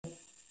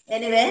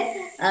Anyway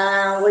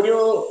ഒരു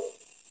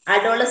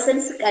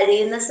adolescence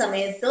കഴിയുന്ന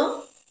സമയത്തും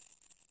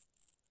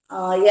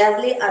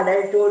ഏർലി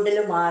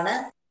അഡൾട്ട്ഹുഡിലുമാണ്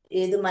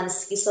ഇത്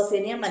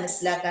സ്കിസോഫ്രീനിയ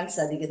മനസ്സിലാക്കാൻ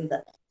സാധിക്കുന്നത്.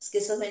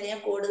 സ്കിസോഫ്രീനിയ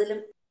കൂടുതലും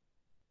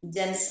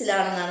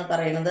ജെൻസിലാണെന്നാണ്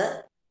പറയുന്നത്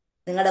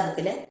നിങ്ങളുടെ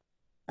ബുക്കില്.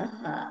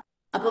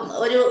 അപ്പം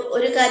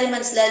ഒരു കാര്യം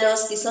മനസ്സിലായല്ലോ,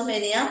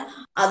 സ്കിസോഫ്രീനിയ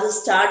അത്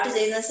സ്റ്റാർട്ട്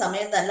ചെയ്യുന്ന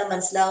സമയത്തല്ല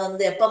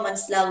മനസ്സിലാകുന്നത്. എപ്പം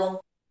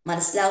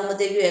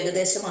മനസ്സിലാകുമ്പോഴത്തേക്കും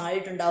ഏകദേശം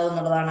ആയിട്ടുണ്ടാവും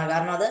എന്നുള്ളതാണ്.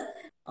 കാരണം അത്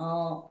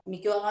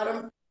മിക്കവാറും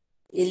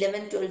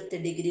 11th 12th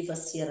degree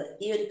first year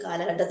ഈ ഒരു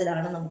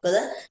കാലഘട്ടത്തിലാണ്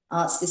നമുക്കത്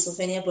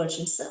സ്കിസോഫ്രീനിയ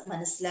പേഷ്യൻസ്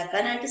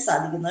മനസ്സിലാക്കാനായിട്ട്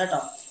സാധിക്കുന്നത് കേട്ടോ.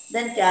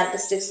 ദെൻ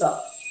ക്യാരക്ടറിസ്റ്റിക്സ്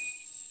ഓഫ്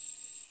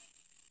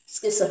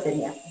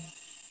സ്കിസോഫ്രീനിയ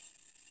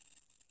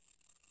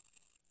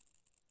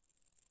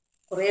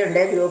കുറേ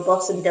ഉണ്ട്. ഗ്രൂപ്പ്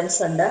ഓഫ്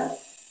സിംറ്റംസ് ഉണ്ട്.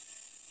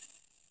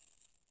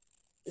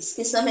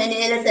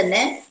 സ്കിസോഫ്രീനിയയിൽ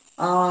തന്നെ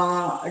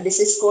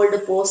disease called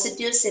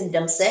positive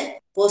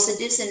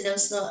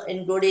symptoms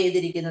include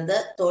ചെയ്തിരിക്കുന്നത്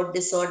thought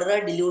disorder,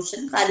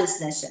 dilution,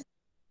 hallucination.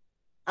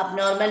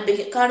 Abnormal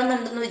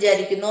കാണുന്നുണ്ടെന്ന്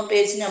വിചാരിക്കുന്നു,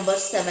 page number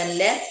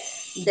 7.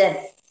 Then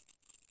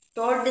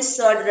thought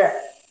disorder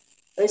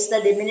is the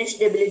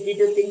diminished ability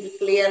to think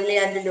clearly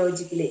and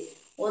logically.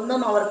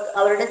 ഒന്നും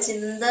അവരുടെ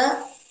ചിന്ത,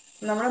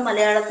 നമ്മൾ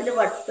മലയാളത്തിൽ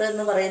വട്ട്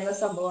എന്ന് പറയുന്ന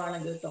സംഭവമാണ്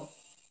കേട്ടോ,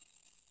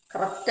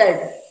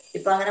 കറക്റ്റായിട്ട്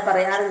ഇപ്പൊ അങ്ങനെ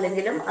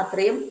പറയാറില്ലെങ്കിലും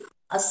അത്രയും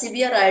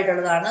അസിവിയർ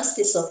ആയിട്ടുള്ളതാണ്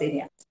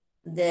സ്കിസോഫ്രീനിയ.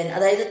 ദെൻ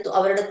അതായത്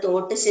അവരുടെ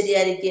തോട്ട്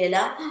ശരിയായിരിക്കുകയില്ല,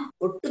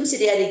 ഒട്ടും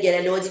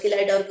ശരിയായിരിക്കുകയില്ല,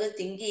 ലോജിക്കലായിട്ട് അവർക്ക്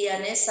തിങ്ക്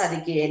ചെയ്യാനേ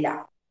സാധിക്കുകയില്ല.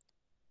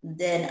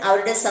 ദെൻ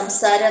അവരുടെ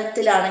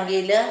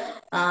സംസാരത്തിലാണെങ്കിൽ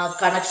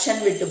കണക്ഷൻ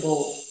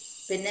വിട്ടുപോകും.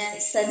 പിന്നെ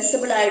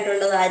സെൻസിബിൾ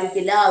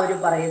ആയിട്ടുള്ളതായിരിക്കില്ല അവർ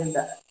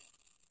പറയുന്നത്.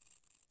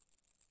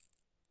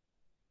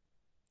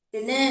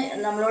 പിന്നെ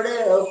നമ്മളോട്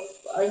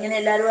ഇങ്ങനെ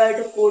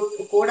എല്ലാവരുമായിട്ട്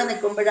കൂടെ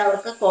നിൽക്കുമ്പോൾ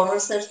അവർക്ക്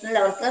കോൺവെർസേഷനിൽ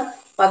അവർക്ക്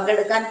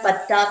പങ്കെടുക്കാൻ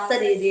പറ്റാത്ത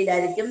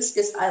രീതിയിലായിരിക്കും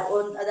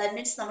ദാറ്റ്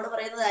മീൻസ് നമ്മൾ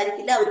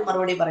പറയുന്നതായിരിക്കില്ല അവർ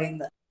മറുപടി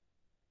പറയുന്നത്.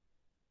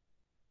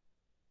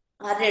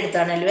 ആരുടെ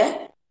അടുത്താണല്ലേ.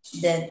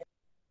 ദെൻ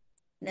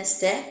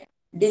നെക്സ്റ്റ്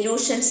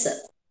ഡിലൂഷൻസ്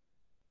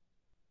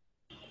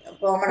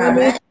കോമൺ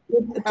ആണ്.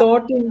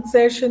 തോട്ട്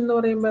ഇൻസേഷൻ എന്ന്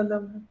പറയുമ്പോൾ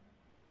എന്താണ്?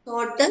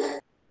 തോട്ട്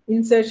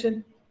ഇൻസേഷൻ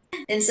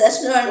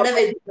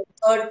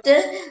തോട്ട്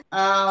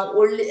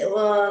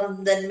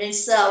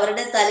മീൻസ്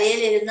അവരുടെ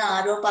തലയിലിരുന്ന്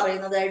ആരോ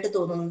പറയുന്നതായിട്ട്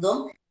തോന്നുന്നതും,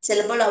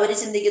 ചിലപ്പോൾ അവർ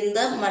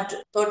ചിന്തിക്കുന്നത്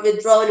തോട്ട്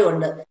വിത്ഡ്രോവലും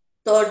ഉണ്ട്.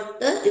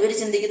 തോട്ട് ഇവർ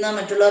ചിന്തിക്കുന്നത്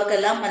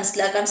മറ്റുള്ളവർക്കെല്ലാം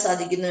മനസ്സിലാക്കാൻ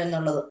സാധിക്കുന്നു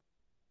എന്നുള്ളത്.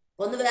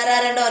 ഒന്ന് വേറെ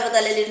ആരേണ്ടോ അവരുടെ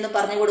തലയിലിരുന്ന്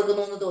പറഞ്ഞു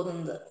കൊടുക്കുന്നു എന്ന്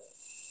തോന്നുന്നത്.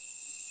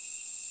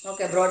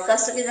 ഓക്കെ,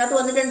 ബ്രോഡ്കാസ്റ്റ് ഒക്കെ ഇതിനകത്ത്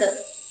വന്നിട്ടുണ്ട്.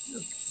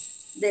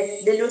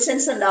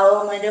 ഡെലൂഷൻസ്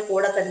ഉണ്ടാവും അതിന്റെ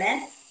കൂടെ തന്നെ.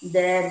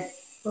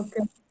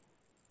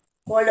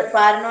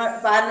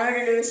 പാരനോയിഡ്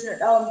ഡെലൂഷൻ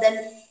ഉണ്ടാവും. ദെൻ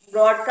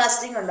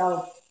ബ്രോഡ്കാസ്റ്റിംഗ്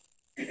ഉണ്ടാവും.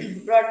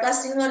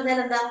 ബ്രോഡ്കാസ്റ്റിംഗ് എന്ന് പറഞ്ഞാൽ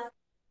എന്താ?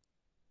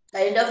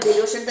 കൈൻഡ് ഓഫ്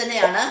ഡെലൂഷൻ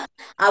തന്നെയാണ്.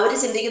 അവര്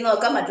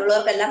ചിന്തിക്കുന്നതൊക്കെ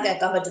മറ്റുള്ളവർക്കെല്ലാം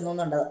കേൾക്കാൻ പറ്റുന്നു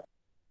എന്നുള്ളത്.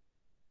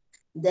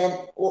 ദെൻ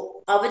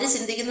അവര്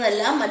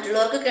ചിന്തിക്കുന്നതെല്ലാം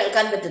മറ്റുള്ളവർക്ക്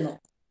കേൾക്കാൻ പറ്റുന്നു.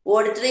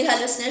 ഓഡിറ്ററി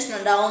ഹാലൂസിനേഷൻ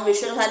ഉണ്ടാവും,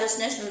 വിഷ്വൽ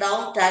ഹാലൂസിനേഷൻ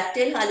ഉണ്ടാവും,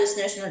 ടാക്ടൈൽ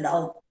ഹാലൂസിനേഷൻ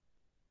ഉണ്ടാവും.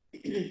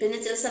 പിന്നെ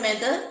ചില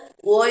സമയത്ത്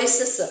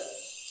വോയിസസ്,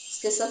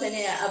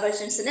 സ്കിസോഫ്രീനിയ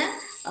പേഷ്യൻസിന്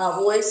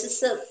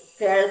വോയിസസ്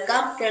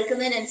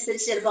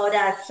കേൾക്കുന്നതിനനുസരിച്ച് ചിലപ്പോൾ അവർ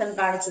ആക്ഷൻ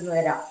കാണിച്ചെന്ന്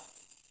വരാം.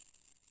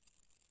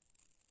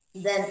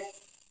 ദെൻ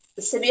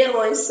സിവിയർ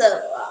വോയിസ്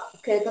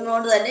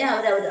കേൾക്കുന്നതുകൊണ്ട് തന്നെ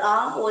അവർ ആ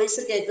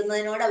വോയിസ്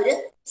കേൾക്കുന്നതിനോട് അവര്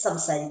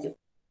സംസാരിക്കും.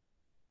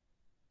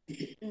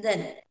 Then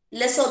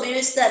less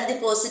obvious than the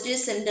positive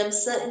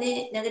symptoms. ഇനി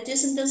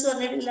നെഗറ്റീവ് സിംറ്റംസ്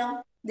പറഞ്ഞിട്ടില്ല,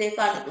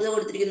 ഇത്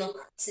കൊടുത്തിരിക്കുന്നു.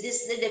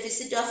 The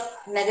deficit of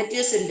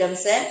negative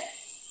symptoms,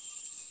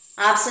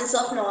 absence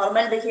of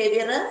normal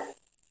behaviour,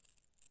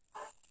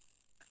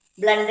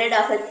 blunted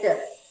affect,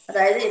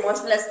 അതായത്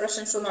ഇമോഷണൽ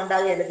എക്സ്പ്രഷൻസ് ഒന്നും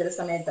ഉണ്ടാകുകയില്ല ചില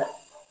സമയത്ത്.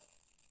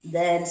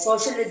 ദെൻ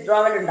സോഷ്യൽ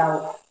വിത്ഡ്രോവൽ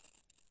ഉണ്ടാവും.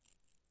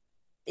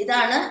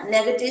 ഇതാണ്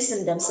നെഗറ്റീവ്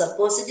സിംറ്റംസ്.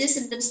 പോസിറ്റീവ്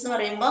സിംറ്റംസ് എന്ന്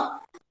പറയുമ്പോൾ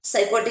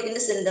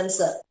സൈക്കോട്ടിക്കിന്റെ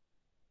സിംറ്റംസ്,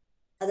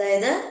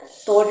 അതായത്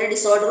തോട്ട്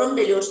ഡിസോർഡറും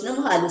ഡെലൂഷനും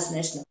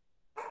ഹാലൂസിനേഷനും.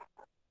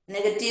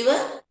 നെഗറ്റീവ്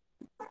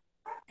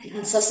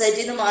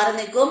സൊസൈറ്റിയിൽ നിന്ന് മാറി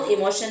നിൽക്കും,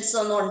 ഇമോഷൻസ്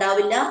ഒന്നും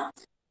ഉണ്ടാവില്ല,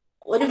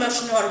 ഒരു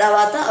ഇമോഷനും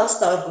ഉണ്ടാവാത്ത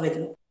അവസ്ഥ അവർക്ക്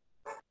വരുന്നു.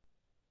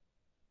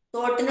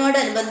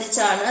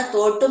 തോട്ടിനോടനുബന്ധിച്ചാണ്,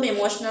 തോട്ടും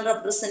ഇമോഷണൽ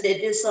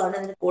റെപ്രസെന്റേറ്റീവ്സും ആണ്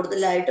ഇതിന്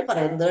കൂടുതലായിട്ട്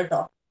പറയുന്നത് കേട്ടോ.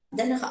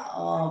 ദെൻ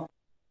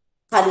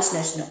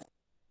ഹാലൂസിനേഷനും.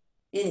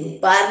 ഇനി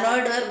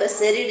പാരനോയിഡ്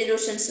ബസേരി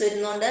ഡിലൂഷൻസ്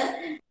വരുന്നുണ്ട്,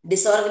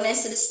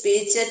 ഡിസോർഗനൈസ്ഡ്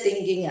സ്പീച്ച്,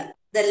 തിങ്കിങ്,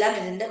 ഇതെല്ലാം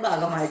ഇതിന്റെ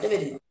ഭാഗമായിട്ട്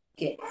വരുന്നു.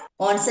 ഓക്കെ,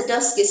 ഓൺസെറ്റ്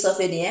ഓഫ്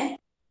സ്കിസോഫ്രീനിയ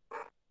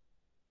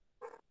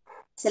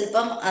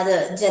ചിലപ്പം അത്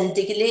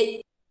ജനറ്റിക്കലി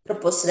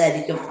പ്രപ്പോസ്ഡ്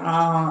ആയിരിക്കും.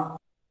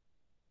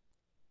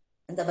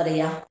 എന്താ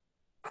പറയാ,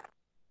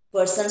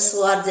 പേഴ്സൺസ് ഹു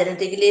ആർ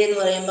ജനറ്റിക്കലി എന്ന്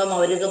പറയുമ്പം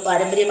അവർക്ക്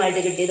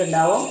പാരമ്പര്യമായിട്ട്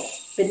കിട്ടിയിട്ടുണ്ടാവും.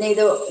 പിന്നെ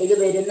ഇത്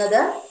വരുന്നത്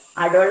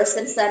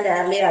അഡോളസൻസ് ആൻഡ്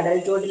ഏർലി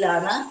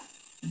അഡൽട്ട്ഹുഡിലാണ്.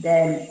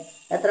 ദെൻ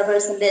എത്ര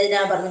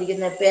പെർസെൻറ്റേജിനാണ്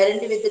പറഞ്ഞിരിക്കുന്നത്?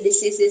 Parent with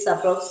disease is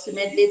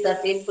approximately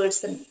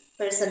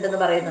 13% എന്ന്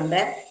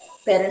പറയുന്നുണ്ട്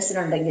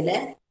പേരൻസിനുണ്ടെങ്കിൽ.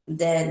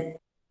 ദെൻ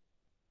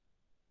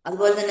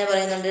അതുപോലെ തന്നെ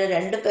പറയുന്നുണ്ട്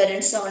 2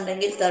 പേരൻസും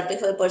ഉണ്ടെങ്കിൽ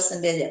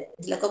 35%.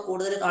 ഇതിലൊക്കെ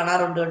കൂടുതൽ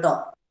കാണാറുണ്ട് കേട്ടോ.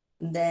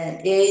 ദെൻ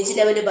ഏജ്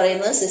ലെവല്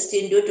പറയുന്നത്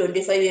 16 to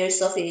 25 years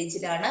ഓഫ്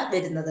ഏജിലാണ്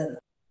വരുന്നത്.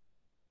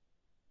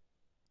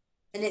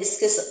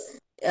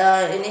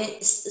 ഇനി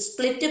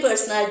സ്പ്ലിറ്റ്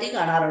പേഴ്സണാലിറ്റി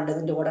കാണാറുണ്ട്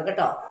ഇതിന്റെ കൂടെ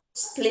കേട്ടോ.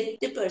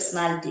 സ്പ്ലിറ്റ്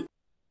പേഴ്സണാലിറ്റി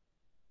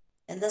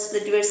എന്താ?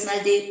 Split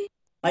personality,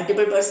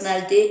 multiple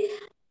personality,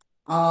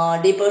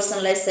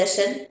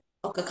 depersonalisation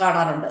ഒക്കെ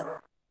കാണാറുണ്ട്.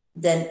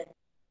 ദെൻ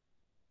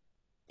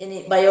ഇനി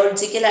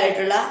ബയോളജിക്കൽ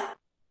ആയിട്ടുള്ള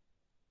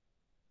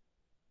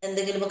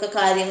എന്തെങ്കിലുമൊക്കെ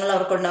കാര്യങ്ങൾ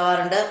അവർക്ക്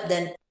ഉണ്ടാവാറുണ്ട്.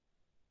 ദെൻ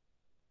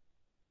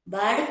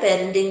ബാഡ്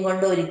പാരന്റിങ്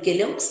കൊണ്ട്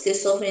ഒരിക്കലും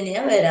സ്കിസോഫ്രീനിയ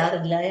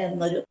വരാറില്ല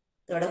എന്നൊരു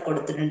ഇവിടെ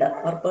കൊടുത്തിട്ടുണ്ട്.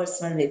 Or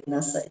personal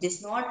weakness it is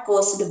not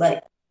caused by.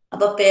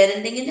 അപ്പൊ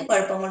പേരന്റിങ്ങിന്റെ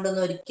കുഴപ്പം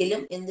കൊണ്ടൊന്നും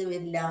ഒരിക്കലും എന്ത്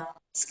വരില്ല?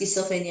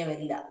 സ്കിസോഫ്രീനിയ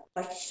വരില്ല.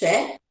 പക്ഷെ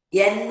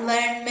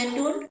എൻവയൺമെന്റ്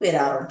കൊണ്ട്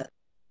വരാറുണ്ട്.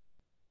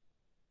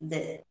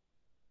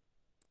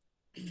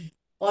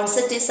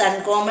 Onset is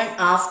uncommon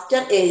after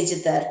age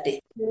 30.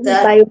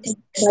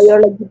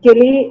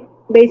 Biologically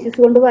basis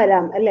കൊണ്ട്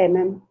വരാം അല്ലേ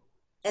മാം?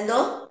 എന്തോ?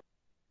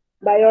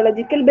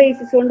 ബയോളജിക്കൽ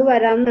ബേസിസ് കൊണ്ട്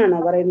വരാം എന്നാണോ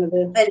പറയുന്നത്?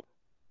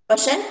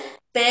 പക്ഷെ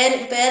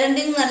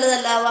പേരന്റിങ്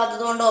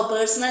നല്ലതല്ലാവാത്തത് കൊണ്ടോ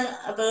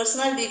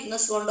പേഴ്സണൽ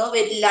വീക്ക്നെസ് കൊണ്ടോ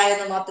വരില്ല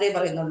എന്ന് മാത്രമേ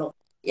പറയുന്നുള്ളൂ.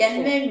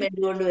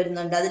 എൻവയൺമെന്റ് കൊണ്ട്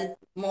വരുന്നുണ്ട്. അതിൽ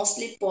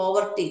മോസ്റ്റ്ലി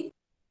പോവർട്ടി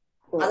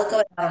അതൊക്കെ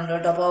വരാറുണ്ട്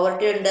കേട്ടോ.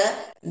 പോവർട്ടി ഉണ്ട്.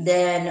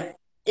 ദെൻ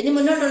ഇനി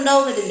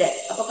മുന്നോട്ടുണ്ടാവും ഇതിന്റെ.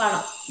 അപ്പൊ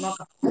കാണാം,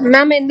 നോക്കാം.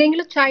 മാം,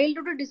 എന്തെങ്കിലും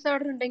ചൈൽഡ്ഹുഡ്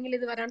ഡിസോർഡർ ഉണ്ടെങ്കിൽ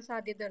ഇത് വരാൻ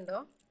സാധ്യതയുണ്ടോ?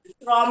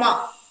 Trauma,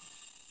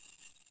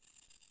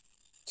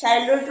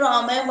 childhood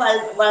trauma,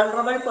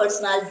 vulnerable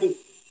personality.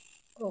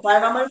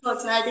 Vulnerable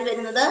personality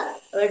വരുന്നത്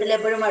വീട്ടിൽ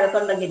എപ്പോഴും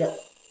വഴക്കുണ്ടെങ്കിൽ.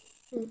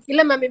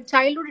 ഇല്ല മാം,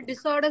 ചൈൽഡ്ഹുഡ്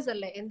ഡിസോർഡേഴ്സ്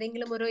അല്ലേ?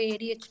 എന്തെങ്കിലും ഒരു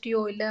ADHD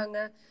ഇല്ല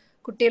അങ്ങ്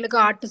കുട്ടികൾക്ക്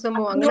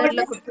ആർട്ടിസമോ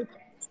അങ്ങനെയുള്ള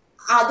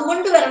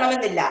അതുകൊണ്ട്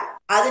വരണമെന്നില്ല,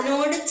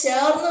 അതിനോട്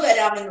ചേർന്ന്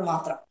വരാമെന്ന്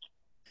മാത്രം.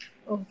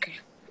 ഓക്കെ.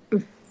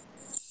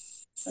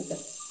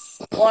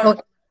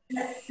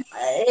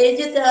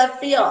 ഏജ്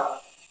 30യോ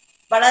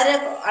വളരെ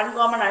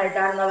അൺകോമൺ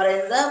ആയിട്ടാണെന്ന്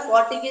പറയുന്നത്.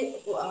 40ക്ക്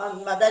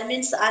that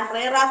means and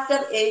rare after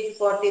age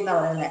 40 എന്നാ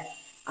പറയുന്നത്.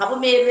 അപ്പം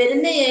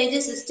വരുന്ന ഏജ്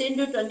 16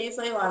 to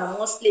 25 ആണ്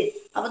മോസ്റ്റ്ലി.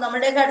 അപ്പൊ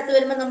നമ്മുടെയൊക്കെ അടുത്ത്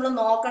വരുമ്പോൾ നമ്മൾ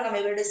നോക്കണം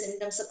ഇവരുടെ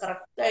സിംറ്റംസ്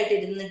കറക്റ്റ് ആയിട്ട്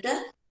ഇരുന്നിട്ട്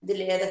ഇതിൽ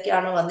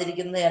ഏതൊക്കെയാണ്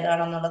വന്നിരിക്കുന്നത്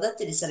ഏതാണെന്നുള്ളത്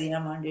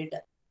തിരിച്ചറിയാൻ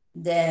വേണ്ടിയിട്ട്.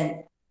 Then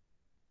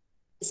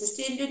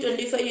 16 to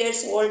 25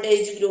 years old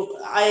age group,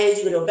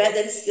 that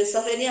is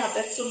schizophrenia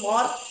affects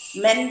more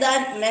men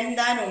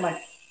than women.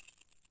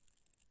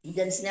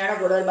 ജെൻസിനെയാണ്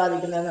കൂടുതൽ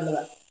ബാധിക്കുന്നത്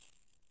എന്നുള്ളത്.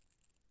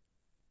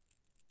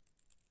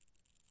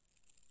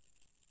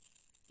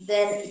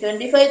 ദെൻ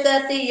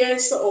 25-30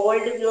 years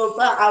old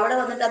ഗ്രൂപ്പ് അവിടെ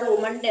വന്നിട്ട് അത്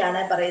വുമന്റെ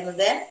ആണ്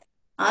പറയുന്നത്.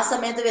 ആ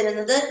സമയത്ത്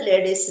വരുന്നത്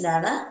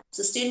ലേഡീസിനാണ്.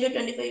 16 to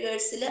 25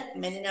 yearsൽ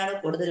മെന്നിനാണ്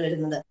കൂടുതൽ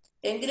വരുന്നത്.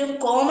 എങ്കിലും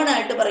കോമൺ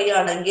ആയിട്ട്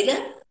പറയുകയാണെങ്കിൽ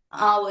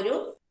ആ ഒരു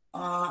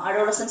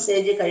അഡോളസന്റ്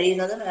സ്റ്റേജ്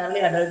കഴിയുന്നതും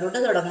ഏർലി അഡൾട്ട്ഹുഡ്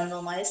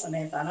തുടങ്ങുന്നതുമായ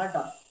സമയത്താണ്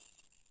കേട്ടോ.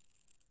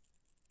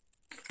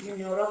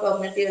 ന്യൂറോ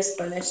കോഗ്നിറ്റീവ്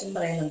എക്സ്പ്ലനേഷൻ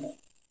പറയുന്നുണ്ട്.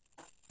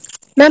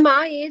 മാം, ആ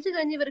ഏജ്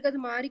കഴിഞ്ഞ് ഇവർക്ക് അത്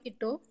മാറി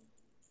കിട്ടുമോ?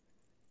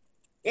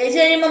 ഏജ്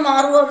കഴിയുമ്പോ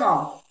മാറുമോന്നോ?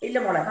 ഇല്ല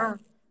മോളെ,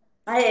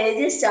 ആ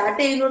ഏജ് സ്റ്റാർട്ട്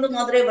ചെയ്യുന്നത്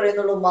മാത്രമേ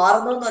പറയുന്നുള്ളൂ.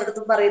 മാറുന്നോന്ന്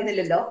ഒരിടത്തും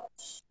പറയുന്നില്ലല്ലോ.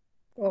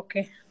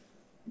 ഓക്കെ.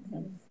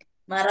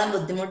 മാറാൻ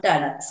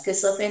ബുദ്ധിമുട്ടാണ്.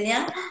 സ്കിസോഫ്രീനിയ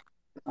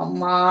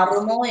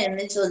മാറുമോ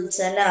എന്ന്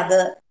ചോദിച്ചാൽ അത്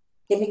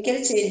കെമിക്കൽ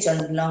ചേഞ്ച്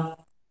ഉണ്ടല്ലോ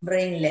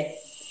ബ്രെയിനിലെ,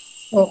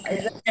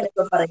 ഇതാണ്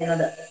ഇപ്പൊ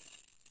പറയുന്നത്.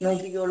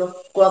 നോക്കിക്കോളൂ,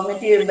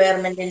 കോഗ്നിറ്റീവ്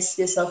ഇമ്പയർമെന്റ് ഇൻ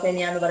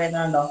സ്കിസോഫ്രീനിയ എന്ന്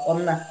പറയുന്നുണ്ടോ.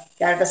 ഒന്ന്,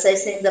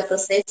 characterizing the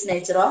precise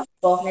nature of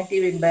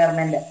cognitive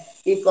impairment.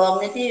 ഈ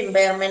കോഗ്നിറ്റീവ്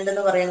ഇമ്പയർമെന്റ്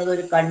എന്ന് പറയുന്നത്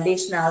ഒരു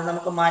കണ്ടീഷനാണ്, അത്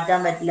നമുക്ക്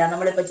മാറ്റാൻ പറ്റില്ല.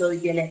 നമ്മളിപ്പോ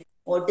ചോദിക്കല്ലേ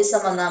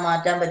ഓട്ടിസം വന്നാൽ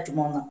മാറ്റാൻ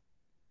പറ്റുമോ എന്ന്?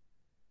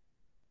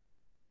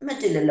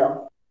 പറ്റില്ലല്ലോ.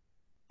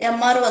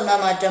 MR വന്നാൽ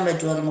മാറ്റാൻ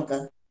പറ്റുമോ നമുക്ക്?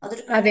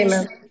 അതൊരു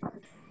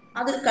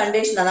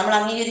കണ്ടീഷനാണ്, നമ്മൾ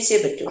അംഗീകരിച്ചേ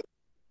പറ്റൂ.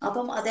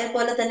 അപ്പം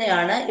അതേപോലെ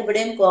തന്നെയാണ്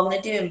ഇവിടെയും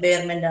കോഗ്നിറ്റീവ്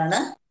ഇമ്പയർമെന്റ് ആണ്.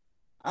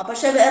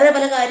 പക്ഷെ വേറെ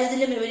പല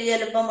കാര്യത്തിലും ഇവർ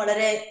ചിലപ്പം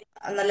വളരെ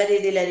നല്ല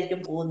രീതിയിലായിരിക്കും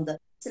പോകുന്നത്.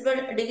 ചിലപ്പോൾ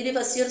degree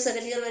first year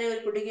second year വരെ ഒരു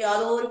കുട്ടിക്ക്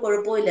യാതൊരു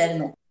കുഴപ്പവും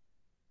ഇല്ലായിരുന്നു,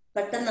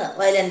 പെട്ടെന്ന്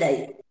വയലന്റ് ആയി.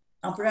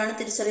 അപ്പോഴാണ്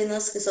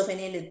തിരിച്ചറിയുന്നത്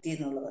സ്കിസോഫ്രീനിയയിൽ എത്തി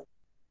എന്നുള്ളത്.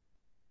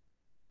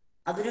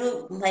 അതൊരു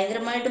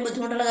ഭയങ്കരമായിട്ട്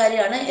ബുദ്ധിമുട്ടുള്ള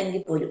കാര്യമാണ്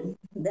എങ്കിൽ പോലും.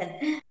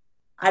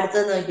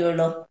 അടുത്തത്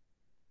നോക്കിയോളൂ,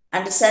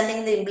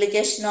 understanding the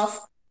implication of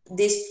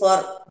this four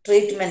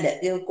treatment,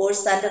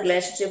 course and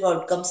relationship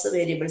outcomes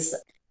variables.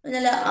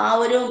 എന്നാൽ ആ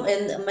ഒരു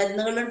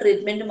മരുന്നുകളും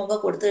ട്രീറ്റ്മെന്റും ഒക്കെ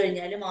കൊടുത്തു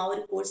കഴിഞ്ഞാലും ആ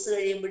ഒരു കോഴ്സ്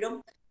കഴിയുമ്പോഴും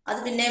അത്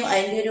പിന്നെയും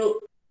അതിൻ്റെ ഒരു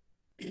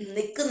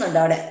നിൽക്കുന്നുണ്ട്,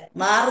 അവിടെ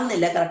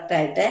മാറുന്നില്ല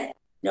കറക്റ്റായിട്ട്.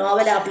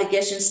 നോവൽ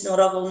ആപ്ലിക്കേഷൻസ്,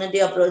 ന്യൂറോ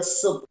കോഗ്നിറ്റീവ്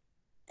അപ്രോച്ചസും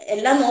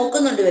എല്ലാം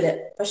നോക്കുന്നുണ്ട് ഇവര്.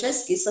 പക്ഷെ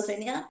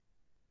സ്കിസോഫ്രീനിയ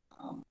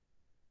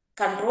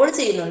കൺട്രോൾ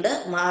ചെയ്യുന്നുണ്ട്,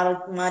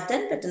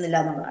 മാറ്റാൻ പറ്റുന്നില്ല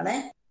എന്നുള്ളതാണ്.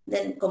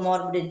 ദെൻ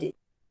കൊമോർബിഡിറ്റി.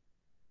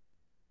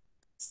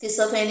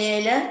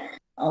 സ്കിസോഫ്രീനിയയില്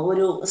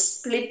ഒരു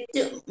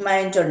സ്പ്ലിറ്റ്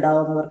മൈൻഡ്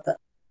ഉണ്ടാവുന്നവർക്ക്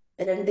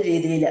രണ്ട്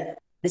രീതിയിൽ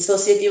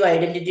ഡിസോസിയേറ്റീവ്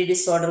ഐഡന്റിറ്റി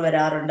ഡിസോർഡർ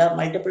വരാറുണ്ട്.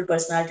 Multiple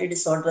personality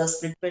disorder,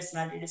 split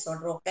personality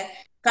disorder ഒക്കെ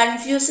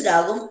കൺഫ്യൂസ്ഡ്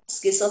ആകും.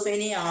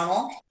 സ്കിസോഫ്രീനിയ ആണോ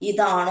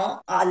ഇതാണോ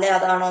അല്ലെ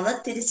അതാണോ എന്ന്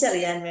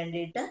തിരിച്ചറിയാൻ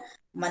വേണ്ടിയിട്ട്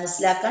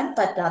മനസ്സിലാക്കാൻ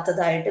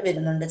പറ്റാത്തതായിട്ട്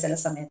വരുന്നുണ്ട് ചില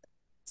സമയത്ത്.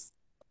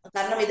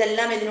 കാരണം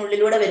ഇതെല്ലാം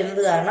ഇതിനുള്ളിലൂടെ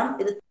വരുന്നത് കാരണം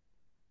ഇത്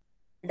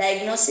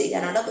ഡയഗ്നോസ്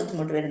ചെയ്യാനുള്ള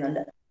ബുദ്ധിമുട്ട്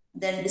വരുന്നുണ്ട്.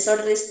 Then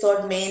disorder is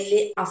thought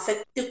mainly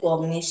affect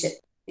cognition.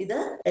 ഇത്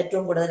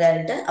ഏറ്റവും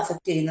കൂടുതലായിട്ട്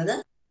അഫക്റ്റ് ചെയ്യുന്നത്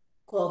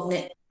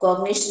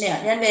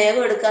കോഗ്നീഷനെയാണ്. ഞാൻ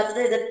വേഗം എടുക്കാത്തത്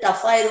ഇത്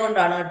ടഫ്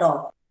ആയതുകൊണ്ടാണ് കേട്ടോ.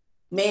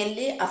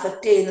 മെയിൻലി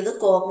അഫക്റ്റ് ചെയ്യുന്നത്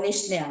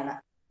കോഗ്നീഷനെയാണ്.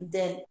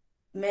 Then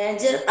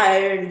major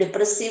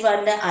depressive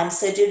and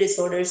anxiety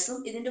ഡിസോർഡേഴ്സും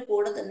ഇതിന്റെ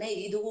കൂടെ തന്നെ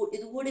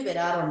ഇതുകൂടി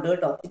വരാറുണ്ട്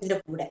കേട്ടോ, ഇതിന്റെ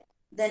കൂടെ.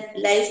 ദെൻ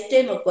ലൈഫ്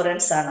ടൈം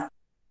ഒക്കറൻസ് ആണ്.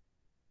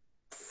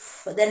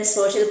 ദെൻ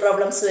സോഷ്യൽ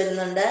പ്രോബ്ലംസ്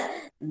വരുന്നുണ്ട്.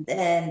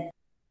 ദെൻ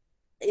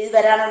ഇത്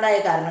വരാനുണ്ടായ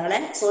കാരണങ്ങളെ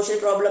social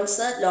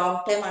problems, long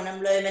time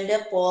unemployment,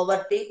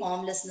 poverty,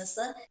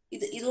 homelessness,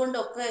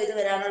 ഇതുകൊണ്ടൊക്കെ ഇത്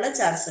വരാനുള്ള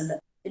ചാൻസ് ഉണ്ട്.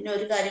 പിന്നെ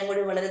ഒരു കാര്യം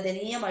കൂടി വളരെ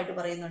ദയനീയമായിട്ട്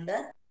പറയുന്നുണ്ട്.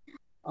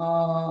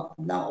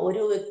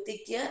 ഒരു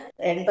വ്യക്തിക്ക്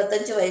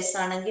 85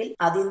 വയസ്സാണെങ്കിൽ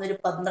അതിൽ നിന്നൊരു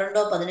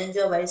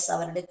 12-15 വയസ്സ്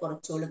അവരുടെ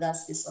കുറച്ചുകൊള്ളുക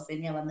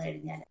സ്കിസോഫ്രീനിയ വന്നു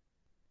കഴിഞ്ഞാൽ.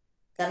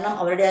 കാരണം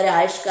അവരുടെ ഒരു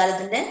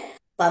ആയുഷ്കാലത്തിന്റെ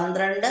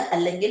 12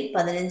 അല്ലെങ്കിൽ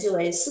 15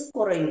 വയസ്സ്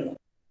കുറയുന്നു.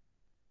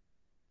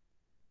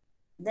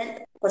 ദെൻ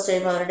കുറച്ച്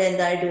കഴിയുമ്പോൾ അവരുടെ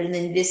എന്തായിട്ട് വരുന്ന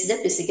ഇൻക്രീസ്ഡ്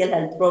ഫിസിക്കൽ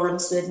ഹെൽത്ത്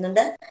പ്രോബ്ലംസ്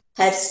വരുന്നുണ്ട്.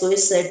 ഹൈ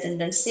സൂയിസൈഡ്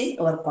ടെൻഡൻസി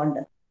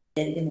അവർക്കുണ്ട്.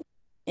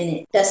 ഇനി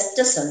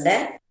ടെസ്റ്റസ് ഉണ്ട്.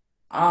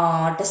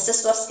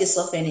 Tests four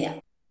schizophrenia,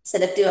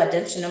 selective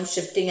അറ്റൻഷനും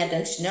shifting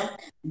അറ്റൻഷനും,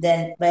 then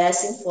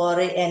biasing four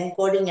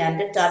encoding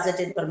and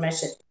target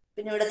information.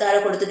 പിന്നെ ഇവിടെ താഴെ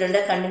കൊടുത്തിട്ടുണ്ട്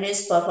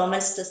കണ്ടിന്യൂസ്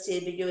പെർഫോമൻസ് ടെസ്റ്റ്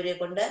ചെയ്യിപ്പിക്കും ഇവരെ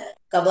കൊണ്ട്.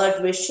 കവേർഡ്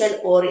വിഷ്വൽ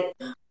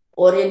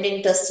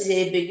ഓറിയന്റിങ് ടെസ്റ്റ്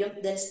ചെയ്യിപ്പിക്കും.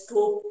 Then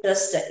സ്ട്രൂപ്പ്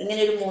test.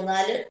 ഇങ്ങനെ ഒരു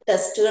 3-4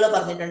 ടെസ്റ്റുകൾ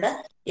പറഞ്ഞിട്ടുണ്ട്.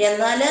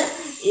 എന്നാൽ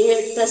ഈ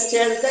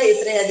ടെസ്റ്റുകൾക്ക്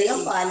ഇത്രയധികം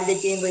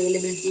വാലിഡിറ്റിയും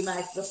റിയലബിലിറ്റിയും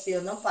ആക്യുറസിയും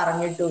ഒന്നും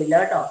പറഞ്ഞിട്ടുമില്ല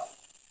കേട്ടോ.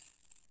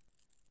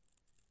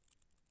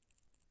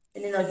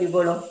 ഇനി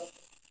നോക്കിക്കോളൂ.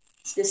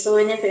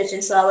 Schizophrenia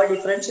patients have a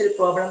differential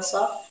problems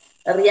of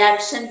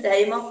reaction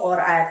time or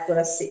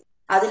accuracy.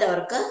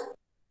 അതിലവർക്ക്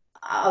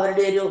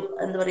അവരുടെ ഒരു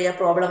എന്താ പറയുക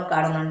പ്രോബ്ലം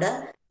കാണുന്നുണ്ട്.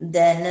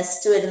 ദെൻ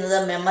നെക്സ്റ്റ് വരുന്നത്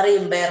മെമ്മറി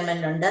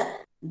ഇമ്പയർമെന്റ് ഉണ്ട്.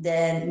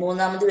 ദെൻ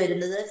മൂന്നാമത്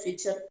വരുന്നത്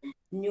ഫ്യൂച്ചർ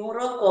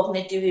ന്യൂറോ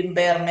കോഗ്നേറ്റീവ്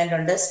ഇമ്പയർമെന്റ്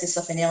ഉണ്ട്.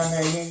 സ്കിസോഫ്രീനിയ വന്നു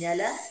കഴിഞ്ഞു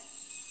കഴിഞ്ഞാൽ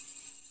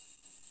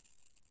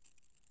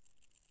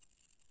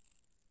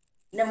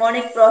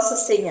നെമോണിക്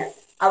പ്രോസസ്സിങ്,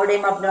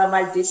 അവിടെയും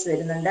അബ്നോർമാലിറ്റീസ്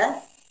വരുന്നുണ്ട്.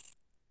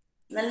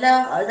 നല്ല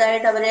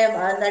ഇതായിട്ട് അവരെ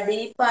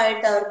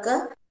ഡീപ്പായിട്ട്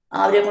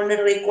അവരെ കൊണ്ട്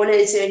റീകോൾ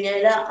ചെയ്യിച്ചു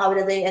കഴിഞ്ഞാൽ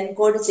അവരത്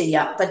എൻകോഡ്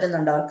ചെയ്യാൻ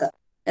പറ്റുന്നുണ്ട് അവർക്ക്.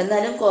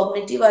 എന്നാലും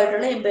കോഗ്നിറ്റീവ്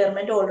ആയിട്ടുള്ള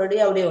ഇമ്പയർമെന്റ് ഓൾറെഡി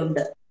അവിടെ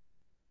ഉണ്ട്.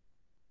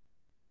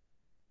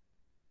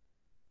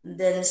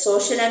 ദെൻ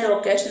സോഷ്യൽ ആൻഡ്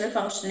വൊക്കേഷണൽ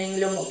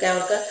ഫംഗ്ഷനിങ്ങിലും ഒക്കെ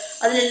അവർക്ക്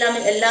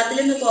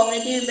എല്ലാത്തിലും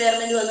കോഗ്നിറ്റീവ്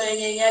ഇമ്പയർമെന്റ് വന്നു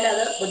കഴിഞ്ഞു കഴിഞ്ഞാൽ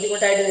അത്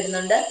ബുദ്ധിമുട്ടായിട്ട്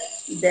വരുന്നുണ്ട്.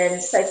 ദെൻ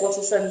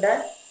സൈക്കോസിസ് ഉണ്ട്.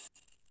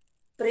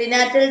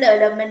 Prenatal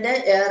development,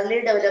 early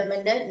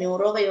development,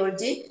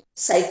 neurobiology,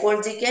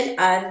 psychological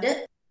and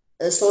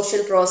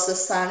social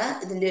process ആണ്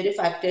ഇതിന്റെ ഒരു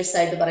ഫാക്ടേഴ്സ്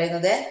ആയിട്ട്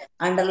പറയുന്നത്.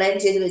 അണ്ടർലൈൻ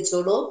ചെയ്ത്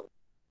വെച്ചോളൂ.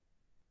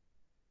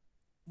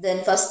 Then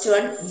first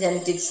one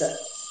genetics.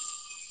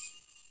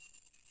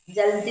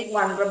 Genetic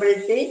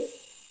vulnerability,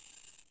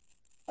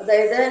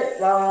 അതായത്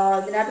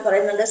ഇതിനകത്ത്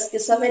പറയുന്നുണ്ട്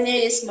schizophrenia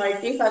is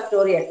multi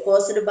factorial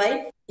caused by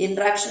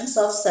interactions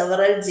of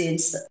several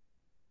jeans.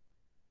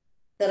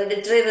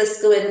 Hereditary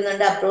risk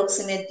വരുന്നുണ്ട്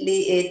അപ്രോക്സിമേറ്റ്ലി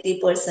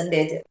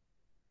 80%.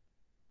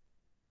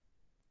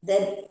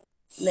 ദെൻ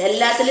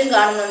എല്ലാത്തിലും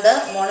കാണുന്നുണ്ട്.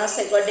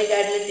 മോണോസൈക്കോട്ടിക്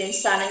ആയിട്ടുള്ള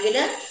ടിൻസ് ആണെങ്കിൽ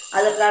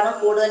അതൊക്കെയാണ്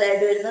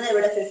കൂടുതലായിട്ട് വരുന്നത്.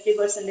 ഇവിടെ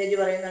 50%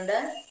 പറയുന്നുണ്ട്.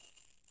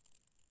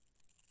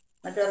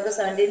 മറ്റവർക്ക്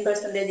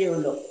 17%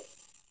 ഉള്ളൂ.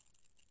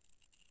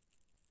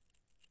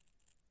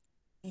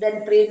 ദെൻ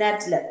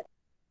പ്രീനാറ്റൽ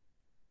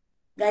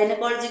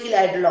ഗൈനക്കോളജിക്കൽ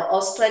ആയിട്ടുള്ള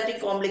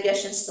ഓസ്ട്രാറ്റിക്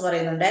കോംപ്ലിക്കേഷൻസ് എന്ന്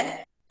പറയുന്നുണ്ട്.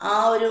 ആ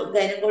ഒരു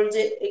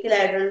ഗൈനക്കോളജിക്കൽ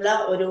ആയിട്ടുള്ള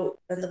ഒരു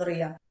എന്താ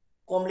പറയുക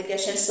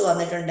കോംപ്ലിക്കേഷൻസ്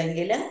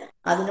വന്നിട്ടുണ്ടെങ്കിൽ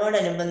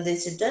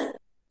അതിനോടനുബന്ധിച്ചിട്ട്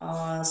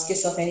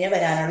സ്കിസോഫ്രീനിയ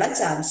വരാനുള്ള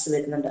ചാൻസ്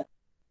വരുന്നുണ്ട്.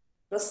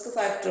 റിസ്ക്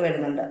ഫാക്ടർ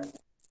വരുന്നുണ്ട്.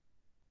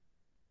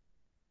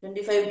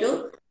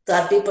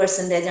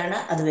 25-30% ആണ്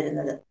അത്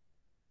വരുന്നത്.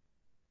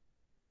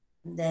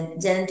 ദെൻ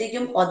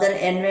ജനറ്റിക്കും അതർ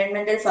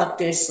എൻവയോൺമെന്റൽ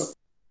ഫാക്ടേഴ്സും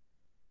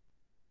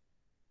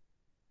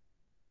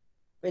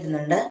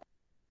വരുന്നുണ്ട്.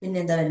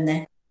 പിന്നെന്താ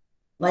വരുന്നത്?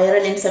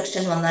 വൈറൽ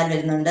ഇൻഫെക്ഷൻ വന്നാൽ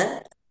വരുന്നുണ്ട്.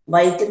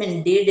 Vitamin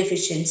D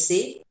deficiency,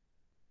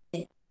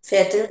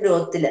 foetal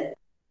ഗ്രോത്തില്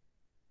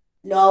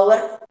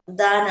lower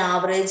than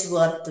average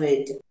birth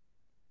wait.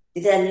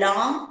 ഇതെല്ലാം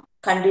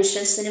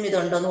കണ്ടീഷൻസിനും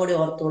ഇതുണ്ടോന്ന് കൂടി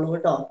ഓർത്തോളൂ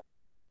കേട്ടോ.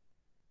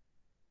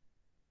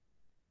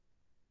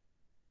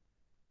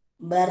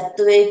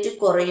 ബർത്ത് വെയിറ്റ്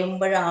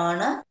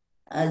കുറയുമ്പോഴാണ്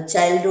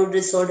ചൈൽഡ്ഹുഡ്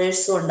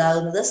ഡിസോർഡേഴ്സും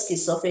ഉണ്ടാകുന്നത്,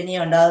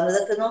 സ്കിസോഫ്രീനിയ ഉണ്ടാകുന്നത്.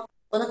 ഒക്കെ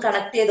ഒന്ന്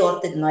കണക്ട് ചെയ്ത്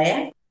ഓർത്തിരുന്നോയെ.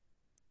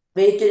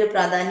 വെയിറ്റ് ഒരു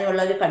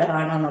പ്രാധാന്യമുള്ള ഒരു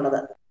ഘടകമാണെന്നുള്ളത്.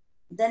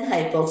 Then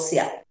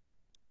hypoxia,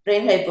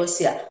 brain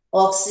hypoxia.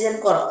 Oxygen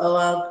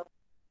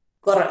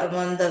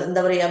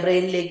എന്താ പറയുക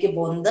ബ്രെയിനിലേക്ക്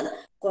പോകുന്നത്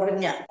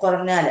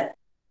കുറഞ്ഞാല്,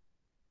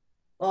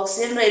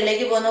 ഓക്സിജൻ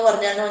ബ്രെയിനിലേക്ക് പോകുന്നത്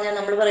കുറഞ്ഞാന്ന് പറഞ്ഞാൽ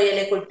നമ്മൾ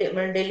പറയല്ലേ കുട്ടി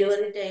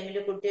ഡെലിവറി ടൈമിൽ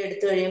കുട്ടി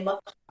എടുത്തു കഴിയുമ്പോൾ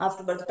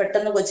ആഫ്റ്റർ ബർത്ത്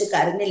പെട്ടെന്ന് കൊച്ചു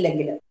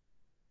കരഞ്ഞില്ലെങ്കിൽ,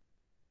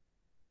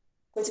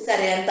 കൊച്ചു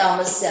കരയാൻ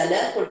താമസിച്ചാല്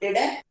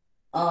കുട്ടിയുടെ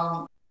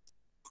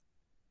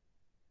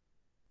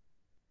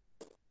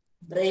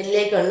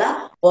ബ്രെയിനിലേക്കുള്ള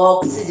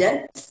ഓക്സിജൻ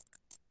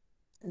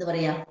എന്താ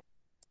പറയാ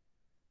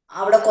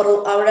അവിടെ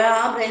ആ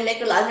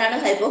ബ്രെയിനിലേക്കുള്ള, അതിനാണ്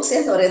ഹൈപ്പോക്സിയ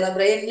എന്ന് പറയുന്നത്.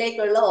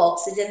 ബ്രെയിനിലേക്കുള്ള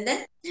ഓക്സിജന്റെ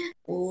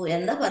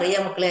എന്താ പറയാ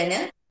മക്കളെ, അതിന്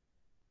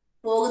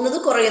പോകുന്നത്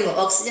കുറയുന്നു,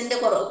 ഓക്സിജന്റെ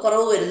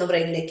കുറവ് വരുന്നു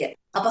ബ്രെയിനിലേക്ക്.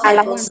 അപ്പൊ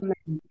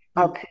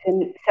ഓക്സിജൻ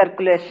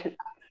സർക്കുലേഷൻ.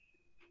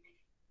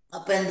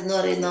 അപ്പൊ എന്തെന്ന്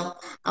പറയുന്നു,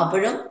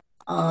 അപ്പോഴും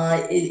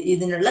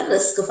ഇതിനുള്ള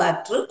റിസ്ക്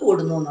ഫാക്ടർ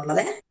കൂടുന്നു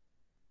എന്നുള്ളത്.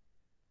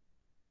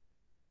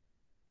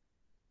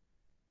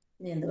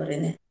 ഇനി എന്ത്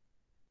പറയുന്നേ,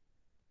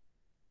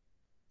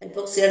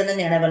 ഹൈപ്പോക്സിയുടെ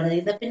തന്നെയാണ്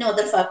പറഞ്ഞിരിക്കുന്നത്. പിന്നെ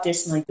അതർ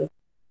ഫാക്ടേഴ്സ് നോക്കൂ.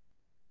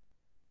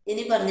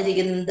 ഇനി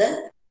പറഞ്ഞിരിക്കുന്നത്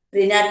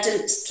പ്രീനാറ്റൽ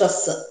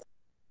സ്ട്രെസ്.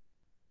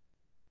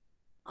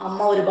 അമ്മ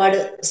ഒരുപാട്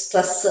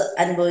സ്ട്രെസ്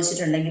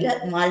അനുഭവിച്ചിട്ടുണ്ടെങ്കിൽ,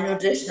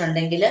 മാൽന്യൂട്രീഷൻ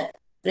ഉണ്ടെങ്കിൽ,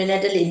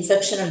 പ്രീനാറ്റൽ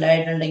ഇൻഫെക്ഷൻ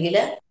ഉണ്ടായിട്ടുണ്ടെങ്കിൽ,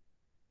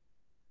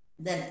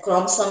 ദെൻ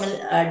ക്രോമസോമൽ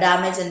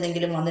ഡാമേജ്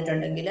എന്തെങ്കിലും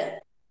വന്നിട്ടുണ്ടെങ്കിൽ,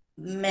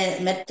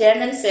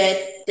 മെറ്റേണൽ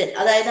ഫാറ്റ്,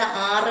 അതായത്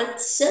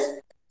RH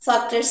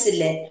ഫാക്ടേഴ്സ്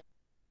ഇല്ലേ,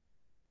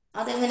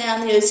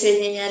 അതെങ്ങനെയാന്ന് ചോദിച്ചു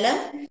കഴിഞ്ഞാല്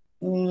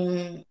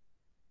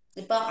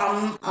ഇപ്പൊ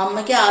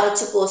അമ്മയ്ക്ക്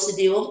RH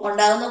പോസിറ്റീവും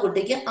ഉണ്ടാകുന്ന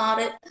കുട്ടിക്ക്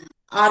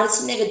RH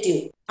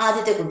നെഗറ്റീവും,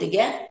 ആദ്യത്തെ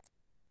കുട്ടിക്ക്.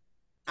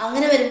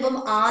 അങ്ങനെ വരുമ്പം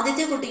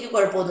ആദ്യത്തെ കുട്ടിക്ക്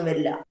കുഴപ്പമൊന്നും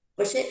വരില്ല.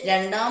 പക്ഷെ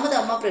രണ്ടാമത്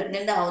അമ്മ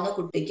പ്രഗ്നന്റ് ആവുന്ന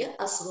കുട്ടിക്ക്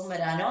അസുഖം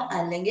വരാനോ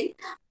അല്ലെങ്കിൽ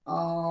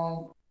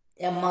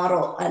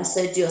MRO,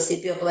 ആൻസൈറ്റിയോ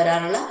CP ഒക്കെ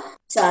വരാനുള്ള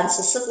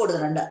ചാൻസസ്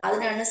കൂടുതലുണ്ട്.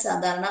 അതിനാണ്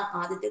സാധാരണ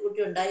ആദ്യത്തെ കുട്ടി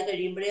ഉണ്ടായി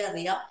കഴിയുമ്പോഴേ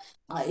അറിയാം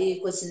ഈ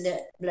കൊച്ചിന്റെ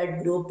ബ്ലഡ്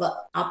ഗ്രൂപ്പ്.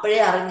 അപ്പോഴേ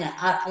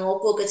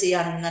നോക്കുകയൊക്കെ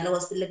ചെയ്യുകയാണെങ്കിൽ, നല്ല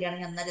ഹോസ്പിറ്റലൊക്കെ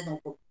ആണെങ്കിൽ അന്നേരം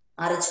നോക്കും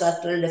RH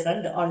ഫാക്ടറിൽ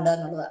ഡിഫറെന്റ് ഉണ്ട്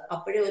എന്നുള്ളത്.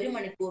 അപ്പോഴേ 1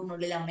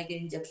 മണിക്കൂറിനുള്ളിൽ അമ്മയ്ക്ക്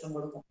ഇഞ്ചക്ഷൻ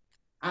കൊടുക്കും.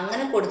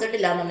 അങ്ങനെ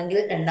കൊടുത്തിട്ടില്ല എന്നുണ്ടെങ്കിൽ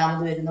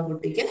രണ്ടാമത് വരുന്ന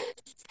കുട്ടിക്ക്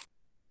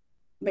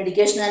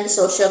medication and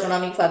socio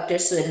economic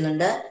factors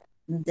വരുന്നുണ്ട്.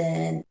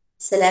 Then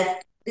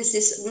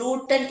disease,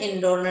 gluten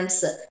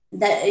intolerance.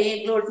 ഈ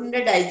ഗ്ലൂട്ടന്റെ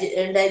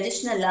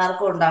ഡൈജഷൻ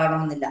എല്ലാവർക്കും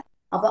ഉണ്ടാകണമെന്നില്ല.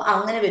 അപ്പൊ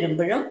അങ്ങനെ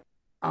വരുമ്പോഴും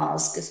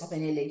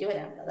സ്കിസോഫ്രീനിയയിലേക്ക്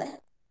വരാനുള്ളത്.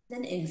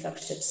 ദെൻ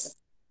ഇൻഫെക്ഷൻസ്,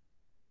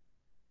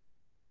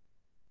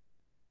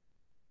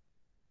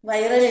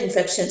 വൈറൽ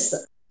ഇൻഫെക്ഷൻസ്,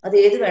 അത്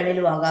ഏത്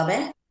വേണേലും ആകാമേ.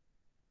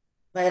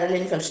 വൈറൽ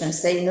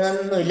ഇൻഫെക്ഷൻസ്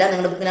ഇന്നൊന്നുമില്ല,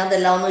 നിങ്ങളുടെ ബുക്കിനകത്ത്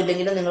എല്ലാം ഒന്നും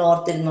ഇല്ലെങ്കിലും നിങ്ങൾ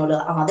ഓർത്തിരുന്നോളൂ.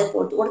 അത്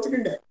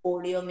കൊടുത്തിട്ടുണ്ട്.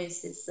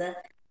 പോളിയോമൈസിസ്,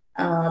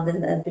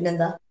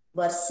 പിന്നെന്താ,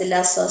 വർസില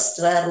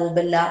zoster,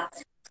 rubella,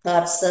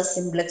 hours,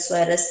 simplex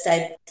virus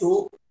type 2,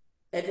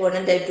 type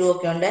 1 type 2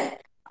 ഒക്കെ ഉണ്ട്.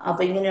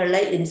 അപ്പൊ ഇങ്ങനെയുള്ള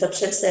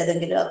ഇൻഫെക്ഷൻസ്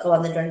ഏതെങ്കിലും ഒക്കെ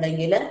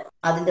വന്നിട്ടുണ്ടെങ്കിൽ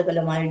അതിന്റെ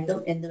ഫലമായിട്ടും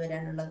എന്ത്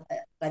വരാനുള്ള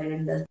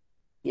കാര്യമുണ്ട്?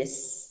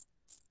 Yes,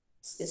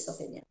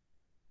 schizophrenia.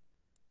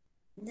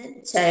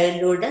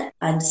 ചൈൽഡ്ഹുഡ്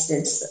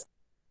ആൻസിഡൻസ്,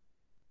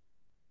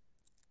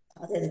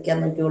 അത്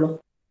ഏതൊക്കെയാന്ന് നോക്കിയോളൂ.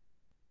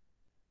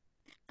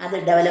 അത്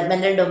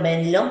ഡെവലപ്മെന്റൽ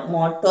ഡൊമൈനിലും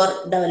മോട്ടോർ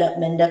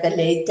ഡെവലപ്മെന്റ് ഒക്കെ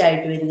ലേറ്റ്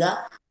ആയിട്ട് വരിക.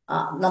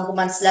 നമുക്ക്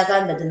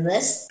മനസ്സിലാക്കാൻ പറ്റുന്നത്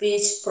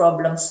സ്പീച്ച്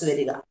പ്രോബ്ലംസ്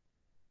വരിക.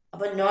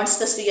 അപ്പൊ നോൺ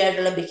സ്പെസിഫിക്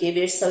ആയിട്ടുള്ള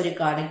ബിഹേവിയേഴ്സ് അവർ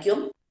കാണിക്കും.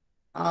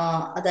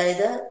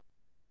 അതായത്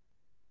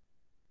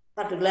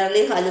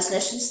പർട്ടിക്കുലർലി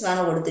ഹാലുസിനേഷൻസ്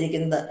എന്നാണ്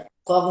കൊടുത്തിരിക്കുന്നത്.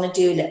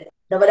 കോഗ്നിറ്റീവില്,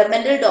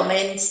 ഡെവലപ്മെന്റൽ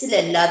ഡൊമൈൻസിൽ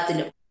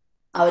എല്ലാത്തിലും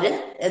അവര്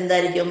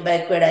എന്തായിരിക്കും?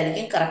 ബാക്ക്വേർഡ്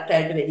ആയിരിക്കും, കറക്റ്റ്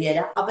ആയിട്ട്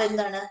വരികയില്ല. അപ്പൊ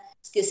എന്താണ്,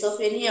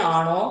 സ്കിസോഫ്രീനിയ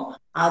ആണോ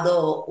അതോ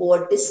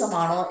ഓട്ടിസം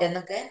ആണോ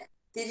എന്നൊക്കെ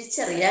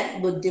തിരിച്ചറിയാൻ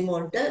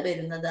ബുദ്ധിമുട്ട്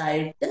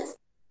വരുന്നതായിട്ട്.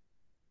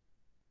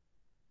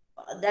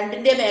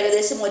 രണ്ടിന്റെയും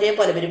ഏകദേശം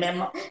ഒരേപോലെ വരും.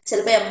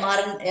 ചിലപ്പോൾ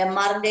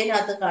MRന്റെയും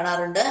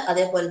കാണാറുണ്ട്.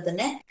 അതേപോലെ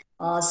തന്നെ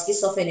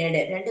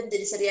സ്കിസോഫ്രീനിയയുടെ രണ്ടും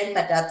തിരിച്ചറിയാൻ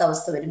പറ്റാത്ത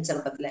അവസ്ഥ വരും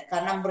ചെറുപ്പത്തില്.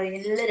 കാരണം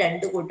ബ്രെയിനിലെ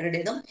 2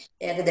 കൂട്ടരുടേതും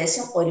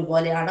ഏകദേശം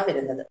ഒരുപോലെയാണ്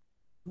വരുന്നത്.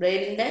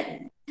 ബ്രെയിനിന്റെ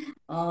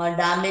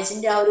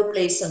ഡാമേജിന്റെ ആ ഒരു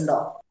പ്ലേസ്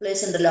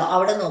ഉണ്ടല്ലോ,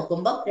 അവിടെ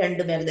നോക്കുമ്പോൾ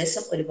രണ്ടും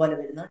ഏകദേശം ഒരുപോലെ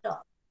വരുന്നു കേട്ടോ.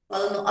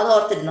 അത്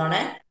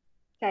ഓർത്തിരുന്നോണേ.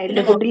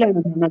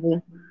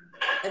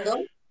 എന്തോ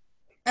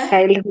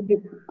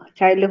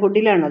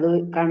ചൈൽഡ്ഹുഡിലാണ് അത്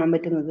കാണാൻ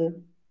പറ്റുന്നത്.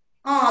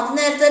 അത്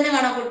നേരത്തെ തന്നെ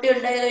കാണാം. കുട്ടി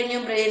ഉണ്ടായി കഴിഞ്ഞ്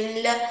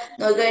ബ്രെയിനിൽ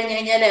നോക്കി കഴിഞ്ഞു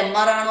കഴിഞ്ഞാൽ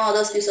MR ആണോ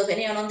അതോ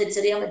സ്കിസോഫ്രീനിയ ആണോ എന്ന്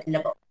തിരിച്ചറിയാൻ പറ്റില്ല.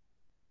 അപ്പൊ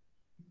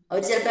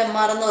അവർ ചിലപ്പോൾ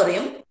MR എന്ന്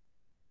പറയും.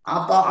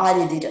 അപ്പൊ ആ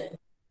രീതിയിൽ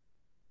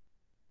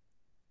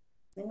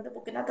നിങ്ങളുടെ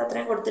ബുക്കിനകത്ത്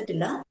അത്രയും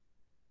കൊടുത്തിട്ടില്ല.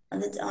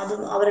 അത്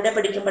അവരുടെ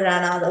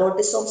പഠിക്കുമ്പോഴാണ്, അത്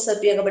ഓട്ടിസം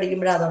സെപ്പിയൊക്കെ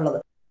പഠിക്കുമ്പോഴാണ് അതുള്ളത്.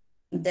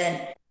 ദെൻ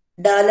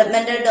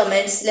ഡെവലപ്മെന്റൽ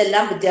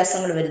ഡൊമൈൻസിലെല്ലാം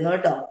വ്യത്യാസങ്ങൾ വരുന്നു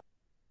കേട്ടോ.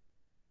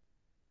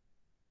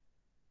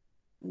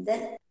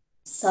 ദെൻ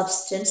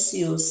സബ്സ്റ്റൻസ്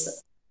യൂസ്,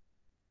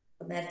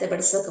 നേരത്തെ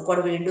പഠിച്ചതൊക്കെ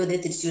കൂടെ വീണ്ടും ഇതേ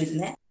തിരിച്ചു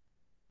വരുന്നേ.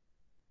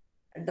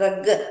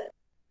 ഡ്രഗ്,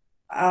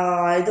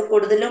 ഇത്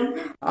കൂടുതലും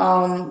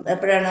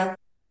എപ്പോഴാണ്?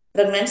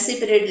 പ്രഗ്നൻസി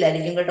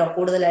പീരീഡിലായിരിക്കും കേട്ടോ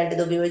കൂടുതലായിട്ട്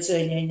ഇത് ഉപയോഗിച്ചു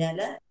കഴിഞ്ഞു കഴിഞ്ഞാൽ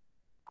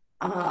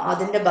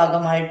അതിന്റെ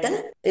ഭാഗമായിട്ട്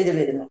ഇത്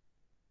വരുന്നു.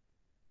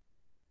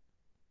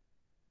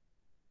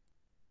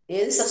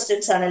 ഏത്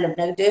സബ്സ്റ്റൻസ് ആണെങ്കിലും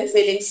നെഗറ്റീവ്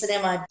ഫീലിങ്സിനെ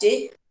മാറ്റി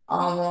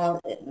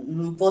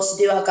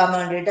പോസിറ്റീവ് ആക്കാൻ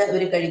വേണ്ടിയിട്ട്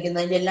ഇവർ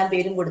കഴിക്കുന്നതിന്റെ എല്ലാം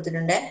പേരും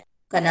കൊടുത്തിട്ടുണ്ട്.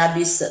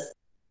 കനാബീസ്,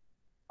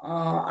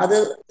 അത്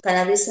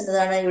കനാബീസ്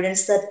എന്നതാണ്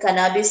evidence that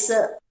cannabis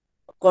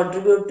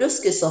contribute to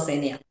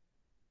schizophrenia.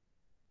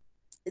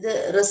 ഇത്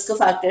റിസ്ക്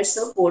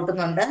ഫാക്ടേഴ്സ്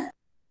കൂട്ടുന്നുണ്ട്.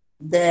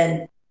 ദെൻ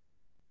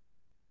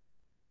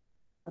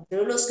അത്രേ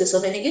ഉള്ളൂ,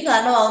 സ്കിസോഫ്രീനിയക്ക്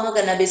കാരണമാവുന്നു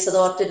കനാബീസ്, അത്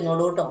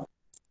ഓർത്തിരുന്നോളൂ കേട്ടോ.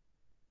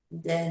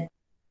 ദെൻ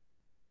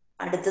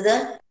അടുത്തത്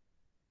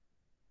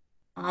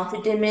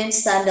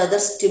ആംഫിറ്റമിൻസ് ആൻഡ്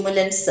അതർ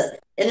സ്റ്റിമുലൻസ്.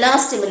 എല്ലാ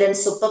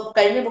സ്റ്റിമുലൻസും ഇപ്പം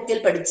കഴിഞ്ഞ ബുക്കിൽ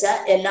പഠിച്ച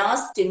എല്ലാ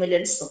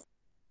സ്റ്റിമുലൻസും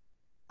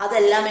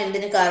അതെല്ലാം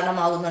എന്തിന്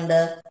കാരണമാകുന്നുണ്ട്?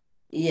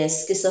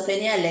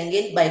 സ്കിസോഫ്രീനിയ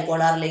അല്ലെങ്കിൽ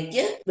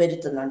ബൈപോളാറിലേക്ക്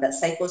വരുത്തുന്നുണ്ട്.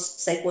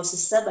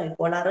 സൈക്കോസിസ്,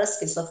 ബൈപോളാർ,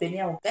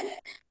 സ്കിസോഫ്രീനിയ ഒക്കെ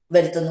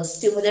വരുത്തുന്നു.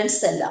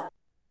 സ്റ്റിമുലൻസ് എല്ലാം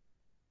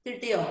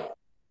കിട്ടിയോ?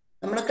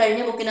 നമ്മൾ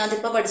കഴിഞ്ഞ ബുക്കിനകത്ത്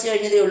ഇപ്പൊ പഠിച്ചു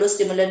കഴിഞ്ഞതേ ഉള്ളൂ.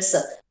 സ്റ്റിമുലൻസ്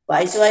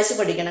വായിച്ച്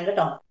പഠിക്കണം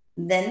കേട്ടോ.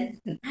 ദെൻ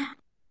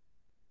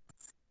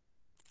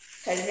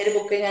കഴിഞ്ഞൊരു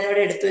ബുക്ക്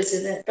ഞാനിവിടെ എടുത്തു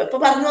വെച്ചത് ഇപ്പൊ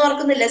പറഞ്ഞു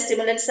ഓർക്കുന്നില്ല.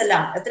 സ്റ്റിമുലൻസ്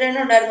എല്ലാം എത്ര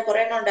എണ്ണം ഉണ്ടായിരുന്നു?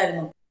 കുറെ എണ്ണം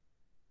ഉണ്ടായിരുന്നു.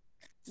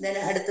 ദെൻ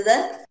അടുത്തത്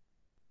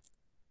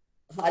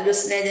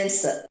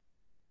ഹാലൂസിനേജൻസ്,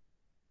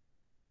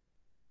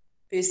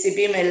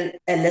 PCPയും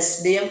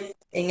LSDയും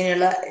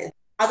ഇങ്ങനെയുള്ള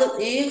അത്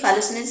ഈ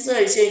ഹാലൂസിനേജൻസ്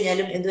കഴിച്ചു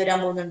കഴിഞ്ഞാലും എന്ത് വരാൻ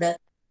പോകുന്നുണ്ട്?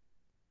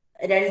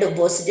 രണ്ടും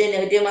പോസിറ്റീവ്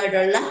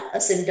നെഗറ്റീവുമായിട്ടുള്ള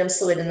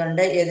സിംറ്റംസ്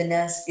വരുന്നുണ്ട്. ഏതിന്?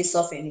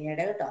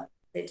 സ്കിസോഫ്രീനിയയുടെ കേട്ടോ.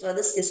 ലേറ്റർ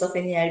അത്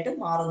സ്കിസോഫ്രീനിയ ആയിട്ട്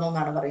മാറുന്നു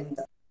എന്നാണ്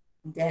പറയുന്നത്.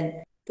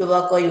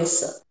 ടുബാക്കോ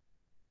യൂസ്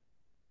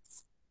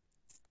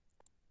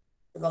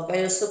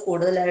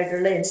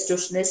കൂടുതലായിട്ടുള്ള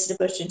ഇൻസ്റ്റിറ്റ്യൂഷണലൈസ്ഡ്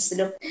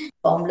പേഷ്യൻസിലും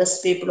ഹോംലെസ്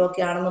പീപ്പിളും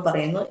ഒക്കെ ആണെന്ന്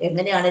പറയുന്നു.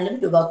 എങ്ങനെയാണെങ്കിലും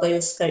ടുബാക്കോ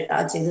യൂസ്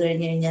ചെയ്ത്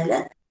കഴിഞ്ഞു കഴിഞ്ഞാൽ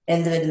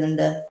എന്ത്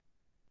വരുന്നുണ്ട്?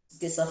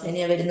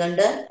 സ്കിസോഫ്രീനിയ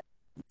വരുന്നുണ്ട്.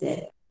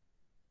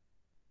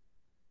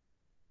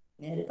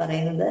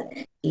 പറയുന്നത്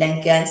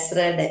ലങ്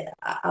ക്യാൻസറുടെ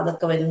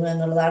അതൊക്കെ വരുന്നു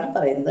എന്നുള്ളതാണ്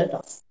പറയുന്നത് കേട്ടോ.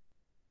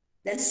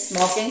 ദെൻ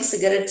സ്മോക്കിംഗ്,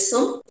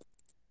 സിഗരറ്റ്സും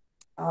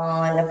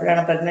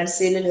എപ്പോഴാണ്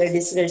പ്രഗ്നൻസിയിൽ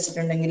ലേഡീസ്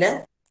കഴിച്ചിട്ടുണ്ടെങ്കിൽ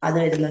അത്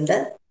വരുന്നുണ്ട്.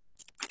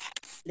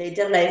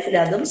 ലേറ്റർ ലൈഫിൽ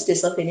അതും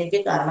സ്കിസോഫ്രീനിയയ്ക്ക്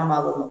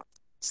കാരണമാകുന്നു,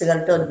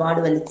 സിഗരറ്റ് ഒരുപാട്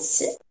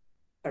വലിച്ച്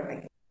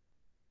തുടങ്ങി.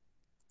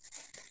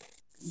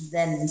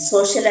 Then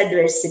social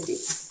adversity,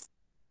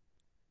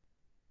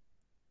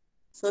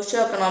 socio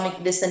economic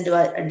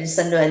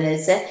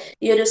disadvantage.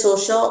 ഈ ഒരു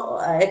സോഷ്യോ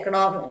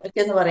എക്കണോമിക്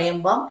എന്ന്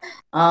പറയുമ്പോൾ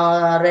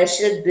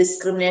racial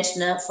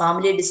discrimination,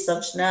 family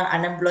ഡിസ്ഫങ്ഷന്,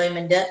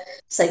 unemployment,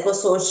 psycho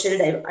social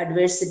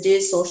adversity,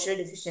 social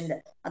deficient.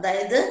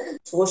 അതായത്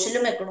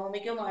സോഷ്യലും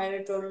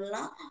എക്കണോമിക്കുമായിട്ടുള്ള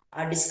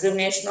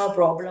ഡിസ്ക്രിമിനേഷനോ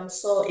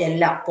പ്രോബ്ലംസോ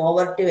എല്ലാം,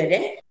 പോവർട്ടി വരെ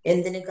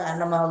എന്തിന്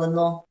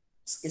കാരണമാകുന്നു?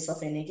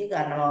 സ്കിസോഫ്രീനിയയ്ക്ക്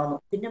കാരണമാകുന്നു.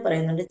 പിന്നെ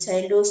പറയുന്നുണ്ട്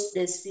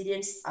childhood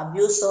experience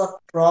abuse or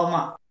trauma.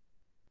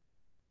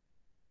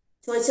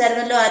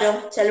 ചോദിച്ചായിരുന്നല്ലോ arrow,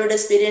 childhood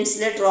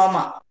എക്സ്പീരിയൻസിലെ trauma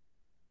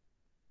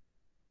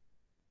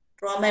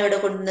ഇവിടെ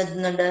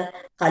കൊണ്ടുവരുന്നുണ്ട്.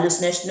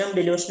 ഹാലൂസിനേഷനും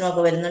ഡിലൂഷനും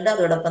ഒക്കെ വരുന്നുണ്ട്.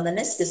 അതോടൊപ്പം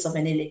തന്നെ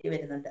സ്കിസോഫ്രീനിയയിലേക്ക്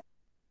വരുന്നുണ്ട്.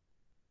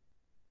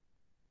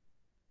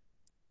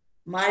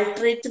 മാൽ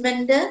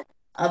ട്രീറ്റ്മെന്റ്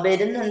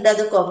വരുന്നുണ്ട്,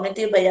 അത്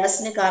കോഗ്നിറ്റീവ്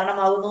ബയാസിന്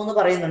കാരണമാകുന്നു എന്ന്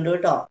പറയുന്നുണ്ട്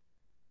കേട്ടോ.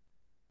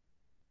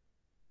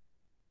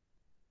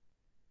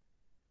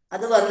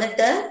 അത്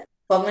വന്നിട്ട്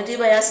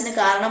കോഗ്നിറ്റീവ് ബയാസിന്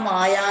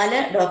കാരണമായാൽ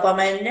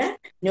ഡോപാമൈനിന്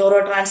ന്യൂറോ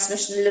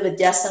ട്രാൻസ്മിഷനിൽ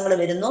വ്യത്യാസങ്ങൾ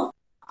വരുന്നു.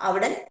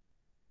 അവിടെ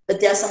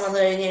വ്യത്യാസം വന്നു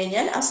കഴിഞ്ഞു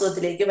കഴിഞ്ഞാൽ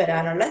അസുഖത്തിലേക്ക്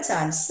വരാനുള്ള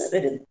ചാൻസ്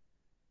വരുന്നു.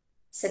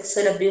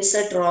 Sexual abuse,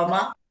 trauma.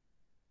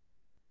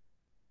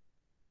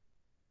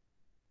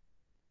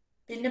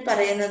 പിന്നെ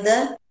പറയുന്നത്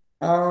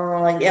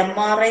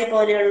MRI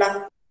പോലെയുള്ള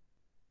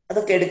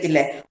അതൊക്കെ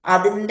എടുക്കില്ലേ,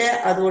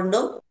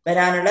 അതുകൊണ്ടും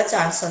വരാനുള്ള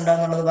ചാൻസ് ഉണ്ടോ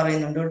എന്നുള്ളത്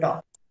പറയുന്നുണ്ട് കേട്ടോ.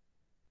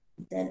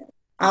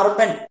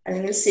 അർബൻ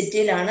അല്ലെങ്കിൽ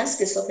സിറ്റിയിലാണ്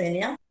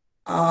സ്കിസോഫ്രീനിയ,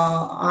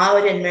 ആ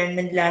ഒരു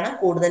എൻവയോൺമെന്റിലാണ്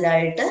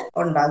കൂടുതലായിട്ട്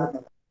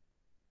ഉണ്ടാകുന്നത്.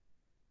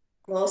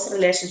 ക്ലോസ്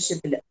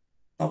റിലേഷൻഷിപ്പിൽ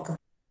നോക്കാം.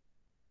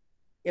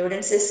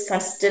 Evidence is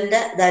consistent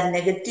that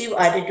negative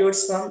attitudes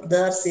from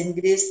theirs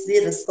increase the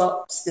risk of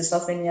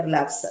schizophrenia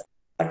relapse.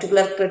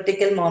 Particular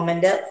critical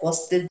moment,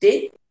 hostility,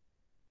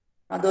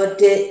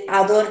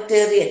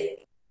 authoritarian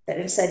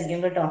parents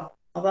ആയിരിക്കും കേട്ടോ.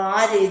 അപ്പൊ ആ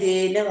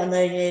രീതിയിൽ വന്നു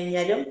കഴിഞ്ഞു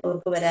കഴിഞ്ഞാലും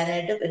അവർക്ക്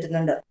വരാനായിട്ട്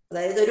പറ്റുന്നുണ്ട്.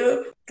 അതായത് ഒരു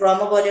ട്രോമ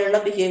പോലെയുള്ള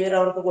ബിഹേവിയർ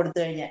അവർക്ക് കൊടുത്തു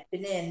കഴിഞ്ഞാൽ.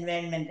 പിന്നെ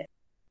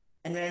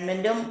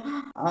എൻവയോൺമെന്റും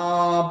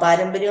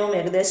പാരമ്പര്യവും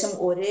ഏകദേശം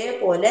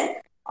ഒരേപോലെ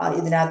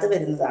ഇതിനകത്ത്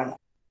വരുന്നതാണ്.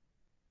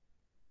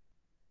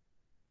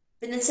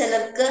 പിന്നെ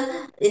ചിലർക്ക്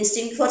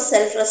ഇൻസ്റ്റിങ് ഫോർ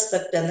സെൽഫ്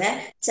റെസ്പെക്ട് എന്ന്,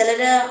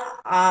 ചിലര്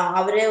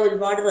അവരെ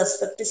ഒരുപാട്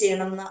റെസ്പെക്ട്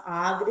ചെയ്യണമെന്ന്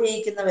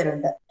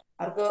ആഗ്രഹിക്കുന്നവരുണ്ട്.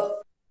 അവർക്ക്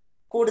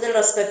കൂടുതൽ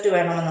റെസ്പെക്ട്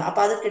വേണമെന്ന്.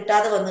 അപ്പൊ അത്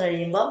കിട്ടാതെ വന്നു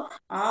കഴിയുമ്പോൾ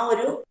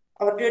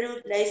അവരുടെ ഒരു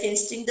ലൈഫ്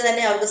ഇൻസ്റ്റിങ്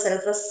തന്നെ അവർക്ക്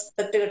സെൽഫ്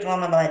റെസ്പെക്ട്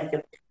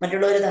കിട്ടണമെന്നുള്ളതായിരിക്കും.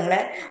 മറ്റുള്ളവർ തങ്ങളെ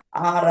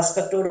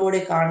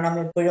റെസ്പെക്റ്റോടുകൂടി കാണണം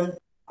എപ്പോഴും.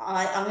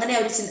 അങ്ങനെ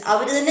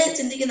അവർ തന്നെ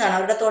ചിന്തിക്കുന്നതാണ്,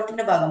 അവരുടെ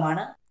തോട്ടിന്റെ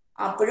ഭാഗമാണ്.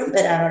 അപ്പോഴും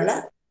വരാനുള്ള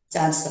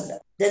ചാൻസ് ഉണ്ട്.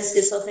 Then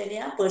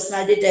schizophrenia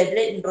personality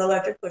ടൈപ്പില്,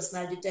 introverted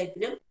personality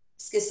ടൈപ്പിലും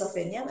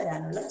schizophrenia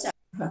വരാനുള്ള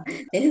ചാൻസ്.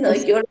 ഇനി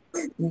നോക്കിയോളൂ,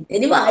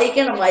 ഇനി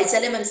വായിക്കണം,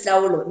 വായിച്ചാലേ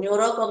മനസ്സിലാവുള്ളൂ.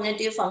 ന്യൂറോ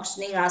കോഗ്നിറ്റീവ്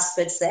ഫങ്ഷനിങ്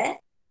ആസ്പെക്ട്സ്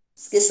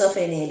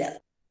സ്കിസോഫ്രീനിയയില്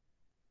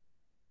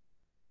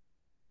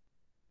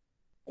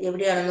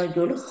എവിടെയാണെന്ന്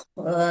നോക്കിയോളൂ.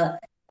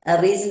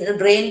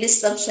 ബ്രെയിൻ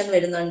ഡിസ്ഫങ്ഷൻ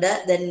വരുന്നുണ്ട്.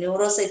 ദെൻ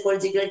ന്യൂറോ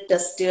സൈക്കോളജിക്കൽ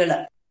ടെസ്റ്റുകൾ,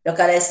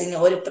 ലൊക്കാലൈസിങ്,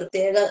 ഒരു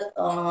പ്രത്യേക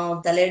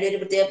തലയുടെ ഒരു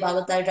പ്രത്യേക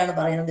ഭാഗത്തായിട്ടാണ്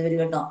പറയുന്നത് ഇവര്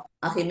കേട്ടോ.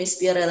 ആ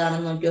ഹെമിസ്ഫിയർ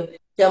ഏതാണെന്ന് നോക്കിയോ.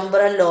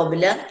 Temporal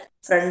ലോബില്,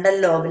 frontal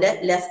ലോബില്,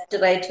 left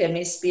right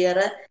hemisphere,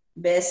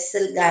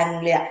 basal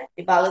ganglia,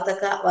 ഈ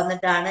ഭാഗത്തൊക്കെ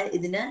വന്നിട്ടാണ്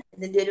ഇതിന്റെ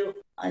ഒരു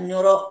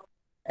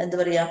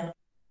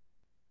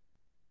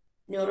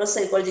ന്യൂറോ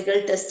സൈക്കോളജിക്കൽ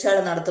ടെസ്റ്റുകൾ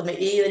നടത്തുമ്പോൾ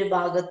ഈ ഒരു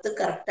ഭാഗത്ത്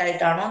കറക്റ്റ്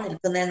ആയിട്ടാണോ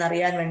നിൽക്കുന്നതെന്ന്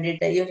അറിയാൻ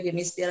വേണ്ടിയിട്ട് ഈ ഒരു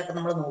ഹെമിസ്ഫിയർ ഒക്കെ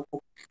നമ്മൾ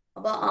നോക്കും.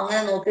 അപ്പൊ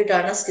അങ്ങനെ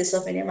നോക്കിയിട്ടാണ്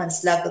സ്കിസോഫ്രീനിയ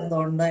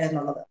മനസ്സിലാക്കുന്നുണ്ട്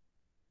എന്നുള്ളത്.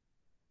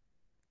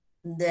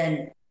 Then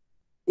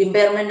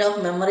impairment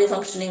of memory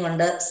functioning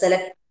ഉണ്ട്.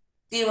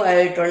 സെലക്റ്റീവ്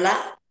ആയിട്ടുള്ള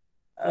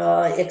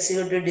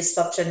എക്സിക്യൂട്ടീവ്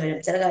ഡിസ്ഫങ്ഷൻ വരും.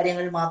 ചില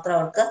കാര്യങ്ങളിൽ മാത്രം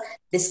അവർക്ക്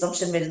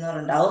dysfunction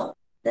വരുന്നവരുണ്ടാവും.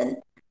 Then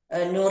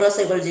neuro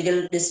psychological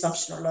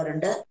dysfunction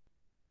ഉള്ളവരുണ്ട്.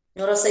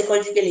 ന്യൂറോ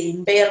സൈക്കോളജിക്കൽ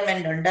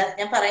ഇമ്പയർമെന്റ് ഉണ്ട്.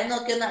 ഞാൻ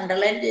പറയുന്നതൊക്കെ ഒന്ന്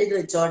അണ്ടർലൈൻ ചെയ്ത്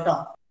വെച്ചോട്ടോ.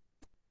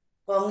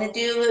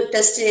 കോഗ്നിറ്റീവ്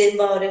ടെസ്റ്റ്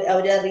ചെയ്യുമ്പോൾ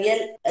അവര്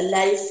റിയൽ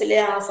ലൈഫിലെ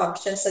ആ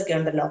ഫങ്ഷൻസ് ഒക്കെ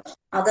ഉണ്ടല്ലോ,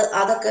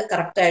 അതൊക്കെ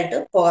കറക്റ്റ് ആയിട്ട്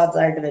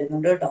പോകാത്തതായിട്ട്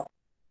വരുന്നുണ്ട് കേട്ടോ.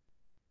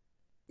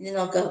 ഇനി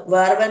നോക്ക്,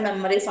 വെർബൽ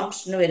മെമ്മറി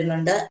ഫങ്ഷൻ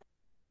വരുന്നുണ്ട്.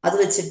 അത്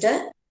വെച്ചിട്ട്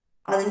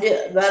അതിന്റെ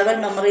വെർബൽ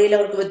മെമ്മറിയിൽ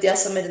അവർക്ക്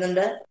വ്യത്യാസം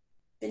വരുന്നുണ്ട്.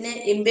 പിന്നെ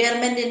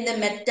impairment in the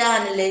meta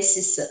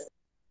analysis,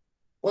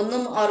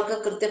 ഒന്നും അവർക്ക്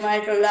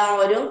കൃത്യമായിട്ടുള്ള ആ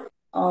ഒരു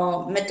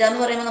മെറ്റ എന്ന്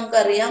പറയുമ്പോൾ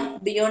നമുക്കറിയാം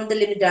ബിയോണ്ട് ദ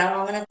ലിമിറ്റ് ആണ്,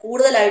 അങ്ങനെ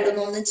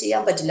കൂടുതലായിട്ടൊന്നും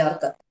ചെയ്യാൻ പറ്റില്ല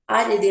അവർക്ക്, ആ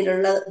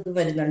രീതിയിലുള്ള ഇത്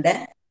വരുന്നുണ്ട്.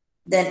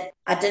 Then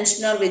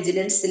attention or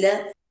വിജിലൻസില്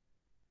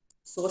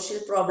social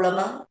problem,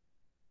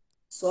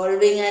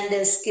 solving and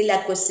skill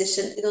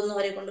acquisition, ഇതൊന്നും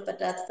അവരെ കൊണ്ട്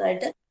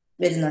പറ്റാത്തതായിട്ട്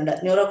വരുന്നുണ്ട്.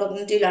 ന്യൂറോ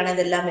കോഗ്നിറ്റീവിലാണ്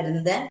ഇതെല്ലാം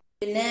വരുന്നത്.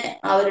 പിന്നെ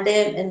അവരുടെ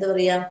എന്താ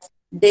പറയാ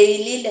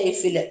ഡെയിലി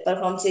ലൈഫിൽ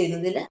പെർഫോം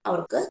ചെയ്യുന്നതിൽ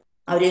അവർക്ക്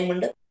അവരെയും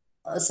കൊണ്ട്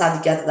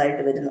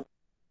സാധിക്കാത്തതായിട്ട് വരുന്നു.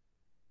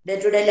 ഡേ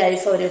ടു ഡേ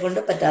ലൈഫ് അവരെ കൊണ്ട്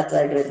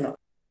പറ്റാത്തതായിട്ട് വരുന്നു.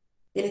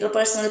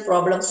 ഇന്റർപേഴ്സണൽ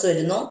പ്രോബ്ലംസ്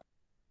വരുന്നു.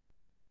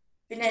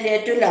 പിന്നെ അതിന്റെ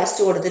ഏറ്റവും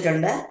ലാസ്റ്റ്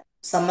കൊടുത്തിട്ടുണ്ട്,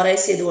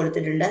 സമ്മറൈസ് ചെയ്ത്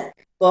കൊടുത്തിട്ടുണ്ട്,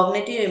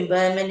 cognitive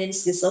impairment in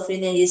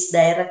schizophrenia is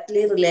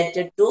directly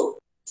related to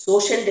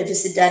social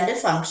deficit and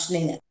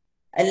functioning.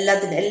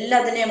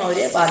 എല്ലാത്തിനെയും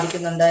അവരെ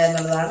ബാധിക്കുന്നുണ്ട്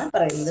എന്നുള്ളതാണ്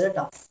പറയുന്നത്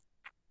കേട്ടോ.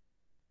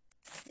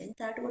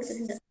 എന്തായിട്ട്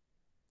കൊടുത്തിട്ടുണ്ട്.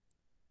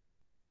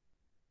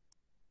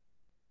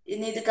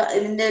 ഇനി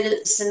ഇതിന്റെ ഒരു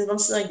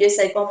സിംപ്റ്റംസ് നോക്കിയ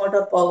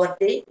സൈക്കോമോട്ടോർ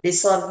പോവർട്ടി,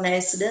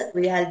 ഡിസോർഗനൈസ്ഡ്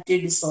റിയാലിറ്റി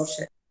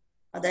ഡിസോർഷൻ.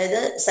 അതായത്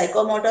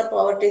സൈക്കോമോട്ടോർ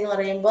പോവർട്ടി എന്ന്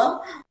പറയുമ്പോൾ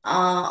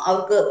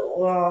അവർക്ക്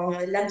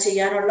എല്ലാം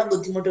ചെയ്യാനുള്ള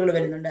ബുദ്ധിമുട്ടുകൾ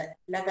വരുന്നുണ്ട്,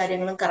 എല്ലാ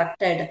കാര്യങ്ങളും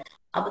കറക്റ്റായിട്ട്.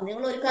 അപ്പൊ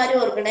നിങ്ങൾ ഒരു കാര്യം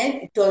ഓർക്കണേ,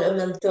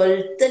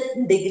 12th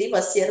ഡിഗ്രി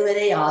ഫസ്റ്റ് ഇയർ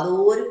വരെ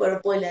യാതൊരു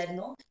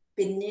കുഴപ്പമില്ലായിരുന്നു.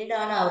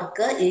 പിന്നീടാണ്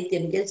അവർക്ക് ഈ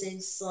കെമിക്കൽ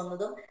ചേഞ്ചസ്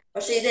വന്നതും.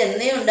 പക്ഷെ ഇത്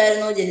എന്നേ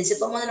ഉണ്ടായിരുന്നു,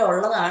 ജനിച്ചപ്പോൾ മുതൽ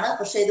ഉള്ളതാണ്.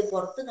 പക്ഷെ ഇത്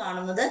പുറത്ത്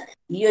കാണുന്നത്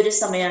ഈ ഒരു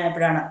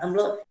സമയമായപ്പോഴാണ്.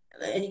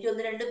 എനിക്ക്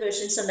 1-2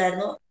 പേഷ്യൻസ്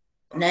ഉണ്ടായിരുന്നു,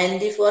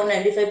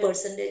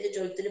 94-95%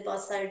 12th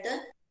പാസ്സായിട്ട്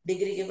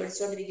ഡിഗ്രിക്ക്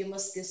പഠിച്ചുകൊണ്ടിരിക്കുമ്പോൾ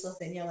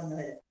സ്കിസോഫ്രീനിയ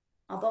വന്നവര്.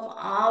 അപ്പം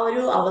ആ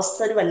ഒരു അവസ്ഥ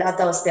ഒരു വല്ലാത്ത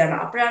അവസ്ഥയാണ്.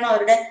 അപ്പോഴാണ്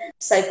അവരുടെ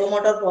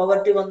സൈക്കോമോട്ടോർ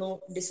പോവർട്ടി വന്നു,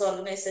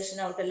 ഡിസോർഗനൈസേഷൻ,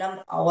 അവർക്കെല്ലാം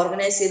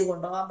ഓർഗനൈസ് ചെയ്ത്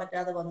കൊണ്ടുപോകാൻ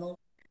പറ്റാതെ വന്നു.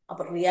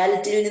 അപ്പൊ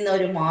റിയാലിറ്റിയിൽ നിന്ന്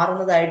അവർ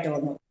മാറുന്നതായിട്ട്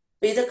വന്നു.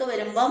 അപ്പൊ ഇതൊക്കെ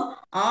വരുമ്പം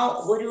ആ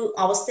ഒരു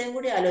അവസ്ഥയും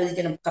കൂടി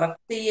ആലോചിക്കണം.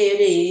 കറക്റ്റ് ഈ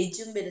ഒരു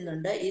ഏജും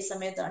വരുന്നുണ്ട്. ഈ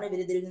സമയത്താണ് ഇവർ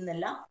ഇതിൽ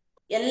നിന്നെല്ലാം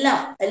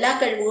എല്ലാ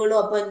കഴിവുകളും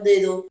അപ്പൊ എന്ത്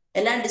ചെയ്തു,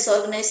 എല്ലാം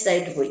ഡിസോർഗനൈസ്ഡ്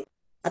ആയിട്ട് പോയി.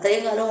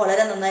 അത്രയും കാലം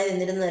വളരെ നന്നായി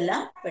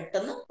നിന്നിരുന്നതെല്ലാം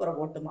പെട്ടെന്ന്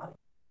പുറകോട്ട് മാറി.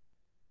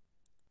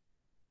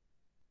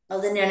 അത്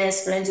തന്നെയാണ്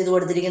എക്സ്പ്ലെയിൻ ചെയ്ത്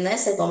കൊടുത്തിരിക്കുന്നത്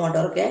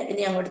സൈക്കോമോട്ടോർക്ക്.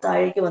 ഇനി അങ്ങോട്ട്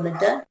താഴേക്ക്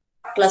വന്നിട്ട്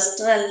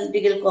ക്ലസ്റ്റർ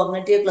അനലിറ്റിക്കൽ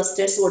കോഗ്നിറ്റീവ്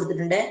ക്ലസ്റ്റേഴ്സ്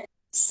കൊടുത്തിട്ടുണ്ട്.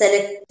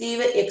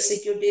 സെലക്റ്റീവ്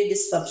എക്സിക്യൂട്ടീവ്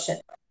ഡിസ്ഫങ്ഷൻ,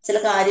 ചില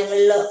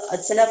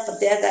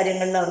പ്രത്യേക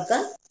കാര്യങ്ങളിൽ അവർക്ക്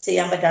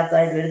ചെയ്യാൻ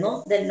പറ്റാത്തതായിട്ട് വരുന്നു.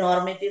 ദെൻ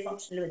നോർമേറ്റീവ്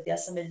ഫംഗ്ഷനിൽ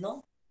വ്യത്യാസം വരുന്നു.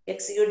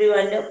 എക്സിക്യൂട്ടീവ്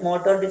ആൻഡ്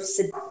മോട്ടോർ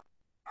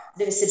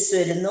ഡെഫിസിറ്റ്സ്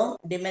വരുന്നു.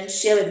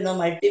 ഡിമെൻഷ്യ വരുന്നു.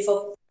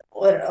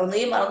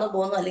 ഒന്നുകിൽ മറന്നു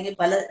പോകുന്നു, അല്ലെങ്കിൽ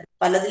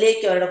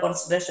പലതിലേക്ക് അവരുടെ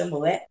കോൺസെൻട്രേഷൻ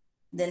പോവേ.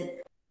 ദെൻ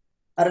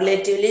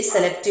റിലേറ്റീവ്ലി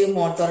സെലക്റ്റീവ്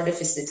മോട്ടോർ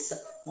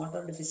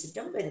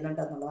ഡെഫിസിറ്റും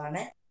വരുന്നുണ്ട്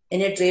എന്നുള്ളതാണ്.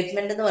 ഇനി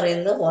ട്രീറ്റ്മെന്റ് എന്ന്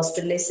പറയുന്നത്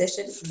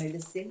ഹോസ്പിറ്റലൈസേഷൻ,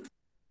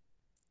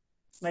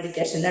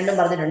 മെഡിക്കേഷൻ രണ്ടും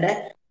പറഞ്ഞിട്ടുണ്ട്.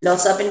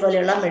 ലോസാപ്പിൻ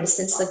പോലെയുള്ള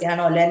മെഡിസിൻസ്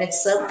ഒക്കെയാണ്.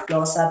 ഒലാനെക്സ്,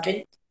 ലോസാപ്പിൻ,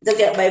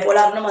 ഇതൊക്കെ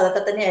ബൈപോളാറിനും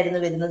അതൊക്കെ തന്നെയായിരുന്നു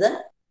വരുന്നത്.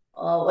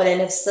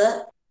 ഒലാനെക്സ്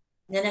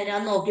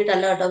ഞാൻ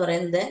നോക്കിയിട്ടല്ല കേട്ടോ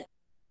പറയുന്നത്,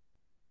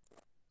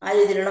 ആ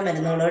രീതിയിലുള്ള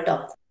മരുന്നുകൾ കേട്ടോ.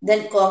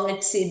 ദെൻ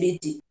കോഗ്നിറ്റ്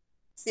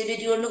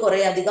CBT കൊണ്ട് കുറെ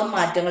അധികം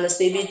മാറ്റങ്ങൾ,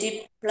 CBT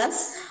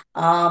plus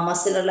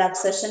muscle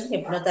relaxation,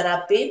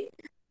 hypnotherapy,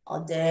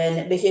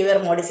 behaviour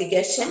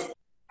modification,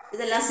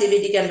 ഇതെല്ലാം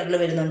CBTക്ക് അണ്ടറിൽ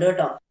വരുന്നുണ്ട്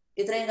കേട്ടോ.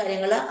 ഇത്രയും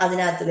കാര്യങ്ങൾ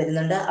അതിനകത്ത്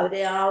വരുന്നുണ്ട്.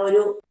 അവരെ ആ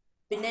ഒരു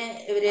പിന്നെ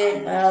ഇവരെ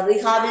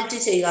റീഹാബിലിറ്റി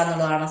ചെയ്യുക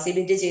എന്നുള്ളതാണ്.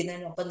 CBT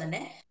ചെയ്യുന്നതിനൊപ്പം തന്നെ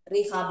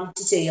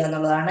റീഹാബിലിറ്റി ചെയ്യുക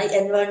എന്നുള്ളതാണ്.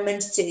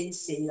 എൻവയോൺമെന്റ് ചേഞ്ച്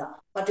ചെയ്യുക,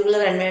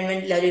 പർട്ടിക്കുലർ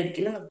എൻവയോൺമെന്റിൽ അവർ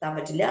ഒരിക്കലും നിർത്താൻ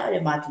പറ്റില്ല, അവരെ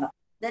മാറ്റണം.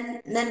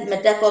 ദെൻ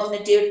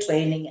മെറ്റാകോഗ്നിറ്റീവ്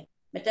ട്രെയിനിങ്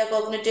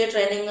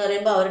എന്ന്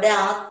പറയുമ്പോൾ അവരുടെ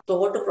ആ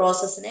തോട്ട്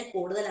പ്രോസസ്സിനെ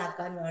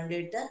കൂടുതലാക്കാൻ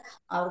വേണ്ടിയിട്ട്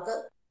അവർക്ക്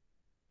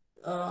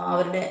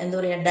അവരുടെ എന്താ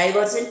പറയുക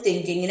ഡൈവേർജന്റ്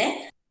തിങ്കിങ്ങിനെ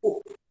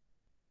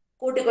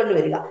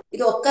കൂട്ടിക്കൊണ്ടുവരിക.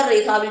 ഇതൊക്കെ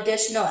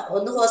റീഹാബിലിറ്റേഷനോ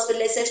ഒന്ന്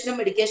ഹോസ്പിറ്റലൈസേഷനും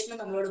മെഡിക്കേഷനും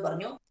നമ്മളോട്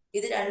പറഞ്ഞു.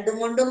 ഇത് രണ്ടും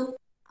കൊണ്ടും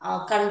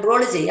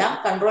കൺട്രോൾ ചെയ്യാം.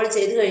 കൺട്രോൾ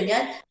ചെയ്ത്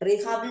കഴിഞ്ഞാൽ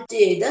റീഹാബിലിറ്റ്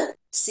ചെയ്ത്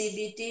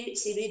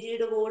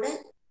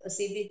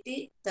CBT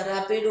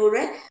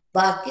തെറാപ്പിയിലൂടെ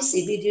ബാക്കി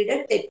CBTയുടെ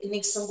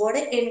ടെക്നിക്സും കൂടെ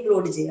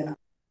ഇൻക്ലൂഡ് ചെയ്യണം.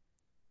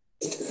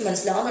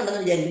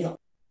 മനസ്സിലാവുന്നുണ്ടെന്ന് വിചാരിക്കുന്നു.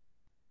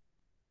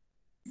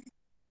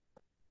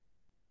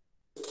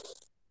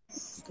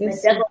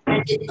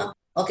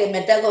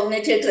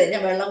 മെറ്റാകോഗ്നിറ്റീവ്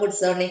ട്രെയിനിങ്, വെള്ളം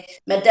കുടിച്ചോണി.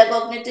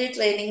 മെറ്റാകോഗ്നിറ്റീവ്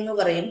ട്രെയിനിങ് എന്ന്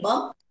പറയുമ്പോൾ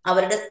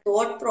അവരുടെ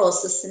തോട്ട്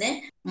പ്രോസസ്സിനെ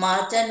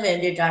മാറ്റാൻ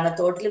വേണ്ടിയിട്ടാണ്.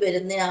 തോട്ടിൽ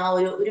വരുന്ന ആ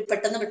ഒരു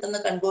പെട്ടെന്ന്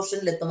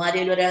കൺക്ലൂഷനിലെത്തും.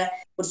 ആരെങ്കിലും ഒരാളെ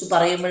കുറിച്ച്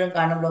പറയുമ്പോഴും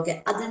കാണുമ്പോഴൊക്കെ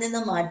അതിൽ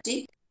നിന്ന് മാറ്റി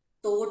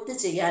തോട്ട്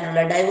ചെയ്യാനുള്ള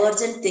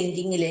ഡൈവേർജന്റ്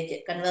തിങ്കിങ്ങിലേക്ക്,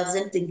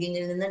 കൺവേർജന്റ്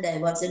തിങ്കിങ്ങിൽ നിന്ന്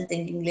ഡൈവേർജന്റ്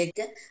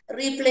തിങ്കിങ്ങിലേക്ക്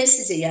റീപ്ലേസ്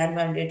ചെയ്യാൻ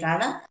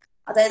വേണ്ടിയിട്ടാണ്.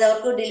 അതായത്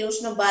അവർക്ക്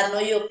ഡിലൂഷനും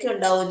പാരനോയും ഒക്കെ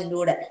ഉണ്ടാവും ഇതിൻ്റെ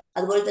കൂടെ.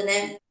 അതുപോലെ തന്നെ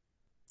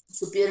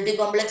സുപ്പീരിയോറിറ്റി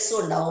കോംപ്ലക്സും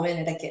ഉണ്ടാവും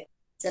ഇതിനിടയ്ക്ക്.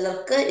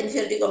 ചിലർക്ക്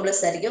ഇൻഫീരിയോറിറ്റി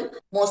കോംപ്ലക്സ് ആയിരിക്കും,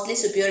 മോസ്റ്റ്ലി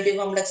സുപ്പീരിയോറിറ്റി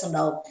കോംപ്ലക്സ്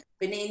ഉണ്ടാവും.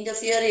 പിന്നെ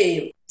ഇന്റർഫിയർ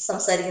ചെയ്യും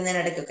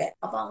സംസാരിക്കുന്നതിനിടയ്ക്കൊക്കെ.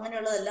 അപ്പൊ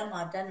അങ്ങനെയുള്ളതെല്ലാം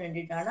മാറ്റാൻ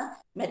വേണ്ടിയിട്ടാണ്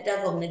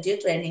മെറ്റാകോഗ്നിറ്റീവ്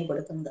ട്രെയിനിങ്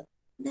കൊടുക്കുന്നത്.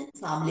 പിന്നെ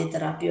family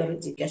therapy or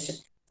education,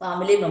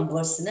 family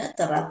മെമ്പേഴ്സിന്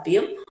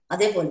തെറാപ്പിയും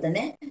അതേപോലെ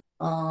തന്നെ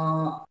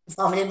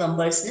ഫാമിലി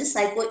മെമ്പേഴ്സിന്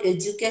സൈക്കോ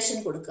എഡ്യൂക്കേഷൻ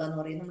കൊടുക്കുക എന്ന്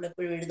പറയും.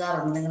 നമ്മളെപ്പോഴും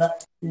എഴുതാറുണ്ട്, നിങ്ങൾ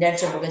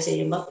ഇന്റേൺഷിപ്പ് ഒക്കെ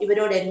ചെയ്യുമ്പോൾ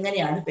ഇവരോട്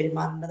എങ്ങനെയാണ്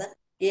പെരുമാറേണ്ടത്,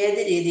 ഏത്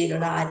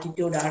രീതിയിലുള്ള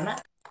ആറ്റിറ്റ്യൂഡാണ്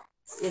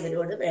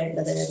ഇവരോട്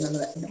വേണ്ടത്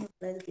എന്നുള്ളത്.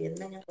 അതായത്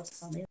തീർന്നാൽ ഞാൻ കുറച്ച്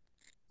സമയം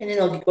ഇനി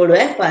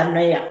നോക്കിക്കോളുവേ.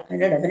 പാരനോയ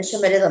അതിന്റെ ഡെഫിനിഷൻ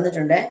വരെ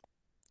തന്നിട്ടുണ്ട്.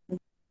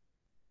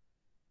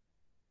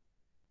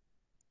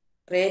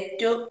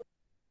 റേറ്റ്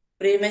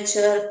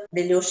പ്രീമച്വർ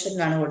ഡിലൂഷൻ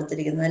എന്നാണ്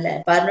കൊടുത്തിരിക്കുന്നത് അല്ലെ.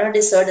 Paranoid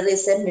disorder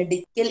is A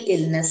medical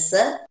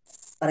illness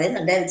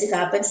പറയുന്നുണ്ട് which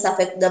happens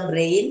affect the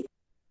brain,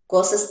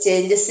 causes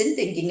changes in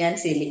thinking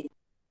and feeling.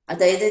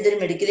 അതായത് ഇതൊരു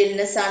മെഡിക്കൽ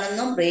ഇൽനെസ്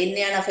ആണെന്നും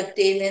ബ്രെയിനിനെയാണ് അഫക്ട്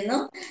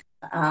ചെയ്യുന്നതെന്നും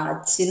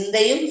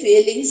ചിന്തയും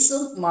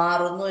ഫീലിങ്സും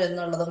മാറുന്നു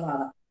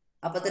എന്നുള്ളതുമാണ്.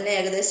 അപ്പൊ തന്നെ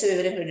ഏകദേശം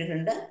വിവരം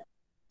കിട്ടിയിട്ടുണ്ട്.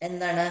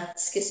 എന്താണ്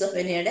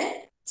സ്കിസോഫ്രീനിയയുടെ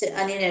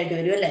അനിയനായിട്ട്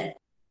വരും അല്ലെ.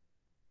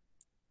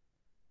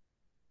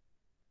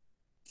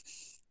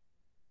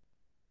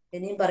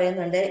 ഇനിയും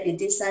പറയുന്നുണ്ട്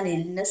it is an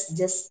illness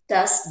just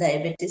as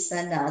diabetes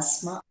and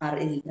asthma R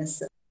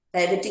illness.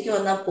 Diabetic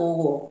വന്നാൽ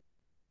പോവോ?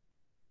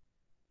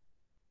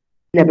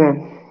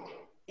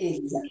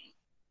 ഇല്ല.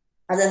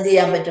 അതെന്ത്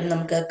ചെയ്യാൻ പറ്റും?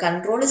 നമുക്ക്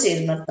കൺട്രോൾ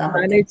ചെയ്ത് നിർത്താൻ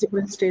പറ്റും.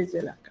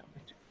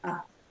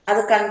 അത്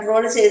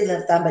കൺട്രോൾ ചെയ്ത്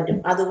നിർത്താൻ പറ്റും.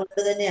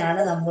 അതുകൊണ്ട്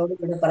തന്നെയാണ് നമ്മളോട്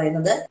ഇവിടെ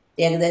പറയുന്നത്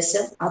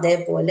ഏകദേശം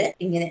അതേപോലെ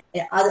ഇങ്ങനെ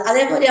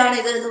അതേപോലെയാണ്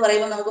ഇത് എന്ന്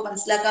പറയുമ്പോൾ നമുക്ക്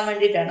മനസ്സിലാക്കാൻ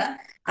വേണ്ടിയിട്ടാണ്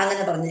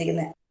അങ്ങനെ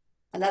പറഞ്ഞിരിക്കുന്നത്.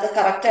 അല്ലാതെ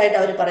കറക്റ്റ് ആയിട്ട്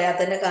അവർ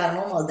പറയാത്തതിന്റെ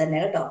കാരണവും അത് തന്നെ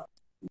കേട്ടോ.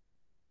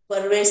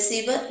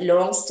 Pervasive,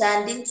 long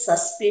standing,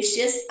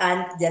 suspicious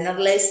and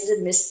generalised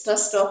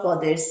mistrust of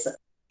others.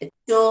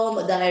 ഏറ്റവും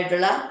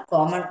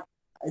കോമൺ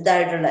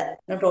ഇതായിട്ടുള്ള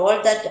not all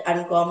that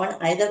uncommon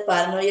either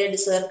paranoia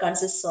disorder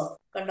consist of.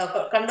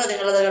 കണ്ടോ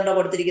നിങ്ങളത് കണ്ടോ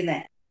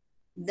കൊടുത്തിരിക്കുന്നത്.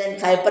 ദെൻ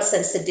ഹൈപ്പർ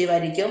സെൻസിറ്റീവ്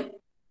ആയിരിക്കും.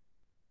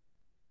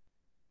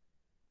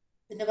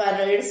 പിന്നെ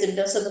പാരനോയിഡ്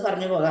സിംറ്റംസ് ഒന്ന്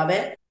പറഞ്ഞു പോകാവേ.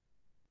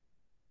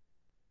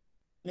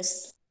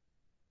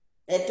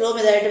 ഏറ്റവും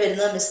ഇതായിട്ട്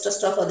വരുന്നത്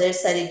മിസ്ട്രസ്റ്റ് ഓഫ്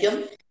അതേഴ്സ് ആയിരിക്കും.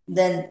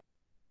 Then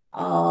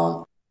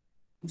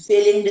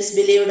feeling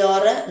ഡിസ്ബിലീവ്ഡ്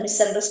or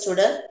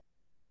misunderstood.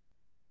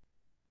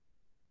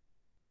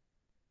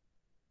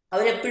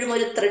 അവരെപ്പോഴും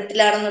ഒരു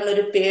ത്രെറ്റിലാണെന്നുള്ള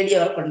ഒരു പേടി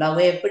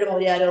അവർക്കുണ്ടാവും. എപ്പോഴും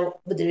അവരാരോ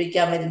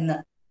ഉപദ്രവിക്കാൻ വരുന്ന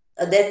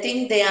they think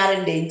they are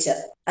in danger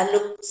and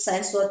look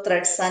signs for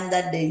threats and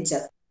that danger.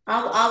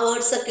 ആ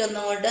വേർഡ്സ് ഒക്കെ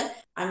ഒന്നുകൊണ്ട്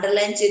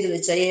അണ്ടർലൈൻ ചെയ്ത്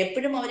വെച്ചാൽ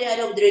എപ്പോഴും അവരെ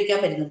ആരോ ഉപദ്രവിക്കാൻ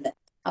വരുന്നുണ്ട്.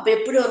 അപ്പൊ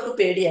എപ്പോഴും അവർക്ക്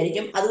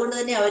പേടിയായിരിക്കും. അതുകൊണ്ട്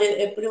തന്നെ അവർ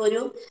എപ്പോഴും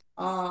ഒരു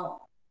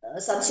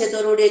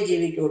സംശയത്തോടുകൂടിയേ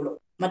ജീവിക്കുള്ളൂ.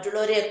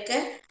 മറ്റുള്ളവരെയൊക്കെ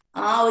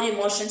ആ ഒരു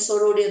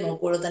ഇമോഷൻസോടുകൂടിയേ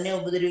നോക്കുള്ളൂ, തന്നെ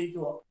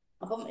ഉപദ്രവിക്കുവോ.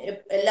 അപ്പം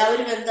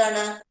എല്ലാവരും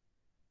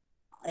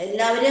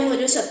എല്ലാവരെയും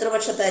ഒരു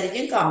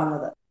ശത്രുപക്ഷത്തായിരിക്കും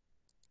കാണുന്നത്.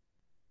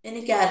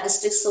 ഇനി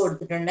ക്യാരക്ടറിസ്റ്റിക്സ്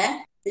കൊടുത്തിട്ടുണ്ട്.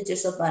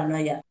 Features of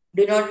paranoia.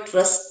 Do not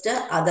trust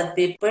other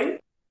people.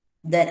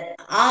 Then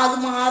അത്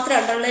മാത്രം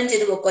അണ്ടർലൈൻ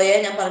ചെയ്ത് പൊക്കോയെ,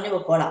 ഞാൻ പറഞ്ഞു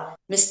പൊക്കോളാം.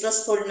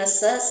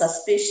 മിസ്ട്രസ്റ്റ്ഫുൾനെസ്,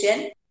 സസ്പിഷ്യൻ.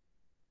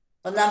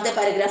 ഒന്നാമത്തെ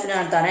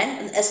പാരഗ്രാഫിനകത്താണ്,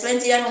 എക്സ്പ്ലെയിൻ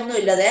ചെയ്യാൻ ഒന്നും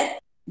ഇല്ലതെ.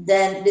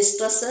 Then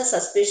distress,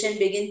 സസ്പിഷ്യൻ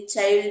begin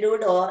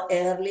childhood or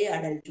early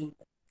adulthood.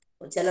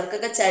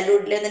 ചിലർക്കൊക്കെ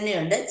ചൈൽഡ്ഹുഡിലെ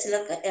തന്നെയുണ്ട്,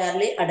 ചിലർക്ക്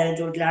ഏർലി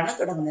അഡൽട്ട്ഹുഡിലാണ്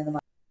തുടങ്ങുന്നത്.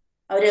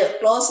 അവര്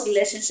ക്ലോസ്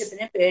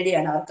റിലേഷൻഷിപ്പിനെ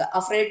പേടിയാണ് അവർക്ക്.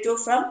 Afraid to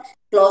from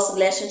close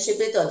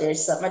relationship with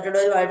others.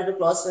 മറ്റുള്ളവരുമായിട്ടൊരു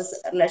close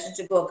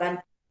relationship വെക്കാൻ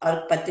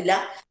അവർക്ക് പറ്റില്ല.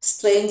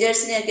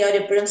 സ്ട്രേഞ്ചേഴ്സിനെയൊക്കെ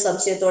അവരെപ്പോഴും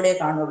സംശയത്തോടെ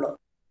കാണുള്ളൂ.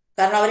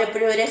 കാരണം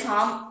അവരെപ്പോഴും അവരെ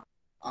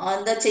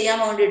എന്താ ചെയ്യാൻ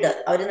വേണ്ടിയിട്ട്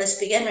അവരെ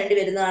നശിപ്പിക്കാൻ വേണ്ടി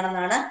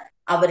വരുന്നതാണെന്നാണ്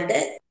അവരുടെ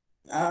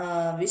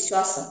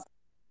വിശ്വാസം.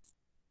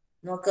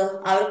 നോക്ക്,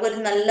 അവർക്കൊരു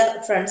നല്ല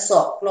ഫ്രണ്ട്സോ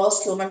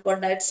ക്ലോസ് ഹ്യൂമൻ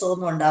കോണ്ടാക്ട്സോ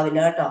ഒന്നും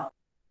ഉണ്ടാവില്ല കേട്ടോ.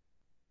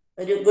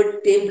 ഒരു ഗുഡ്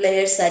ടീം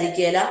പ്ലേയേഴ്സ്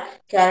ആയിരിക്കില്ല.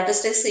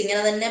 ക്യാരക്ടറിസ്റ്റിക്സ്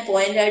ഇങ്ങനെ തന്നെ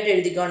പോയിന്റ് ആയിട്ട്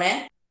എഴുതിക്കോണേ,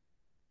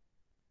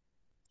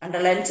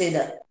 അണ്ടർലൈൻ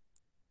ചെയ്ത്.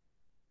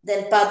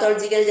 Then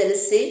pathological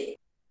ജെലസി.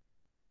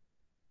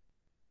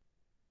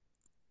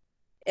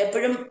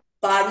 എപ്പോഴും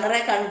പാർട്ണറെ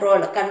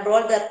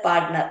കൺട്രോൾ ദർ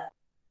പാർട്ണർ.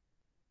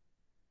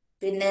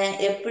 പിന്നെ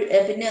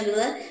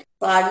എന്നത്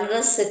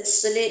പാർട്ണർ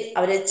സെക്സ്വലി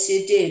അവരെ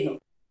ചീറ്റ് ചെയ്യുന്നു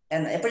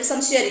എന്ന് എപ്പോഴും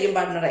സംശയമായിരിക്കും.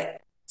 പാർട്ണറെ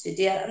ചീറ്റ്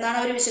ചെയ്യുക എന്നാണ്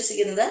അവർ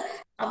വിശ്വസിക്കുന്നത്.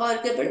 അപ്പൊ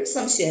അവർക്ക് എപ്പോഴും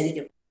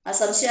സംശയമായിരിക്കും. ആ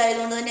സംശയം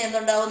ആയതുകൊണ്ട് തന്നെ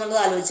എന്തുണ്ടാവും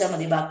എന്നുള്ളത് ആലോചിച്ചാൽ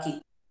മതി. ബാക്കി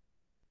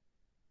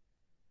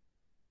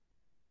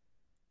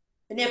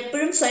പിന്നെ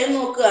എപ്പോഴും സ്വയം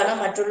നോക്കുകയാണ്,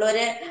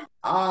 മറ്റുള്ളവരെ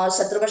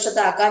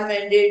ശത്രുപക്ഷത്താക്കാൻ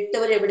വേണ്ടിയിട്ട്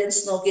ഒരു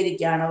എവിഡൻസ്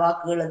നോക്കിയിരിക്കുകയാണ്.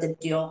 വാക്കുകൾ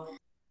തെറ്റിയോ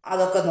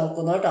അതൊക്കെ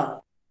നോക്കുന്നു കേട്ടോ.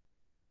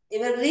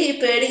 ഇവരുടെ ഈ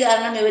പേടി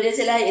കാരണം ഇവര്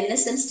ചില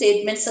ഇന്നസെന്റ്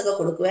സ്റ്റേറ്റ്മെന്റ്സ് ഒക്കെ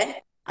കൊടുക്കുവേ.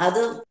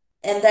 അത്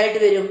എന്തായിട്ട്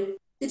വരും?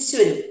 തിരിച്ചു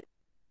വരും.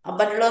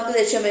 മറ്റുള്ളവർക്ക്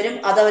ദേഷ്യം വരും.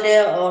 അതവര്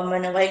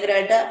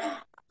ഭയങ്കരമായിട്ട്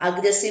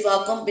അഗ്രസീവ്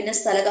ആക്കും. പിന്നെ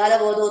സ്ഥലകാല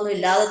ബോധമൊന്നും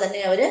ഇല്ലാതെ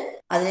തന്നെ അവര്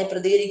അതിനെ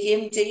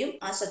പ്രതികരിക്കുകയും ചെയ്യും.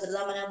 ആ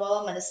ശത്രുതാ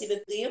മനോഭാവം മനസ്സിൽ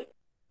വെക്കുകയും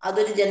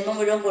അതൊരു ജന്മം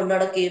മുഴുവൻ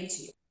കൊണ്ടുനടക്കുകയും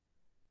ചെയ്യും.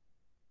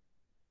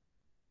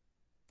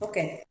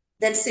 Okay.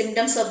 Then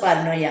symptoms of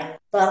paranoia.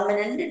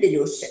 Permanent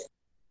dilution.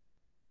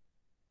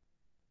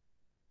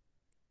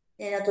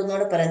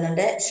 ഇതിനകത്തൊന്നുകൂടെ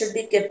പറയുന്നുണ്ട്. Should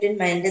be kept in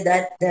mind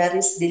that there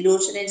is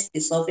dilution in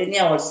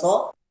schizophrenia also,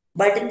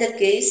 but in the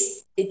case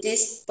it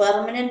is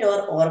permanent or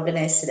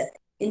organised.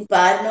 In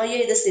paranoia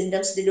the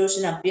symptoms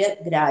dilution appear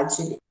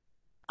gradually.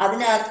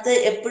 അതിനകത്ത്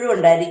എപ്പോഴും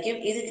ഉണ്ടായിരിക്കും,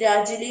 ഇത്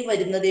gradually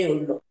വരുന്നതേ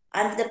ഉള്ളൂ.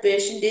 And the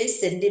patient is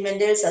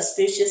sentimental,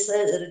 suspicious,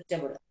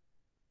 irritable.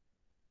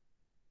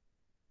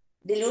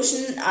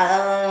 Dilution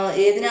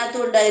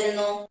ഏതിനകത്തും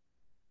ഉണ്ടായിരുന്നു?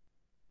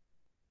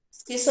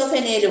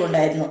 സ്കിസോഫ്രീനിയയിലും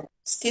ഉണ്ടായിരുന്നു.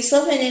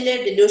 സ്കിസോഫ്രീനിയയിലെ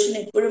dilution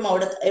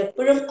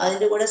എപ്പോഴും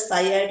അതിന്റെ കൂടെ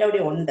സ്ഥായിയായിട്ട്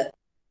അവിടെ ഉണ്ട്,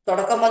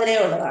 തുടക്കം മുതലേ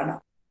ഉള്ളതാണ്.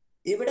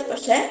 ഇവിടെ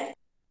പക്ഷെ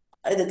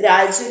ഇത്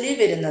ഗ്രാജുവലി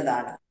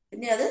വരുന്നതാണ്.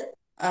 പിന്നെ അത്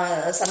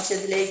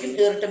സംശയത്തിലേക്കും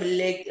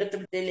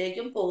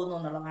ഇറിറ്റബിലിറ്റിയിലേക്കും പോകുന്നു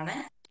എന്നുള്ളതാണ്.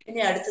 ഇനി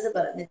അടുത്തത്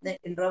പറഞ്ഞിട്ട്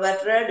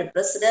ഇൻട്രോവേർട്ടഡ്,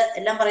 ഡിപ്രസ്ഡ്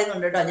എല്ലാം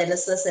പറയുന്നുണ്ട് കേട്ടോ.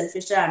 Jealous,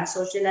 selfish,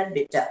 unsocial and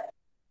bitter.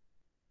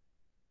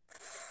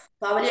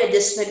 Family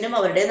അഡ്ജസ്റ്റ്മെന്റും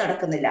അവരുടെ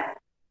നടക്കുന്നില്ല.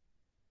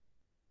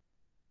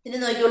 ഇനി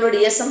നോക്കിയോളൂ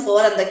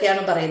DSM-4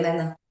 എന്തൊക്കെയാണ്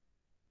പറയുന്നതെന്ന്.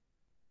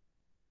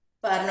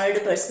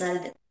 Paranoid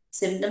personality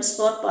symptoms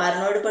four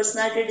paranoid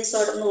personality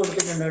disorder എന്ന്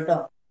കൊടുത്തിട്ടുണ്ട് കേട്ടോ.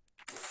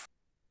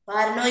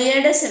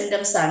 പാരനോയയുടെ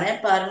സിംറ്റംസ് ആണ്,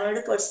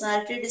 പാരനോയിഡ്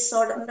പേഴ്സണാലിറ്റി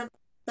ഡിസോർഡറിന്റെ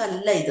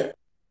അല്ല ഇത്.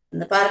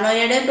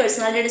 പാരനോയയുടെയും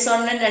പേഴ്സണാലിറ്റി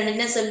ഡിസോർഡറിന്റെയും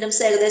രണ്ടിന്റെ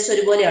സിംറ്റംസ് ഏകദേശം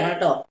ഒരുപോലെയാണ്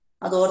കേട്ടോ,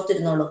 അത്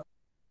ഓർത്തിരുന്നോളൂ.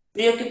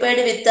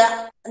 പ്രിയോക്യുപ്പൈഡ് വിത്ത്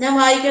ഞാൻ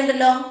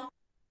വായിക്കണ്ടല്ലോ,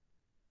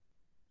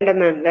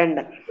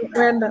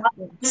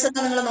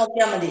 നിങ്ങൾ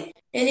നോക്കിയാൽ മതി.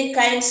 ഇനി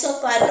കൈൻഡ്സ്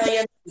ഓഫ് പാരനോയ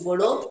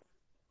നോക്കിക്കോളൂ.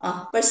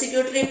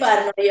 പെർസിക്യൂട്ടറി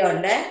പാരനോയ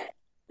ഉണ്ട്,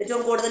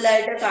 ഏറ്റവും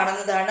കൂടുതലായിട്ട്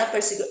കാണുന്നതാണ്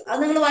അത്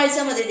നിങ്ങൾ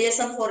വായിച്ചാൽ മതി.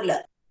 DSM-4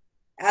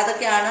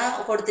 അതൊക്കെയാണ്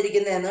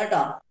കൊടുത്തിരിക്കുന്നതെന്ന്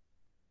കേട്ടോ,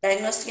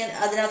 ഡയഗ്നോസ്റ്റിക്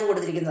അതിനകത്ത്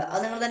കൊടുത്തിരിക്കുന്നത്,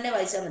 അത് നിങ്ങൾ തന്നെ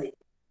വായിച്ചാൽ മതി.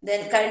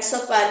 Then kinds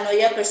of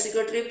paranoia,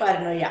 persecutory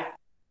paranoia,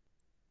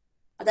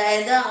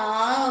 അതായത് ആ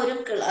ഒരു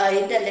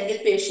ക്ലയന്റ് അല്ലെങ്കിൽ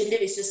പേഷ്യന്റ്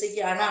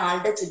വിശ്വസിക്കുകയാണ്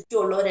ആളുടെ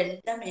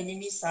ചുറ്റുമുള്ളവരെല്ലാം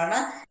എനിമീസ് ആണ്,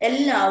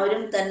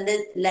 എല്ലാവരും തന്റെ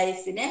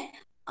ലൈഫിനെ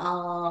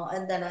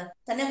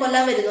തന്നെ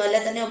കൊല്ലാൻ വരുന്നു അല്ലെ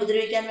തന്നെ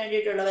ഉപദ്രവിക്കാൻ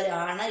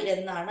വേണ്ടിയിട്ടുള്ളവരാണ്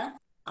എന്നാണ്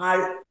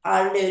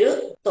ആളുടെ ഒരു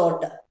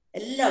തോട്ട്.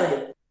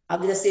 എല്ലാവരും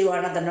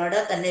അഗ്രസീവാണ് തന്നോട്,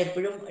 തന്നെ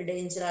എപ്പോഴും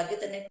ഡേഞ്ചർ ആക്കി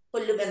തന്നെ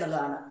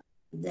കൊല്ലുമെന്നുള്ളതാണ്.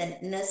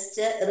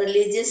 Next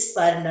religious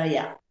paranoia.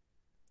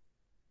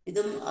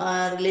 ഇതും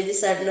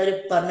റിലീജിയസ് ആയിട്ടുള്ള ഒരു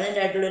പെർമനന്റ്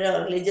ആയിട്ടുള്ള ഒരു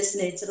റിലീജിയസ്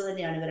നേച്ചർ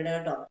തന്നെയാണ് ഇവരുടെ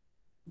കേട്ടോ.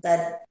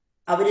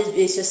 അവര്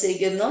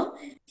വിശ്വസിക്കുന്നു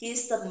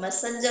he's the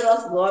Messenger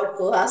of God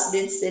who has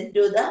been saint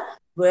to the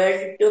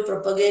world to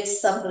propagate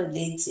some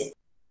religion.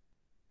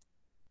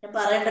 ഞാൻ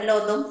പറയണ്ടല്ലോ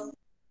ഒന്നും,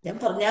 ഞാൻ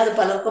പറഞ്ഞാൽ അത്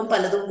പലർക്കും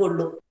പലതും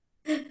കൊള്ളും.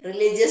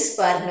 റിലീജിയസ്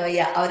പാരനോയ,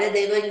 അവരെ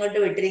ദൈവം ഇങ്ങോട്ട്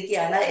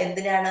വിട്ടിരിക്കുകയാണ്.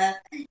 എന്തിനാണ്?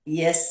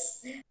 യെസ്,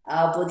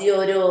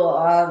 പുതിയൊരു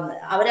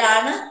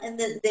അവരാണ്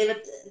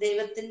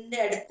ദൈവത്തിന്റെ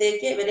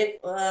അടുത്തേക്ക് ഇവരെ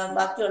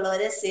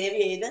ബാക്കിയുള്ളവരെ സേവ്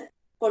ചെയ്ത്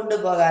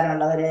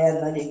കൊണ്ടുപോകാനുള്ളവരെ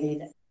എന്ന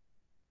രീതിയിൽ.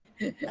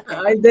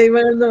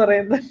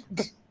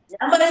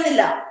 ഞാൻ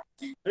പറയുന്നില്ല,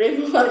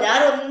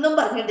 ഞാനൊന്നും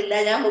പറഞ്ഞിട്ടില്ല,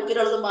 ഞാൻ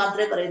ബുക്കിലുള്ളത്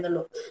മാത്രമേ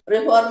പറയുന്നുള്ളൂ.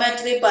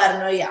 റിഫോർമാറ്ററി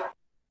പാരനോയ,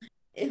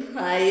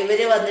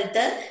 ഇവര്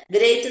വന്നിട്ട്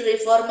ഗ്രേറ്റ്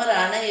റിഫോർമർ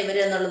ആണ് ഇവര്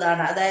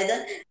എന്നുള്ളതാണ്. അതായത്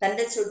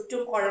തന്റെ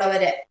ചുറ്റും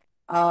ഉള്ളവരെ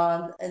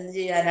എന്ത്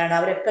ചെയ്യാനാണ്,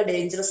 അവരൊക്കെ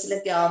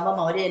ഡേഞ്ചറസിലൊക്കെ ആവുമ്പം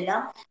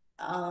അവരെല്ലാം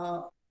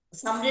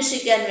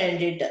സംരക്ഷിക്കാൻ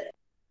വേണ്ടിയിട്ട്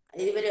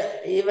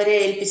ഇവരെ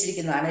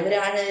ഏൽപ്പിച്ചിരിക്കുന്നതാണ്.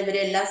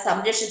 ഇവരെല്ലാം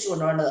സംരക്ഷിച്ചു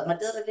കൊണ്ടുപോകേണ്ടത്.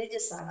 മറ്റേത്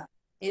റിലീജിയസ് ആണ്.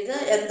 ഇത്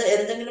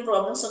എന്തെങ്കിലും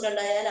പ്രോബ്ലംസ് ഒക്കെ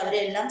ഉണ്ടായാൽ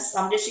അവരെല്ലാം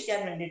സംരക്ഷിക്കാൻ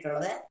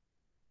വേണ്ടിയിട്ടുള്ളത്.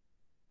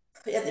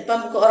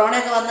 ഇപ്പം കൊറോണ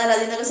ഒക്കെ വന്നാൽ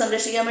അതിൽ നിന്നൊക്കെ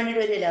സംരക്ഷിക്കാൻ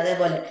വേണ്ടിയിട്ട് വരില്ല.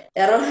 അതേപോലെ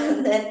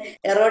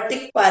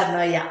എറോട്ടിക്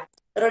പാരനോയ.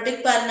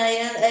 എറോട്ടിക്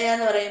പാരനോയ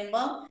എന്ന്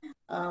പറയുമ്പോൾ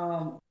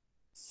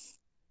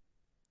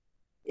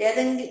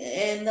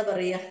എന്താ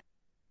പറയാ,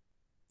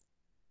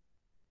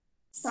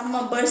 some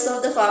members of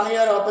the family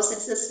or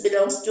opposite sex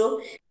belongs to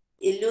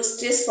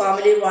illustrious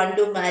family want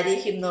to marry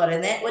him എന്ന്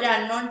പറയുന്നത് ഒരു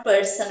അൺനോൺ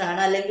പേഴ്സൺ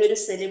ആണ്, അല്ലെങ്കിൽ ഒരു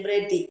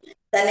സെലിബ്രിറ്റി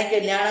തന്നെ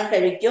കല്യാണം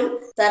കഴിക്കും,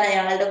 താൻ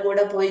അയാളുടെ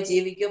കൂടെ പോയി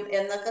ജീവിക്കും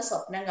എന്നൊക്കെ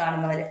സ്വപ്നം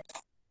കാണുന്നവര്.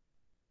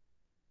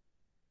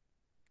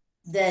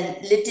 Then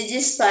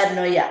litigious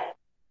paranoia.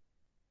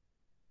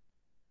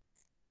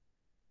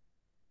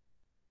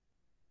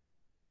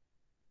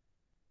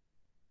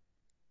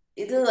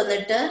 ഇത്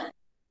വന്നിട്ട്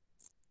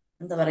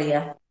എന്താ പറയാ,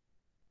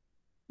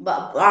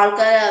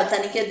 ആൾക്കാർ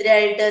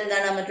തനിക്കെതിരായിട്ട്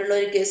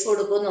മറ്റുള്ളവർ കേസ്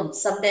കൊടുക്കുന്നു.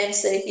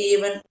 Sometimes he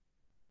even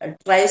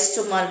tries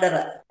to murder.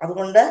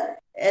 അതുകൊണ്ട്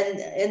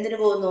എന്തിനു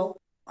പോകുന്നു,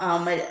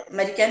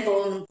 മരിക്കാൻ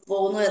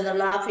പോകുന്നു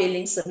എന്നുള്ള ആ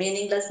ഫീലിങ്സ്,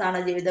 മീനിങ്ലെസ് ആണ്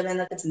ജീവിതം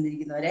എന്നൊക്കെ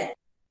ചിന്തിക്കുന്നവരെ.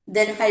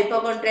 ദെൻ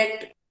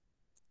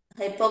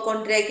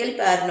ഹൈപ്പോകോൺട്രിയക്കൽ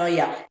പാരനോയ,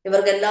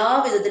 ഇവർക്ക് എല്ലാ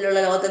വിധത്തിലുള്ള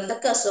ലോകത്ത്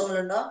എന്തൊക്കെ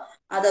അസുഖങ്ങളുണ്ടോ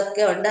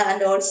അതൊക്കെ ഉണ്ട്.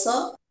 And also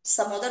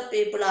some other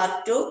people are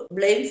to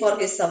blame for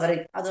his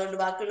suffering. അതുകൊണ്ട്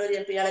ബാക്കിയുള്ളവർ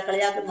ചിലപ്പോൾ ഇയാളെ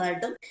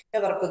കളിയാക്കുന്നതായിട്ടും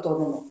ഇവർക്ക്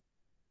തോന്നുന്നു.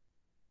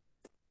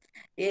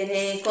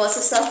 ഇനി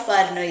causes of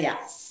paranoia.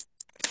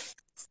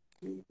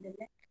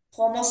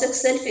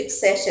 ഹോമോസെക്സ്വൽ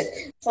fixation.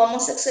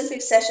 ഹോമോസെക്സ്വൽ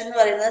fixation എന്ന്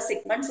പറയുന്നത്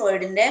സിഗ്മണ്ട്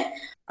ഫ്രോയിഡിന്റെ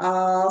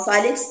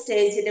ഫാലിക്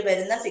സ്റ്റേജിൽ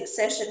വരുന്ന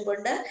ഫിക്സേഷൻ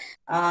കൊണ്ട്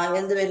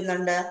എന്ത്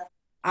വരുന്നുണ്ട്,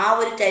 ആ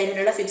ഒരു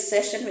ടൈമിലുള്ള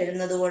ഫിക്സേഷൻ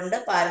വരുന്നത് കൊണ്ട്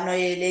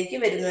പാരനോയയിലേക്ക്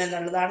വരുന്നു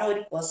എന്നുള്ളതാണ്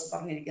ഒരു കോസ്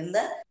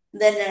പറഞ്ഞിരിക്കുന്നത്.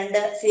 ദെൻ രണ്ട്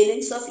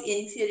ഫീലിങ്സ് ഓഫ്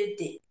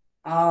ഇൻഫ്യൂരിറ്റി.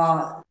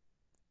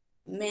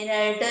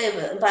 മെയിനായിട്ട്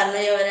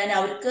പാരനോയ വരാൻ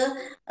അവർക്ക്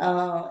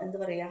എന്താ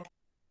പറയാ,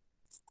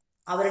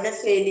 അവരുടെ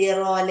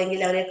ഫെയിലിയറോ അല്ലെങ്കിൽ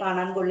അവരെ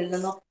കാണാൻ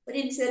കൊള്ളില്ലെന്നോ ഒരു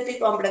ഇൻഫീരിയറിറ്റി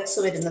കോംപ്ലക്സ്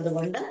വരുന്നത്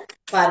കൊണ്ട്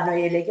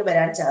പാരനോയയിലേക്ക്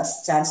വരാൻ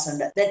ചാൻസ്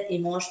ഉണ്ട്. Then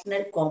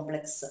emotional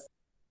complex.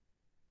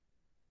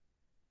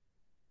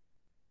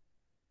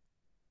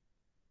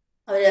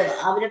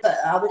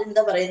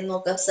 അവരെന്താ പറയുന്നത്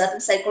നോക്കുക.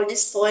 certain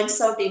psychologists points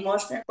out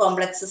emotional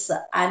complexes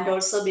and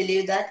also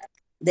believe that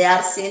they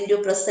are seen to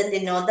present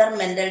in other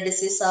mental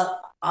disease are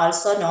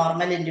also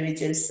normal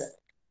individuals.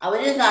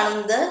 അവര്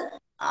കാണുന്നത്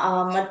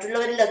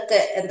മറ്റുള്ളവരിലൊക്കെ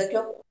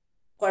എന്തൊക്കെയോ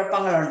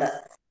കുഴപ്പങ്ങളുണ്ട്.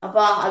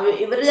 അപ്പൊ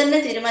ഇവര് തന്നെ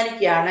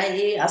തീരുമാനിക്കുകയാണ്,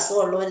 ഈ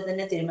അസുഖമുള്ളവർ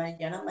തന്നെ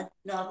തീരുമാനിക്കുകയാണ് മറ്റ്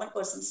നോർമൽ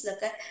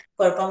പേഴ്സൺസിലൊക്കെ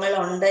കുഴപ്പങ്ങൾ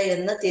ഉണ്ട്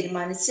എന്ന്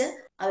തീരുമാനിച്ച്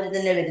അവർ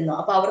തന്നെ വരുന്നു.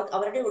 അപ്പൊ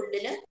അവരുടെ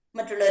ഉള്ളില്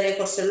മറ്റുള്ളവരെ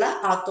കുറിച്ചുള്ള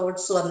ആ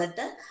തോട്ട്സ്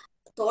വന്നിട്ട്,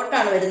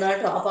 തോട്ടാണ് വരുന്നത്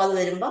കേട്ടോ. അപ്പൊ അത്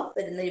വരുമ്പോൾ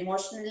വരുന്ന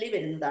ഇമോഷണലി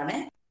വരുന്നതാണ്.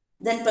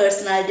 Then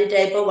personality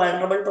type,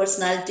 vulnerable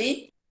personality.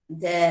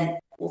 Then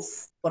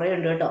കുറെ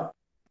ഉണ്ട് കേട്ടോ.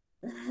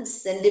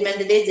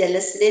 സെന്റിമെന്റലി,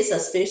 ജലസ്ലി,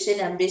 സസ്പീഷ്യൻ,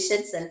 അംബിഷൻ,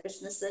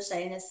 സെൽഫിഷ്നെസ്,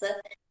 ഷൈനെസ്,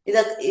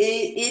 ഇതൊക്കെ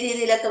ഈ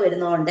രീതിയിലൊക്കെ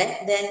വരുന്നതുകൊണ്ട്.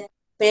 ദെൻ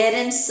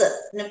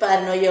പേരൻസിന്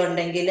പാരനോയ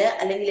ഉണ്ടെങ്കിൽ,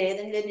 അല്ലെങ്കിൽ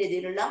ഏതെങ്കിലും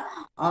രീതിയിലുള്ള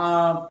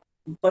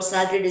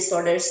പേഴ്സണാലിറ്റി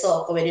ഡിസോർഡേഴ്സോ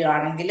ഒക്കെ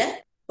വരികയാണെങ്കിൽ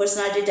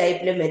പേഴ്സണാലിറ്റി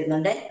ടൈപ്പിലും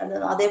വരുന്നുണ്ട്.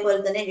 അതേപോലെ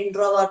തന്നെ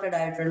ഇൻട്രോവേർട്ടഡ്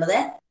ആയിട്ടുള്ളത്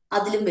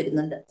അതിലും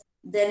വരുന്നുണ്ട്.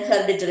 ദെൻ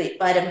ഹെറിഡിറ്ററി,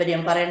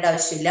 പാരമ്പര്യം പറയേണ്ട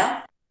ആവശ്യമില്ല.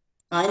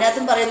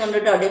 അതിനകത്തും പറയുന്നുണ്ട്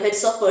കേട്ടോ,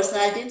 defects of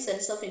പേഴ്സണാലിറ്റിയും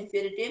sense of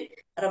ഇൻഫ്യൂരിറ്റിയും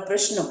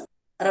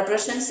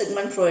റെപ്രഷൻ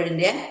Sigmund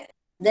ഫ്രോയിഡിന്റെ.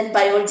 Then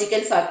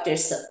biological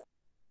factors,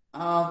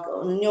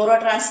 neuro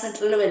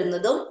ട്രാൻസ്മിറ്ററിൽ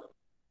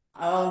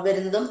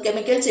വരുന്നതും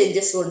കെമിക്കൽ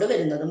ചേഞ്ചസ് കൊണ്ട്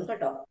വരുന്നതും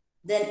കേട്ടോ.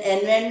 ദെൻ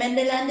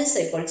എൻവയോൺമെന്റൽ ആൻഡ്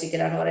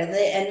സൈക്കോളജിക്കൽ ആണ്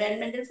പറയുന്നത്.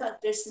 എൻവയോൺമെന്റൽ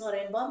ഫാക്ടേഴ്സ് എന്ന്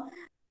പറയുമ്പോൾ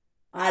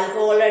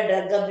alcohol,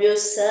 drug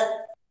abuse,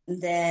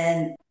 then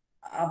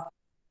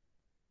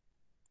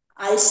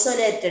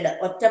isolated,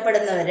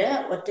 ഒറ്റപ്പെടുന്നവര്,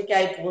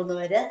 ഒറ്റയ്ക്കായി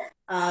പോകുന്നവര്,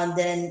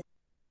 then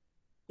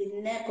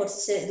പിന്നെ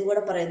കുറച്ച്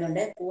ഇതുകൂടെ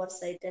പറയുന്നുണ്ട്, poor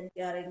site and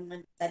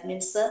caring. That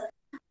means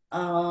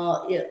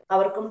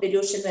അവർക്കും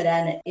ഡിലൂഷൻ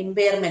വരാൻ,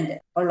 ഇമ്പയർമെന്റ്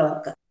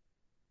ഉള്ളവർക്ക്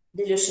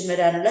ഡിലൂഷൻ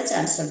വരാനുള്ള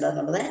ചാൻസ് ഉണ്ട്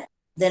എന്നുള്ളത്.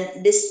 ദെൻ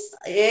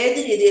ഏത്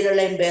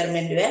രീതിയിലുള്ള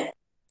impairment?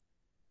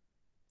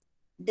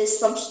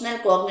 Dysfunctional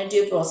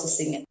cognitive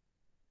processing.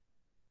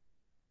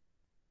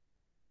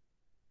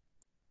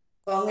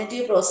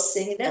 Cognitive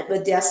പ്രോസസ്സിങ്ങിന്റെ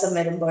വ്യത്യാസം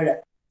വരുമ്പോൾ,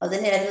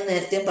 അതിനെയായിരുന്നു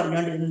നേരത്തെ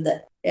പറഞ്ഞുകൊണ്ടിരുന്നത്.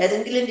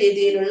 ഏതെങ്കിലും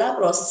രീതിയിലുള്ള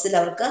പ്രോസസ്സിൽ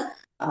അവർക്ക്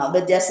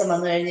വ്യത്യാസം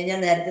വന്നു കഴിഞ്ഞ് കഴിഞ്ഞാൽ,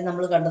 നേരത്തെ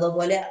നമ്മൾ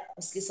കണ്ടതുപോലെ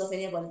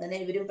സ്കിസോഫ്രീനിയ പോലെ തന്നെ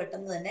ഇവരും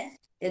പെട്ടെന്ന് തന്നെ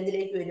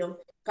എന്തിലേക്ക് വരും?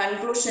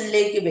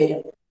 കൺക്ലൂഷനിലേക്ക്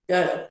വരും.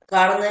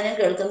 കാണുന്നതിനും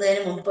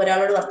കേൾക്കുന്നതിനും മുമ്പ്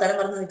ഒരാളോട് വർത്തമാനം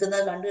പറഞ്ഞ്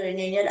നിൽക്കുന്നത് കണ്ടു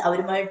കഴിഞ്ഞു കഴിഞ്ഞാൽ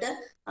അവരുമായിട്ട്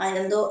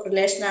എന്തോ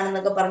റിലേഷൻ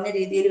ആണെന്നൊക്കെ പറഞ്ഞ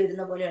രീതിയിൽ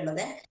വരുന്ന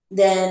പോലെയുള്ളത്.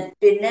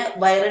 പിന്നെ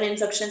വൈറൽ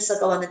ഇൻഫെക്ഷൻസ്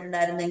ഒക്കെ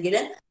വന്നിട്ടുണ്ടായിരുന്നെങ്കിൽ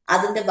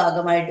അതിന്റെ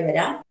ഭാഗമായിട്ട്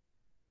വരാം.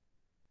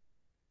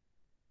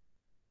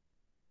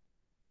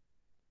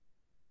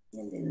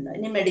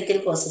 ഇനി medical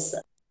causes,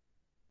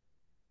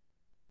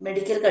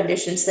 medical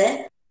conditions,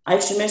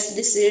 Alzheimer's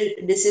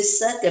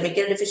disease,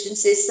 chemical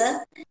deficiencies,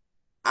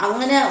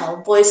 അങ്ങനെ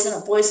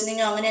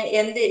പോയിസണിങ്, അങ്ങനെ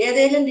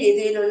ഏതെങ്കിലും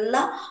രീതിയിലുള്ള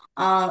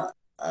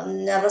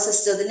നെർവസ്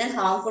സിസ്റ്റത്തിന്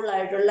ഹാംഫുൾ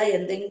ആയിട്ടുള്ള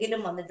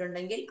എന്തെങ്കിലും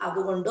വന്നിട്ടുണ്ടെങ്കിൽ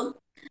അതുകൊണ്ടും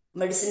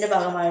മെഡിസിന്റെ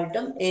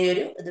ഭാഗമായിട്ടും ഈ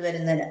ഒരു ഇത്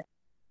വരുന്നതിന്.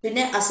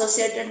 പിന്നെ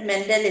അസോസിയേറ്റഡ്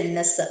മെന്റൽ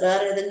ഇൽനെസ്,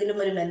 വേറെ ഏതെങ്കിലും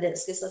ഒരു മെന്റൽ,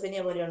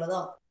 സ്കിസോഫ്രീനിയ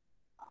പോലെയുള്ളതോ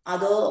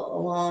അതോ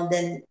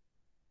ദെൻ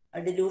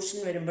ഡിലൂഷൻ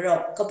വരുമ്പോഴോ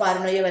ഒക്കെ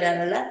പാരനോയ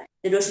വരാനുള്ള,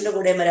 ഡിലൂഷന്റെ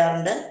കൂടെയും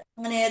വരാറുണ്ട്.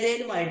 അങ്ങനെ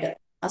ഏതെങ്കിലുമായിട്ട്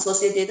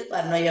അസോസിയേറ്റ് ചെയ്ത്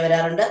പാരനോയ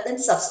വരാറുണ്ട്. ദെൻ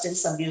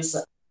സബ്സ്റ്റൻസ് അബ്യൂസ്,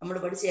 നമ്മൾ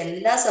പഠിച്ച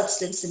എല്ലാ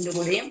സബ്സ്റ്റൻസിന്റെ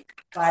കൂടെയും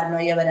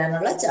പാരനോയ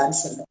വരാനുള്ള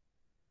ചാൻസ് ഉണ്ട്.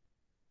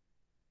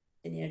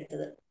 ഇനി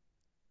അടുത്തത്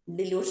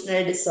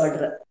ഡിലൂഷണൽ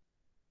ഡിസോർഡർ.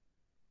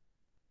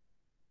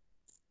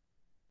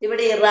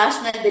 ഇവിടെ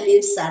ഇറാഷണൽ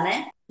ബിലീഫ്സ് ആണ്.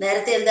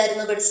 നേരത്തെ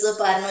എന്തായിരുന്നു പഠിച്ചത്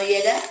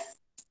പാരനോയയില്?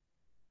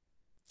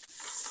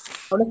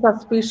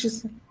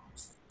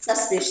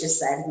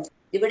 സസ്പീഷ്യസ് ആയിരുന്നു.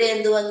 ഇവിടെ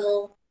എന്ത് വന്നു?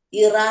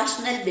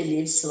 ഇറാഷണൽ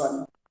ബിലീഫ്സ്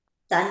വന്നു.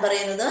 താൻ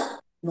പറയുന്നത്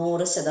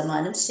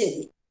 100%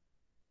 ശരി.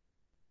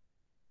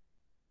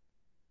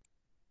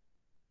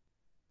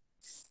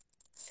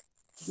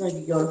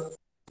 നോക്കിക്കോളൂ,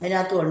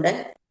 അതിനകത്തുകൊണ്ട്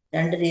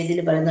രണ്ട് രീതിയിൽ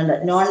പറയുന്നുണ്ട്.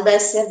 നോൺ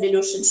ബാസിയർ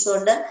ഡിലൂഷൻസ്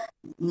ഉണ്ട്,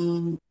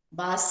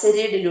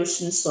 ബാസറി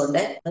ഡിലൂഷൻസ്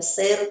ഉണ്ട്.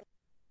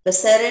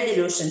 ബസേറെ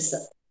ഡിലൂഷൻസ്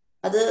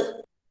അത്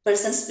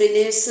പേഴ്സൺസ്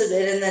ബിലീഫ്സ്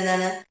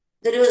വരുന്നതാണ്.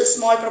 ഇതൊരു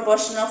സ്മോൾ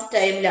പ്രൊപ്പോർഷൻ ഓഫ്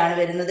ടൈമിലാണ്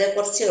വരുന്നത്,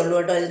 കുറച്ചേ ഉള്ളൂ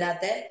കേട്ടോ.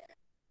 ഇതിനകത്തെ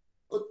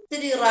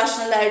ഒത്തിരി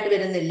ഇറാഷണൽ ആയിട്ട്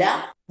വരുന്നില്ല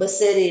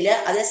ബസേരിയില്.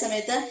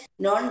 അതേസമയത്ത്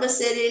നോൺ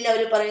ബസേരിയിൽ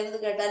അവർ പറയുന്നത്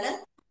കേട്ടാല്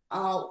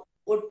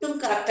ഒട്ടും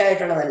കറക്റ്റ്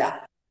ആയിട്ടുള്ളതല്ല.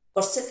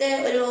 കുറച്ചൊക്കെ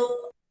ഒരു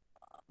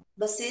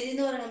ബസേരി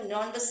എന്ന് പറയുന്നത്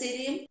നോൺ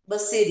ബസേരിയും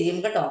ബസേരിയും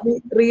കേട്ടോ.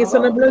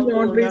 റീസണബിളും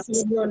നോൺ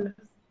റീസണബിളും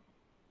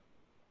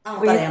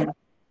പറയാം.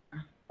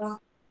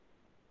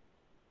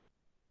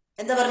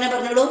 എന്താ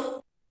പറഞ്ഞോളൂ.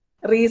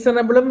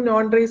 റീസണബിളും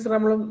നോൺ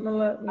റീസണബിളും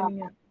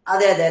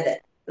അതെ,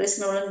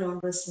 റീസണബിളും നോൺ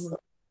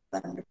റീസണബിളും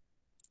പറഞ്ഞു.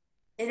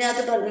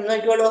 ഇതിനകത്ത്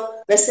നോക്കിക്കോളൂ,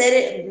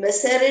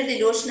 ബസേറി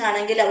ഡിലൂഷൻ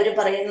ആണെങ്കിൽ അവർ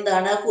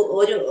പറയുന്നതാണ്,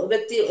 ഒരു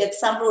വ്യക്തി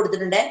എക്സാമ്പിൾ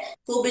കൊടുത്തിട്ടുണ്ട്,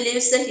 who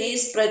believes he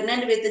is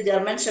pregnant with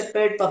German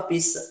shepherd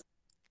puppies,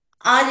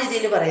 ആ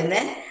രീതിയിൽ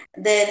പറയുന്നേ.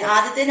 ദെൻ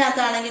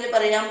ആദ്യത്തിനകത്താണെങ്കിൽ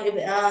പറയാം,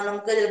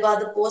 നമുക്ക് ചിലപ്പോൾ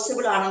അത്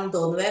പോസിബിൾ ആണെന്ന്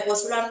തോന്നുവേ.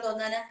 പോസിബിൾ ആണെന്ന്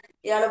തോന്നാൻ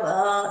ഇയാൾ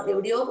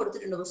എവിടെയോ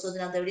കൊടുത്തിട്ടുണ്ട്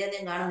പുസ്തകത്തിനകത്ത്, എവിടെയാന്ന്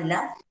ഞാൻ കാണുന്നില്ല.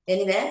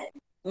 എനിവേ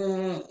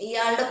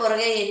ഇയാളുടെ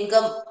പുറകെ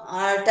ഇൻകം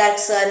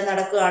ടാക്സുകാർ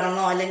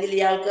നടക്കുകയാണെന്നോ, അല്ലെങ്കിൽ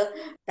ഇയാൾക്ക്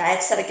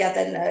ടാക്സ് അടയ്ക്കാത്ത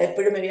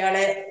എപ്പോഴും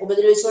ഇയാളെ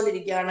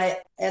ഉപദ്രവിച്ചുകൊണ്ടിരിക്കുകയാണ്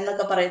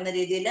എന്നൊക്കെ പറയുന്ന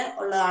രീതിയിൽ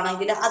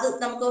ഉള്ളതാണെങ്കിൽ അത്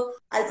നമുക്ക്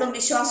അല്പം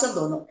വിശ്വാസം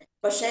തോന്നും.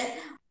 പക്ഷെ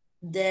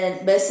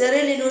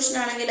ബസേറിയൽ ഇലൂഷൻ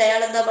ആണെങ്കിൽ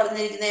അയാൾ എന്താ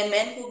പറഞ്ഞിരിക്കുന്നത്?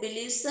 Men who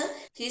believes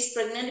he's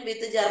pregnant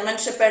with German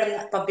shepherd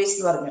puppies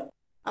എന്ന് പറഞ്ഞു.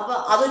 അപ്പൊ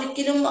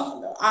അതൊരിക്കലും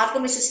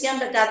ആർക്കും വിശ്വസിക്കാൻ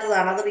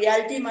പറ്റാത്തതാണ്. അത്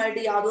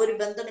റിയാലിറ്റിയുമായിട്ട് യാതൊരു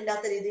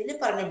ബന്ധമില്ലാത്ത രീതിയിൽ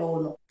പറഞ്ഞു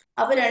പോകുന്നു.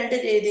 അപ്പൊ രണ്ട്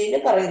രീതിയിൽ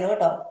പറയുന്നു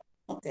കേട്ടോ.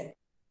 Okay,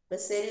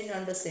 ബസേരി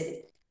non ബസേരി.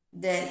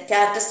 Then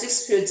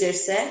characteristics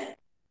futures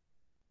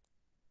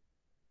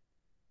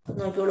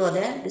നോക്കിയോളൂ.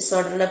 അതെ,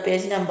 ഡിസോർഡറിലെ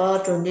പേജ് നമ്പർ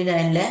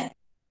 29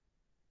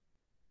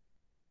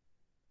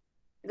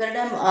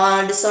 ഇവരുടെ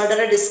disorder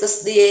discuss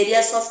the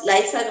areas of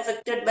life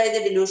affected by the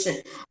dilution.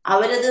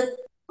 അവരത്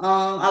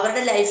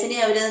അവരുടെ ലൈഫിനെ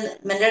അവര്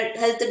മെന്റൽ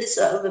ഹെൽത്ത്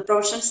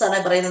പ്രൊഫഷണൽസ് ആണ്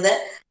പറയുന്നത്.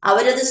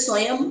 അവരത്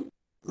സ്വയം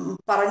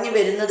പറഞ്ഞു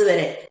വരുന്നത്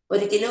വരെ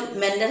ഒരിക്കലും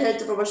മെന്റൽ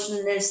ഹെൽത്ത്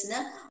പ്രൊഫഷണൽസിന്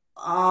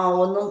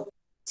ഒന്നും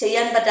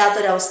ചെയ്യാൻ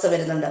പറ്റാത്തൊരവസ്ഥ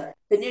വരുന്നുണ്ട്.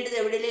 പിന്നീട് ഇത്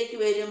എവിടേക്ക്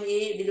വരും? ഈ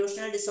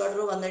ഡിലൂഷണൽ ഡിസോർഡർ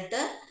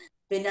വന്നിട്ട്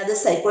പിന്നെ അത്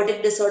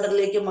സൈക്കോട്ടിക്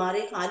ഡിസോർഡറിലേക്ക്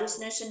മാറി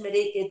ഹാലൂസിനേഷൻ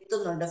വരെ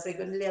എത്തുന്നുണ്ട്.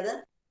 ഫ്രീക്വന്റ്ലി അത്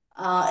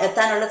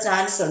എത്താനുള്ള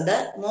ചാൻസ് ഉണ്ട്.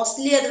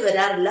 മോസ്റ്റ്ലി അത്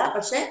വരാറില്ല,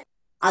 പക്ഷെ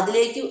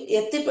അതിലേക്ക്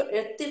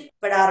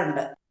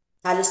എത്തിപ്പെടാറുണ്ട്,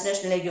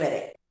 ഹാലൂസിനേഷനിലേക്ക്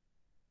വരെ.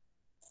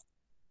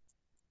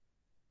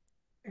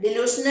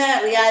 ഡിലൂഷന്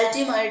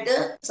റിയാലിറ്റിയുമായിട്ട്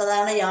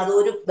സാധാരണ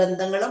യാതൊരു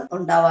ബന്ധങ്ങളും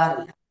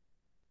ഉണ്ടാവാറില്ല.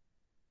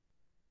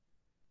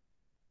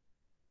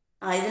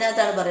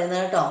 ഇതിനകത്താണ്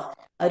പറയുന്നത് കേട്ടോ,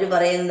 അവര്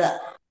പറയുന്നത്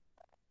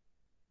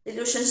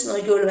delusions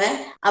നോക്കിക്കൊള്ളുവേ.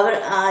 Our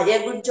A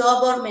good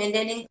job or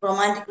maintaining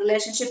romantic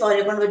relationship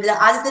അവരെ കൊണ്ട് പറ്റില്ല.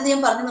 ആദ്യത്തെ ഞാൻ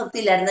പറഞ്ഞു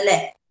നിർത്തിയില്ലായിരുന്നു അല്ലേ?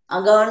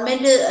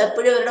 ഗവൺമെന്റ്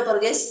എപ്പോഴും അവരുടെ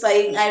പുറകെ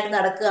സ്പൈങ് ആയിട്ട്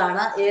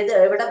നടക്കുകയാണ്.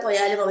 എവിടെ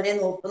പോയാലും അവരെ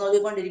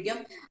നോക്കിക്കൊണ്ടിരിക്കും.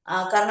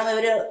 കാരണം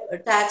ഇവര്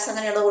ടാക്സ്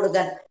അങ്ങനെയുള്ള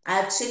കൊടുക്കാൻ.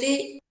 ആക്ച്വലി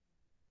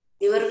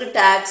ഇവർക്ക്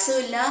ടാക്സും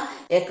ഇല്ല,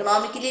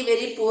 എക്കണോമിക്കലി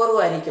വെരി പൂറും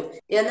ആയിരിക്കും.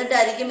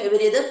 എന്നിട്ടായിരിക്കും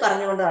ഇവരിത്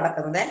പറഞ്ഞുകൊണ്ട്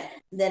നടക്കുന്നത്.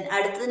 ദെൻ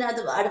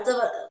അടുത്ത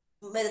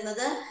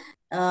വരുന്നത്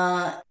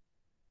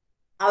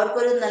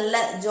അവർക്കൊരു നല്ല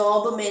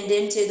ജോബ്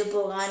മെയിൻറ്റെയിൻ ചെയ്തു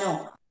പോകാനോ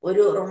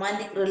ഒരു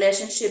റൊമാൻറ്റിക്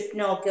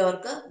റിലേഷൻഷിപ്പിനോ ഒക്കെ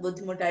അവർക്ക്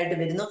ബുദ്ധിമുട്ടായിട്ട്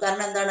വരുന്നു.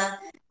 കാരണം എന്താണ്?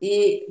 ഈ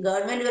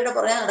ഗവൺമെന്റ് ഇവരുടെ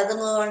പുറകെ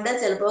നടക്കുന്നത് കൊണ്ട്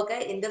ചിലപ്പോ ഒക്കെ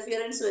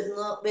ഇന്റർഫിയറൻസ്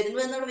വരുന്നു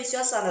എന്നുള്ള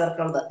വിശ്വാസമാണ്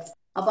ഇവർക്കുള്ളത്.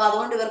 അപ്പൊ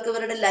അതുകൊണ്ട്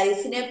ഇവരുടെ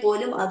ലൈഫിനെ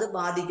പോലും അത്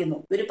ബാധിക്കുന്നു.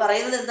 ഇവർ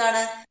പറയുന്നത്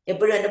എന്താണ്?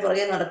 എപ്പോഴും എന്റെ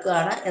പുറകെ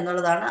നടക്കുകയാണ്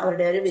എന്നുള്ളതാണ്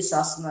അവരുടെ ഒരു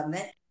വിശ്വാസം എന്ന്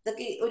പറഞ്ഞത്.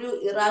 ഇതൊക്കെ ഒരു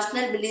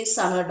ഇറാഷണൽ ബിലീഫ്സ്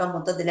ആണ് കേട്ടോ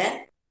മൊത്തത്തില്.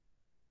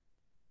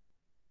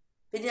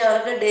 പിന്നെ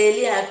അവർക്ക്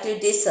ഡെയിലി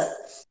ആക്ടിവിറ്റീസ്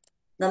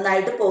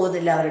നന്നായിട്ട്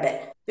പോകുന്നില്ല അവരുടെ.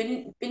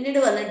 പിന്നീട്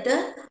വന്നിട്ട്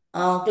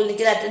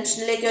ക്ലിനിക്കൽ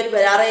അറ്റൻഷനിലേക്ക് അവർ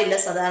വരാറേ ഇല്ല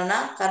സാധാരണ.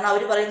 കാരണം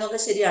അവർ പറയുന്നതൊക്കെ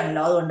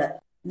ശരിയാണല്ലോ, അതുകൊണ്ട്.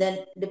 ദെൻ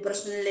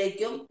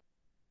ഡിപ്രഷനിലേക്കും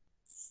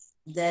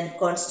ദെൻ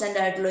കോൺസ്റ്റന്റ്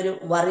ആയിട്ടുള്ള ഒരു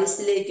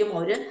വറീസിലേക്കും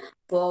അവര്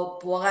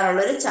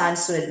പോകാനുള്ളൊരു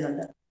ചാൻസ്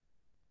വരുന്നുണ്ട്.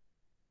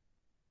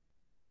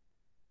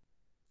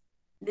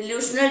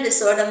 ഡിലൂഷണൽ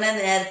ഡിസോർഡറിനെ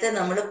നേരത്തെ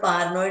നമ്മൾ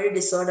പാരനോയിഡ്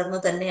ഡിസോർഡർ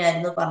എന്ന്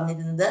തന്നെയായിരുന്നു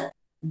പറഞ്ഞിരുന്നത്.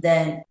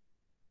 Then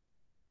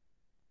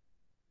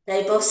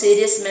type of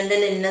serious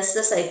mental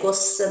illness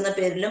സൈക്കോസിസ് എന്ന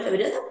പേരിലും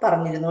ഇവര്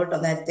പറഞ്ഞിരുന്നു കേട്ടോ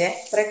നേരത്തെ.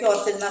 ഇത്രയൊക്കെ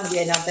ഓർത്തിരുന്നാൽ മതി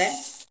അതിനകത്തെ.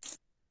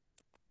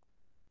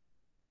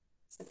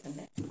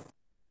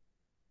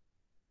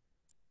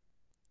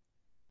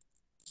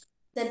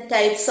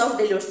 Types of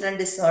delusional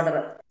disorder.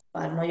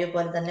 Paranoia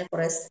പോലെ തന്നെ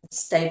കുറെ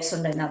ടൈപ്സ്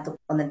ഉണ്ട് അതിനകത്ത്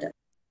വന്നിട്ട്.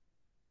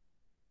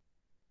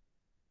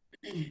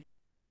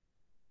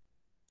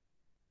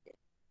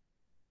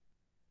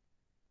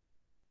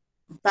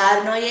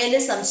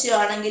 പാരനോയയില്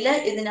സംശയമാണെങ്കിൽ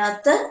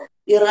ഇതിനകത്ത്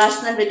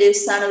ഇറാഷണൽ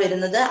ബിലീഫ്സ് ആണ്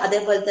വരുന്നത്.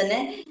 അതേപോലെ തന്നെ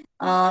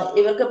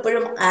ഇവർക്ക്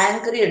എപ്പോഴും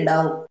ആംഗ്രി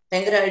ഉണ്ടാവും,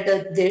 ഭയങ്കരമായിട്ട്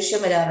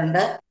ദേഷ്യം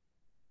വരാറുണ്ട്.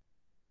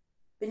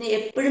 പിന്നെ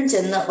എപ്പോഴും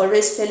ചെന്ന്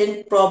ഓൾവേസ് ഫെലിംഗ്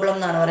പ്രോബ്ലം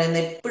എന്നാണ്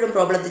പറയുന്നത്, എപ്പോഴും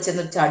പ്രോബ്ലത്തിൽ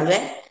ചെന്ന് ചാടുവേ.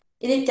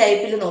 ഇനി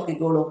ടൈപ്പിൽ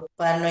നോക്കിക്കോളൂ.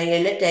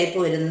 പാരനോയയിലെ ടൈപ്പ്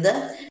വരുന്നത്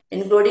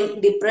ഇൻക്ലൂഡിങ്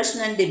ഡിപ്രഷൻ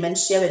ആൻഡ്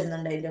ഡിമെൻഷ്യ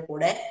വരുന്നുണ്ട് അതിന്റെ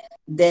കൂടെ.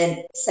 ദെൻ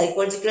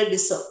സൈക്കോളജിക്കൽ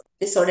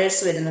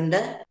ഡിസോർഡേഴ്സ് വരുന്നുണ്ട്.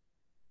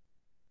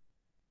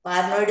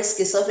 പാരനോയിഡ്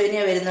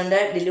സ്കിസോഫേനിയ വരുന്നുണ്ട്.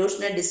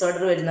 ഡിലൂഷണൽ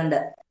ഡിസോർഡർ വരുന്നുണ്ട്,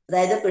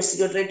 അതായത്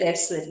പെർസിക്യൂട്ടറി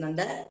ടൈപ്സ്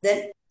വരുന്നുണ്ട്. Then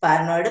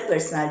paranoid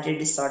personality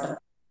disorder.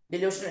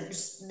 Delusional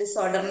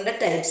ഡിസോർഡറിന്റെ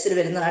ടൈപ്സിൽ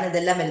വരുന്നതാണ്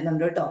ഇതെല്ലാം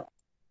വരുന്നുണ്ട് കേട്ടോ.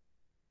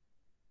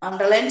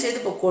 അണ്ടർലൈൻ ചെയ്ത്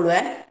പൊക്കോളുവേ.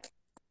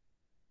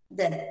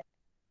 ദെൻ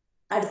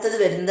അടുത്തത്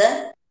വരുന്നത്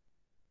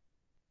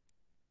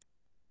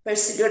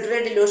പെർസിക്യൂട്ടറി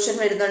ഡിലൂഷൻ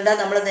വരുന്നുണ്ട്.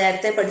 നമ്മൾ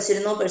നേരത്തെ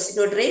പഠിച്ചിരുന്നു,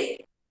 പെർസിക്യൂട്ടറി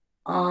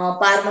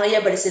പാരനോയ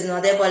പഠിച്ചിരുന്നു.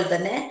 അതേപോലെ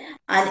തന്നെ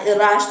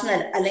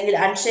ഇറാഷണൽ അല്ലെങ്കിൽ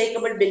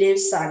അൺഷേക്കബിൾ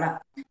ബിലീഫ്സ് ആണ്,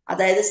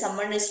 അതായത്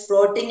someone is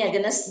plotting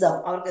against dum,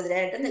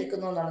 അവർക്കെതിരായിട്ട്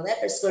നിൽക്കുന്നു എന്നുള്ളത്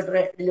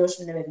പെർസിക്യൂട്ടറി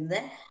ഡിലൂഷനിൽ വരുന്നത്.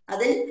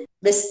 അതിൽ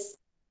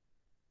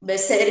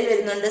ബെസേരി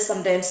വരുന്നുണ്ട്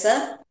സംടൈംസ്.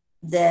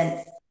 ദെൻ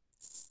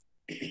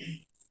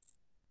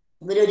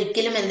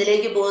ഇവരൊരിക്കലും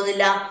എന്തിലേക്ക്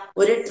പോകുന്നില്ല?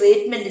 ഒരു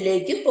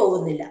ട്രീറ്റ്മെന്റിലേക്ക്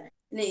പോകുന്നില്ല.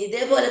 ഇനി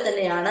ഇതേപോലെ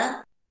തന്നെയാണ്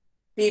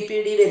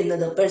PPD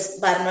വരുന്നത്,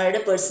 പാരനോയിഡ്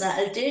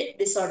പേഴ്സണാലിറ്റി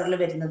ഡിസോർഡറിൽ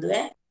വരുന്നത്.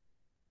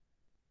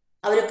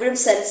 അവരെപ്പോഴും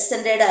സെൽഫ്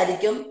സെന്റേർഡ്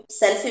ആയിരിക്കും,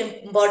 സെൽഫ്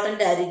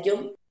ഇമ്പോർട്ടന്റ് ആയിരിക്കും,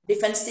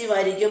 ഡിഫെൻസീവ്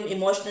ആയിരിക്കും,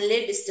 ഇമോഷണലി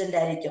ഡിസ്റ്റന്റ്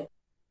ആയിരിക്കും.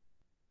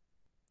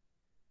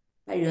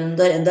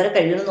 എന്തോരം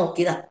കഴിയുമെന്ന്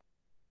നോക്കിയതാ.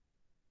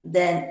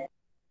 ദെൻ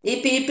ഈ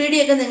PPD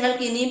ഒക്കെ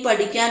നിങ്ങൾക്ക് ഇനിയും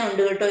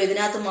പഠിക്കാനുണ്ട് കേട്ടോ.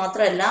 ഇതിനകത്ത്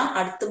മാത്രമല്ല,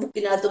 അടുത്ത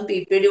ബുക്കിനകത്തും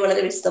PPD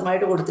വളരെ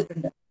വിശദമായിട്ട്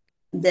കൊടുത്തിട്ടുണ്ട്.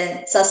 ദെൻ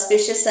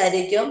സസ്പീഷ്യസ്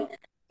ആയിരിക്കും,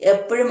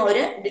 എപ്പോഴും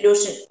അവര്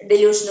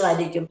ഡിലൂഷനും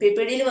ആയിരിക്കും.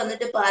 PPDയിൽ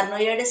വന്നിട്ട്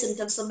പാരനോയയുടെ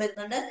സിംറ്റംസും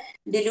വരുന്നുണ്ട്,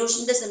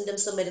 ഡിലൂഷന്റെ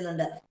സിംറ്റംസും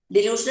വരുന്നുണ്ട്.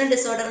 ഡിലൂഷണൽ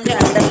ഡിസോർഡറിന്റെ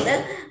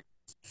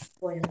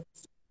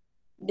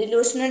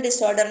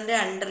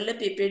അണ്ടറിൽ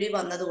PPD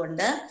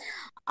വന്നതുകൊണ്ട്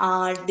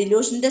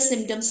ഡിലൂഷന്റെ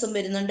സിംറ്റംസും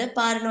വരുന്നുണ്ട്,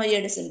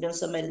 പാരനോയയുടെ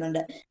സിംറ്റംസും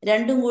വരുന്നുണ്ട്.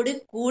 രണ്ടും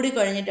കൂടി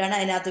കഴിഞ്ഞിട്ടാണ്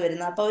അതിനകത്ത്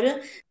വരുന്നത്. അപ്പൊ അവര്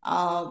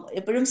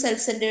എപ്പോഴും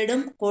സെൽഫ്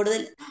സെന്റേർഡും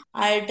കൂടുതൽ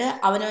ആയിട്ട്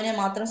അവനവനെ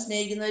മാത്രം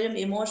സ്നേഹിക്കുന്നവരും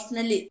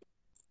ഇമോഷണലി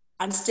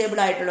അൺസ്റ്റേബിൾ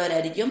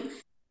ആയിട്ടുള്ളവരായിരിക്കും.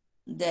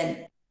 ദെൻ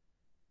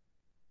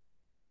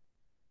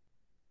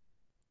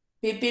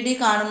PPD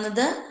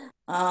കാണുന്നത്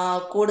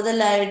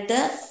കൂടുതലായിട്ട്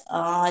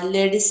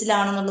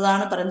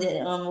ലേഡീസിലാണെന്നുള്ളതാണ് പറയുന്നത്,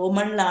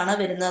 വുമണിലാണ്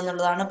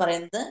വരുന്നതെന്നുള്ളതാണ്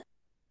പറയുന്നത്.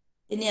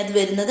 ഇനി അത്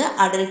വരുന്നത്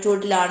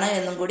അഡൽട്ട്ഹുഡിലാണ്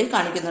എന്നും കൂടി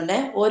കാണിക്കുന്നുണ്ട്.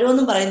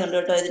 ഓരോന്നും പറയുന്നുണ്ട്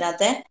കേട്ടോ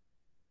ഇതിനകത്തെ.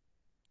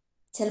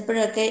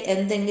 ചിലപ്പോഴൊക്കെ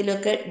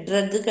എന്തെങ്കിലുമൊക്കെ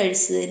ഡ്രഗ്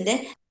കഴിച്ചതിൻ്റെ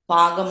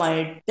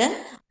ഭാഗമായിട്ട്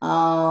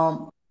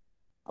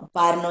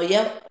പാരനോയ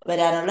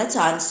വരാനുള്ള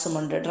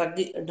ചാൻസുമുണ്ട്.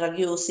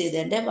 ഡ്രഗ് യൂസ്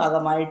ചെയ്തതിൻ്റെ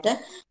ഭാഗമായിട്ട്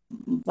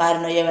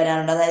പാരനോയ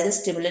വരാനുണ്ട്. അതായത്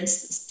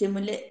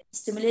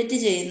സ്റ്റിമുലേറ്റ്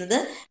ചെയ്യുന്നത്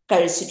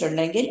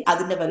കഴിച്ചിട്ടുണ്ടെങ്കിൽ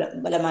അതിൻ്റെ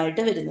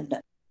ഫലമായിട്ട് വരുന്നുണ്ട്.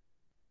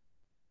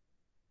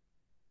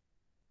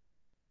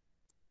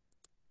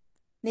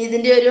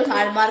 ഇതിന്റെ ഒരു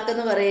ഹാൾമാർക്ക്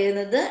എന്ന്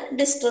പറയുന്നത്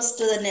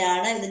ഡിസ്ട്രസ്റ്റ്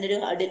തന്നെയാണ് ഇതിന്റെ ഒരു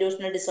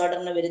ഡിലൂഷണൽ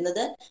ഡിസോർഡറിന്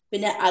വരുന്നത്.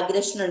 പിന്നെ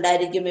അഗ്രഷൻ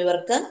ഉണ്ടായിരിക്കും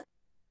ഇവർക്ക്.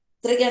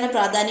 ഇത്രയൊക്കെയാണ്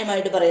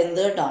പ്രാധാന്യമായിട്ട്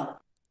പറയുന്നത് കേട്ടോ.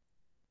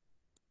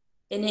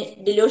 ഇനി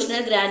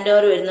ഡിലൂഷണൽ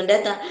ഗ്രാൻഡ്യോർ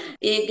വരുന്നുണ്ട്.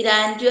 ഈ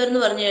ഗ്രാൻഡ്യോർ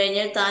എന്ന് പറഞ്ഞു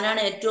കഴിഞ്ഞാൽ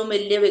താനാണ് ഏറ്റവും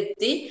വലിയ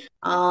വ്യക്തി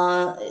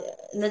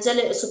എന്നുവെച്ചാൽ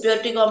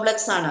സുപ്പീരിയോറിറ്റി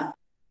കോംപ്ലക്സ് ആണ്.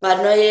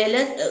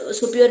 പാരനോയയില്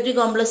സുപ്പീരിയോറിറ്റി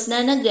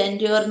കോംപ്ലക്സിനാണ്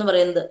ഗ്രാൻഡ്യോർ എന്ന്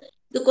പറയുന്നത്.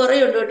 ഇത് കുറെ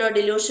ഉണ്ട് കേട്ടോ.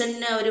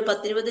 ഡിലൂഷന് ഒരു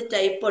 10-20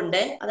 ടൈപ്പ്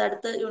ഉണ്ട്. അത്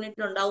അടുത്ത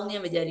യൂണിറ്റിൽ ഉണ്ടാവും എന്ന്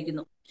ഞാൻ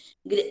വിചാരിക്കുന്നു.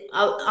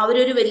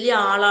 അവരൊരു വലിയ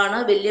ആളാണ്,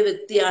 വലിയ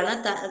വ്യക്തിയാണ്,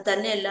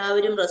 തന്നെ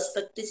എല്ലാവരും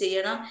റെസ്പെക്ട്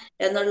ചെയ്യണം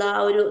എന്നുള്ള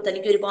ആ ഒരു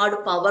തനിക്ക് ഒരുപാട്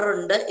പവർ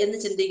ഉണ്ട് എന്ന്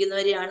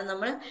ചിന്തിക്കുന്നവരെയാണ്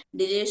നമ്മൾ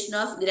ഡിലൂഷൻ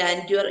ഓഫ്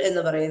ഗ്രാൻഡ്യൂർ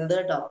എന്ന് പറയുന്നത്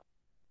കേട്ടോ.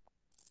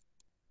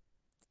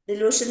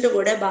 ഡിലൂഷന്റെ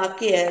കൂടെ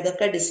ബാക്കി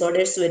ഏതൊക്കെ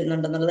ഡിസോർഡേഴ്സ്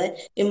വരുന്നുണ്ടെന്നുള്ളത്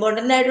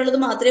ഇമ്പോർട്ടന്റ് ആയിട്ടുള്ളത്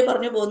മാത്രമേ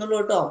പറഞ്ഞു പോകുന്നുള്ളൂ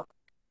കേട്ടോ.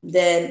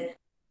 ദെൻ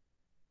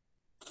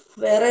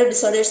വേറെ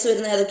ഡിസോർഡേഴ്സ്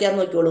വരുന്ന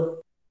ഏതൊക്കെയാന്ന് നോക്കിയോളൂ.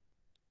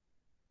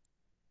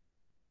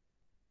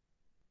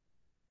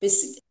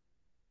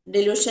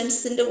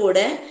 ഡിലൂഷൻസിന്റെ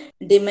കൂടെ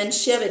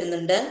ഡിമെൻഷ്യ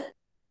വരുന്നുണ്ട്,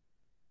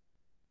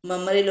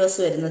 മെമ്മറി ലോസ്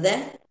വരുന്നത്,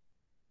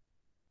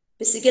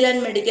 ഫിസിക്കൽ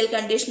ആൻഡ് മെഡിക്കൽ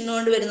കണ്ടീഷൻ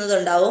കൊണ്ട്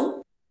വരുന്നതുണ്ടാവും.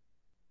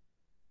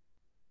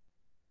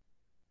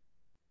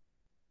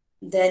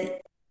 Then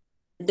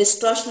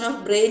distortion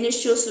of brain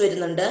issues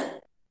വരുന്നുണ്ട്.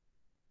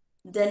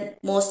 ദെൻ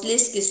മോസ്റ്റ്ലി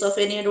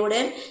സ്കിസോഫേനിയയുടെ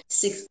കൂടെ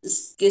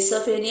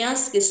schizophrenia,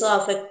 schizo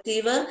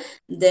affective,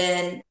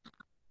 then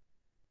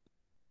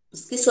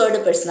schizoid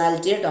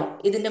personality കേട്ടോ.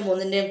 ഇതിന്റെ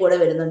മൂന്നിന്റെയും കൂടെ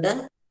വരുന്നുണ്ട്.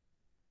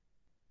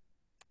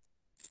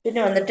 പിന്നെ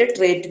വന്നിട്ട്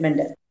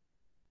ട്രീറ്റ്മെന്റ്.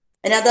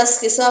 അതിനകത്ത്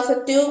സ്കിസോ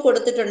അഫക്റ്റീവ്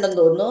കൊടുത്തിട്ടുണ്ടെന്ന്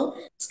തോന്നുന്നു,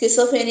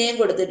 സ്കിസോഫേനിയയും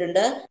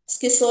കൊടുത്തിട്ടുണ്ട്.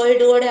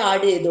 സ്കിസോയിഡ് കൂടെ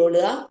ആഡ്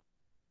ചെയ്തോളുക.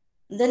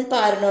 ദെൻ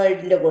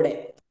പാരനോയിഡിന്റെ കൂടെ.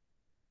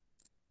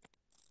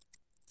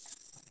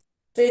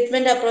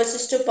 Treatment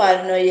approaches to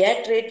paranoia.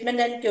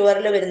 Treatment and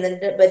ക്യൂറിൽ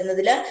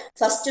വരുന്നതിൽ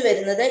ഫസ്റ്റ്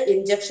വരുന്നത്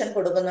ഇഞ്ചക്ഷൻ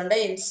കൊടുക്കുന്നുണ്ട്,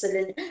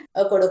 ഇൻസുലിൻ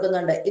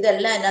കൊടുക്കുന്നുണ്ട്.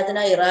 ഇതെല്ലാം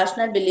അതിനകത്തിന്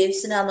ഇറാഷണൽ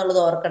ബിലീഫ്സിനാന്നുള്ളത്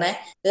ഓർക്കണേ.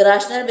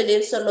 ഇറാഷണൽ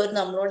ബിലീഫ്സ് ഉള്ളവർ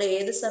നമ്മളോട്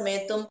ഏത്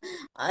സമയത്തും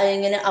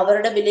ഇങ്ങനെ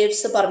അവരുടെ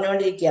ബിലീഫ്സ്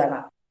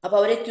പറഞ്ഞുകൊണ്ടിരിക്കുകയാണ്. അപ്പൊ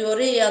അവരെ ക്യൂർ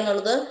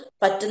ചെയ്യാന്നുള്ളത്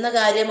പറ്റുന്ന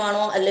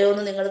കാര്യമാണോ അല്ലയോ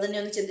എന്ന് നിങ്ങൾ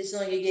തന്നെ ഒന്ന് ചിന്തിച്ചു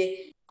നോക്കിക്കേ.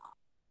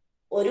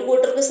 ഒരു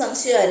കൂട്ടർക്ക്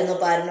സംശയമായിരുന്നു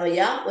പാരനോയ,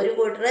 ഒരു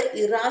കൂട്ടർ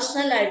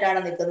ഇറാഷണൽ ആയിട്ടാണ്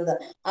നിൽക്കുന്നത്.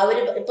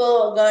 അവര് ഇപ്പോ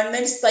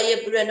ഗവൺമെന്റ് സ്പൈ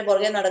എപ്പോഴും എന്റെ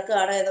പുറകെ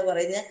നടക്കുകയാണ് എന്ന്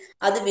പറഞ്ഞ്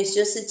അത്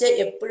വിശ്വസിച്ച്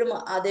എപ്പോഴും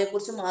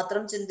അതേക്കുറിച്ച്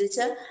മാത്രം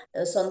ചിന്തിച്ച്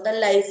സ്വന്തം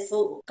ലൈഫ്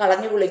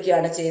കളഞ്ഞു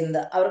കുളിക്കുകയാണ്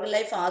ചെയ്യുന്നത്. അവർക്ക്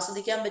ലൈഫ്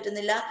ആസ്വദിക്കാൻ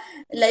പറ്റുന്നില്ല,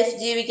 ലൈഫ്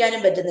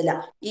ജീവിക്കാനും പറ്റുന്നില്ല.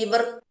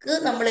 ഇവർക്ക്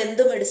നമ്മൾ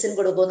എന്ത് മെഡിസിൻ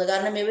കൊടുക്കുന്നു?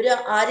 കാരണം ഇവര്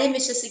ആരെയും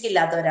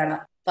വിശ്വസിക്കില്ലാത്തവരാണ്.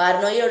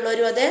 പാരനോയ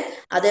ഉള്ളവരും അതെ,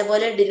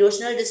 അതേപോലെ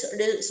ഡിലൂഷണൽ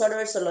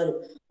ഡിസോർഡേഴ്സ് ഉള്ളവരും.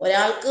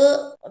 ഒരാൾക്ക്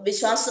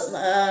വിശ്വാസം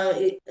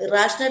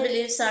റാഷണൽ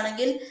ബിലീഫ്സ്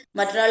ആണെങ്കിൽ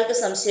മറ്റൊരാൾക്ക്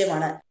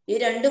സംശയമാണ്. ഈ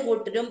രണ്ട്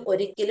കൂട്ടരും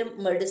ഒരിക്കലും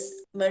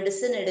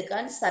മെഡിസിൻ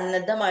എടുക്കാൻ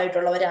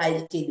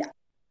സന്നദ്ധമായിട്ടുള്ളവരായിരിക്കില്ല.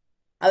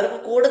 അവർക്ക്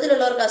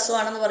കൂടുതലുള്ളവർക്ക്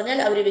അസുഖമാണെന്ന് പറഞ്ഞാൽ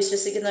അവർ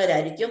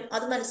വിശ്വസിക്കുന്നവരായിരിക്കും.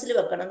 അത് മനസ്സിൽ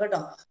വെക്കണം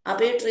കേട്ടോ.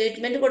 അപ്പൊ ഈ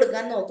ട്രീറ്റ്മെന്റ്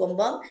കൊടുക്കാൻ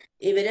നോക്കുമ്പോൾ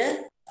ഇവര്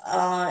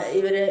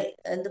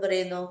എന്ത്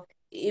പറയുന്നു,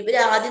 ഇവര്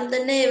ആദ്യം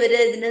തന്നെ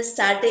ഇതിന്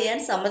സ്റ്റാർട്ട് ചെയ്യാൻ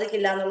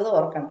സമ്മതിക്കില്ല എന്നുള്ളത്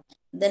ഓർക്കണം.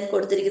 ദെൻ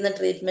കൊടുത്തിരിക്കുന്ന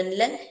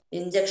ട്രീറ്റ്മെന്റിൽ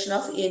ഇഞ്ചക്ഷൻ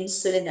ഓഫ്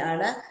ഇൻസുലിൻ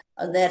ആണ്.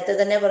 നേരത്തെ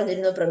തന്നെ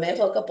പറഞ്ഞിരുന്നു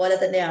പ്രമേഹമൊക്കെ പോലെ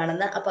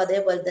തന്നെയാണെന്ന്. അപ്പൊ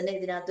അതേപോലെ തന്നെ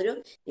ഇതിനകത്തൊരു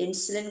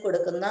ഇൻസുലിൻ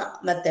കൊടുക്കുന്ന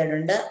മെത്തേഡ്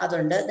ഉണ്ട്,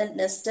 അതുണ്ട്. Then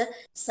next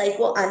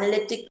psycho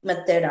analytic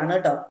method ആണ്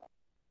കേട്ടോ.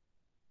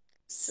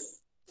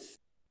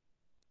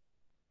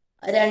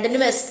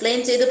 രണ്ടിനും എക്സ്പ്ലെയിൻ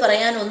ചെയ്ത്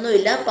പറയാൻ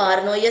ഒന്നുമില്ല.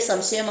 പാരനോയ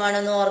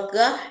സംശയമാണെന്ന്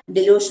ഓർക്കുക,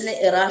 ഡിലൂഷന്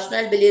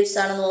ഇറാഷണൽ ബിലീഫ്സ്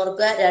ആണെന്ന്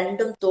ഓർക്കുക.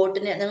 രണ്ടും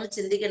തോട്ടിനെ, നിങ്ങൾ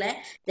ചിന്തിക്കണേ,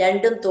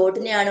 രണ്ടും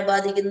തോട്ടിനെയാണ്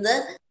ബാധിക്കുന്നത്.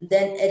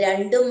 ദെൻ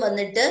രണ്ടും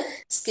വന്നിട്ട്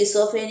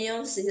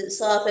സ്കിസോഫേനിയവും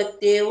സ്കിസോ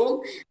അഫക്റ്റീവും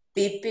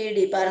PPD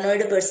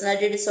പാരനോയിഡ്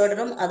പേഴ്സണാലിറ്റി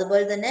ഡിസോർഡറും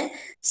അതുപോലെ തന്നെ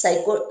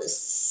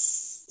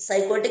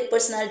സൈക്കോട്ടിക്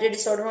പേഴ്സണാലിറ്റി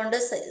ഡിസോർഡറും ഉണ്ട്.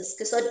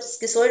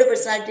 Schizoid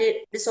personality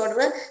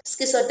disorder,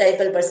 schizo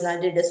ടൈപ്പൽ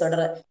personality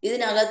disorder.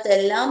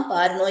 ഇതിനകത്തെല്ലാം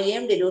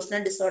പാരനോയയും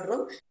delusional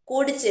ഡിസോർഡറും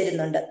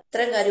കൂടിച്ചേരുന്നുണ്ട്.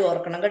 ഇത്രയും കാര്യം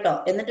ഓർക്കണം കേട്ടോ.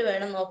 എന്നിട്ട്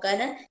വേണം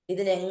നോക്കാൻ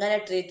ഇതിനെങ്ങനെ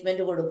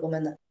ട്രീറ്റ്മെന്റ്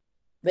കൊടുക്കുമെന്ന്.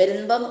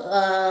 വരുമ്പം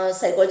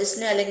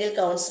സൈക്കോളജിസ്റ്റിനെ അല്ലെങ്കിൽ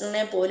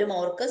കൗൺസിലറിനെ പോലും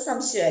അവർക്ക്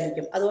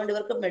സംശയമായിരിക്കും. അതുകൊണ്ട്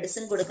ഇവർക്ക്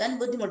മെഡിസിൻ കൊടുക്കാൻ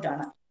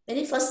ബുദ്ധിമുട്ടാണ്.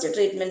 ഇനി ഫസ്റ്റ്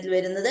ട്രീറ്റ്മെന്റിൽ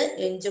വരുന്നത്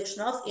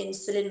ഇഞ്ചക്ഷൻ ഓഫ്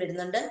ഇൻസുലിൻ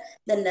വരുന്നുണ്ട്.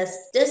 Then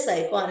next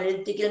psycho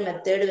analytical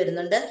method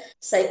വരുന്നുണ്ട്.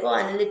 സൈക്കോ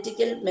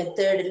അനലിറ്റിക്കൽ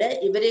മെത്തേഡിൽ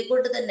ഇവരെ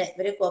കൊണ്ട് തന്നെ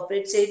ഇവരെ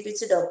കോപ്പറേറ്റ്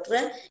ചെയ്യിപ്പിച്ച് ഡോക്ടർ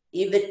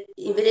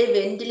ഇവരെ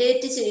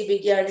വെന്റിലേറ്റ്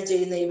ചെയ്യിപ്പിക്കുകയാണ്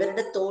ചെയ്യുന്നത്.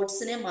 ഇവരുടെ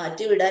തോട്ട്സിനെ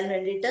മാറ്റിവിടാൻ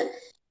വേണ്ടിയിട്ട്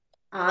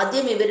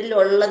ആദ്യം ഇവരിൽ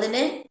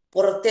ഉള്ളതിനെ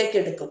പുറത്തേക്ക്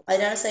എടുക്കും.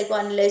 അതിനാണ് സൈക്കോ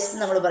അനലൈസിസ്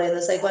നമ്മൾ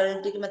പറയുന്നത്. സൈക്കോ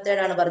അനലിറ്റിക്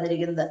മെത്തേഡാണ്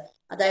പറഞ്ഞിരിക്കുന്നത്.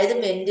 അതായത്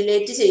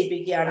വെന്റിലേറ്റ്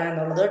ചെയ്യിപ്പിക്കുകയാണ്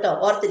എന്നുള്ളത് കേട്ടോ,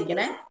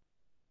 ഓർത്തിരിക്കണേ.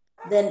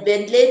 ദെൻ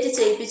വെന്റിലേറ്റ്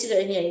ചെയ്യിപ്പിച്ചു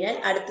കഴിഞ്ഞു കഴിഞ്ഞാൽ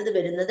അടുത്തത്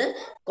വരുന്നത്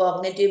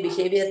കോഗ്നേറ്റീവ്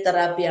ബിഹേവിയർ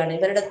തെറാപ്പിയാണ്.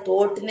 ഇവരുടെ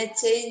തോട്ടിനെ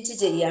ചേഞ്ച്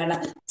ചെയ്യാണ്.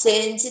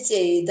 ചേഞ്ച്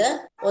ചെയ്ത്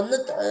ഒന്ന്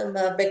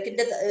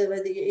ബെക്കിന്റെ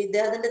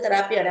ഇദ്ദേഹത്തിന്റെ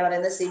തെറാപ്പിയാണ്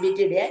പറയുന്നത്,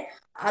 CBTയുടെ.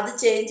 അത്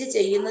ചേഞ്ച്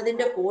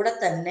ചെയ്യുന്നതിന്റെ കൂടെ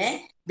തന്നെ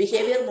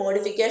ബിഹേവിയർ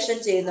മോഡിഫിക്കേഷൻ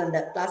ചെയ്യുന്നുണ്ട്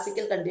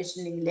ക്ലാസിക്കൽ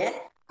കണ്ടീഷനിങ്ങില്.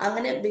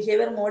 അങ്ങനെ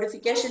ബിഹേവിയർ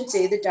മോഡിഫിക്കേഷൻ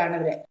ചെയ്തിട്ടാണ്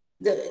ഇവരെ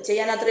ഇത്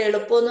ചെയ്യാൻ അത്ര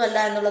എളുപ്പമൊന്നും അല്ല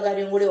എന്നുള്ള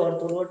കാര്യം കൂടി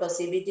ഓർത്തോളൂ കേട്ടോ.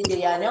 CBT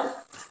ചെയ്യാനോ,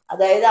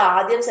 അതായത്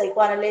ആദ്യം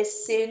സൈക്കോ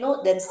അനലൈസിസ് ചെയ്യുന്നു,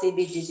 ദെൻ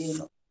CBT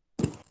ചെയ്യുന്നു.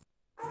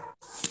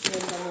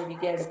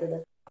 അടുത്തത്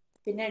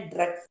പിന്നെ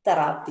ഡ്രഗ്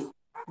തെറാപ്പി,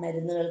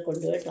 മരുന്നുകൾ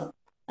കൊണ്ട് കേട്ടോ.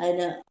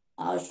 അതിന്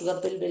ഷുഗർ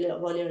പിൽ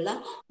പോലെയുള്ള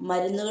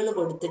മരുന്നുകൾ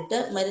കൊടുത്തിട്ട്,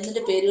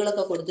 മരുന്നിന്റെ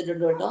പേരുകളൊക്കെ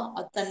കൊടുത്തിട്ടുണ്ട് കേട്ടോ,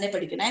 അത് തന്നെ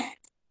പഠിക്കണേ.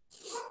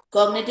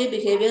 കോഗ്നേറ്റീവ്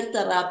ബിഹേവിയർ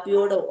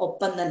തെറാപ്പിയോട്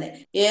ഒപ്പം തന്നെ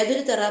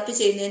ഏതൊരു തെറാപ്പി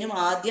ചെയ്യുന്നതിനും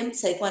ആദ്യം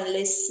സൈക്കോ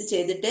അനലൈസിസ്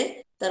ചെയ്തിട്ട്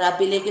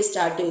തെറാപ്പിയിലേക്ക്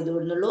സ്റ്റാർട്ട്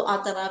ചെയ്തുകൊള്ളുള്ളൂ. ആ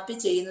തെറാപ്പി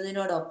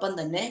ചെയ്യുന്നതിനോടൊപ്പം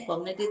തന്നെ,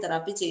 കോഗ്നേറ്റീവ്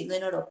തെറാപ്പി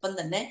ചെയ്യുന്നതിനോടൊപ്പം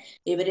തന്നെ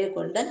ഇവരെ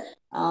കൊണ്ട്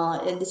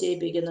എന്ത്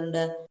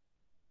ചെയ്യിപ്പിക്കുന്നുണ്ട്,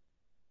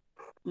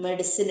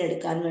 മെഡിസിൻ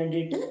എടുക്കാൻ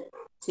വേണ്ടിയിട്ട്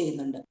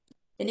ചെയ്യുന്നുണ്ട്.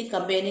 ഇനി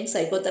കമ്പൈനിങ്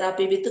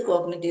സൈക്കോതെറാപ്പി വിത്ത്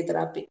കോഗ്നിറ്റീവ്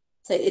തെറാപ്പി,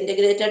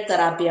 ഇന്റഗ്രേറ്റഡ്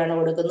തെറാപ്പിയാണ്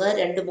കൊടുക്കുന്നത്.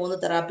 2-3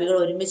 തെറാപ്പികൾ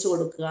ഒരുമിച്ച്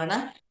കൊടുക്കുകയാണ്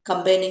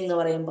കമ്പൈനിങ് എന്ന്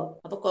പറയുമ്പോൾ.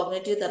 അപ്പൊ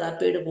കോഗ്നിറ്റീവ്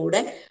തെറാപ്പിയുടെ കൂടെ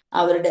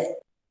അവരുടെ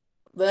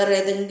വേറെ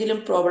ഏതെങ്കിലും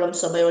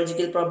പ്രോബ്ലംസോ,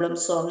 ബയോളജിക്കൽ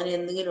പ്രോബ്ലംസോ അങ്ങനെ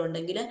എന്തെങ്കിലും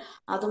ഉണ്ടെങ്കിൽ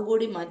അതും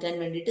കൂടി മാറ്റാൻ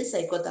വേണ്ടിയിട്ട്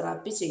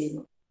സൈക്കോതെറാപ്പി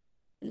ചെയ്യുന്നു.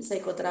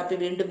 സൈക്കോതെറാപ്പി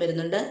വീണ്ടും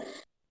വരുന്നുണ്ട്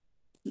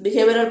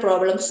ബിഹേവിയറൽ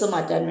പ്രോബ്ലംസ്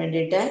മാറ്റാൻ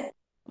വേണ്ടിയിട്ട്.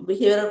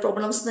 ബിഹേവിയറൽ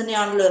പ്രോബ്ലംസ്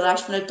തന്നെയാണല്ലോ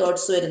ഇറാഷണൽ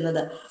തോട്ട്സ് വരുന്നത്.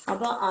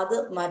 അപ്പൊ അത്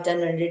മാറ്റാൻ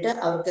വേണ്ടിയിട്ട്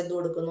അവർക്ക് എന്ത്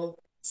കൊടുക്കുന്നു,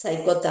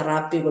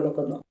 സൈക്കോതെറാപ്പി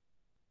കൊടുക്കുന്നു.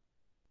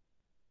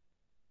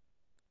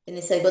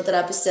 ഇനി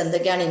സൈക്കോതെറാപ്പിസ്റ്റ്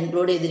എന്തൊക്കെയാണ്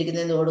ഇൻക്ലൂഡ്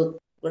ചെയ്തിരിക്കുന്നതെന്ന്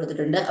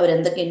കൊടുത്തിട്ടുണ്ട്.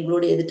 അവരെന്തൊക്കെ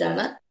ഇൻക്ലൂഡ്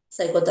ചെയ്തിട്ടാണ്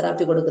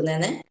സൈക്കോതെറാപ്പി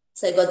കൊടുക്കുന്നതെന്ന്.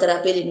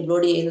 സൈക്കോതെറാപ്പിയിൽ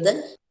ഇൻക്ലൂഡ് ചെയ്യുന്നത്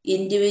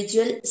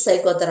ഇൻഡിവിജ്വൽ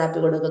സൈക്കോതെറാപ്പി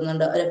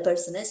കൊടുക്കുന്നുണ്ട്. ഒരു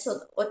പേഴ്സണെ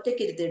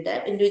ഒറ്റയ്ക്ക് ഇരുത്തിയിട്ട്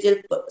ഇൻഡിവിജ്വൽ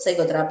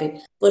സൈക്കോതെറാപ്പി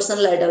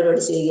പേഴ്സണലായിട്ട്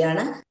അവരോട്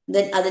ചെയ്യുകയാണ്.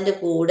 ദെൻ അതിന്റെ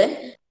കൂടെ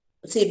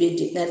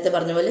CBT, നേരത്തെ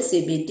പറഞ്ഞ പോലെ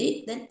CBT,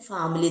 then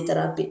family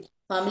therapy.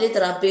 Family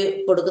therapy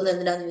കൊടുക്കുന്നത്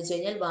എന്തിനാന്ന് വെച്ച്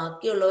കഴിഞ്ഞാൽ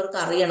ബാക്കിയുള്ളവർക്ക്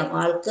അറിയണം,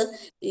 ആൾക്ക്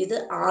ഇത്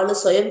ആള്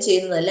സ്വയം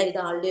ചെയ്യുന്നതല്ല, ഇത്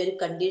ആളുടെ ഒരു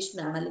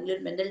കണ്ടീഷനാണ്, അല്ലെങ്കിൽ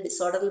ഒരു മെന്റൽ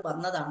ഡിസോർഡറിൽ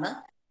വന്നതാണ്.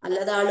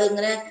 അല്ലാതെ ആള്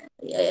ഇങ്ങനെ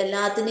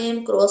എല്ലാത്തിനെയും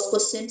ക്രോസ്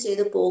ക്വസ്റ്റ്യൻ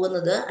ചെയ്ത്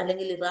പോകുന്നത്,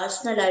 അല്ലെങ്കിൽ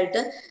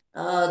ഇറാഷണലായിട്ട്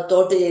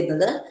തോട്ട്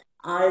ചെയ്യുന്നത്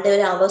ആളുടെ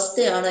ഒരു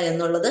അവസ്ഥയാണ്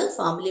എന്നുള്ളത്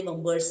ഫാമിലി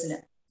മെമ്പേഴ്സിന്,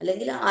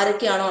 അല്ലെങ്കിൽ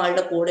ആരൊക്കെയാണോ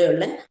ആളുടെ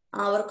കൂടെയുള്ള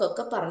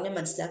അവർക്കൊക്കെ പറഞ്ഞ്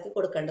മനസ്സിലാക്കി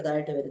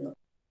കൊടുക്കേണ്ടതായിട്ട് വരുന്നു.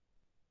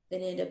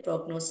 പിന്നെ ഇതിന്റെ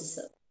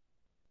പ്രോഗ്നോസിസ്,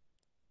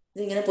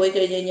 ഇതിങ്ങനെ പോയി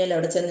കഴിഞ്ഞു കഴിഞ്ഞാൽ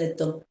അവിടെ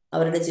ചെന്നെത്തും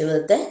അവരുടെ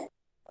ജീവിതത്തെ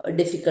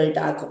ഡിഫിക്കൾട്ട്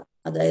ആക്കും.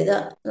 അതായത്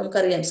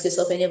നമുക്കറിയാം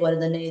സ്കിസോഫ്രീനിയ പോലെ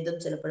തന്നെ ഇതും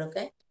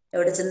ചിലപ്പോഴൊക്കെ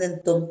എവിടെ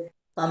ചെന്നെത്തും,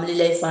 ഫാമിലി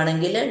ലൈഫ്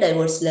ആണെങ്കിൽ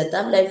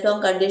ഡൈവോഴ്സിലെത്താം, ലൈഫ്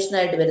ലോങ്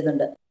കണ്ടീഷനായിട്ട്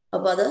വരുന്നുണ്ട്.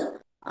 അപ്പൊ അത്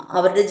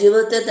അവരുടെ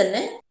ജീവിതത്തെ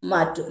തന്നെ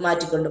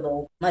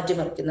മാറ്റിക്കൊണ്ടുപോകും,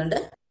 മാറ്റിമറിക്കുന്നുണ്ട്.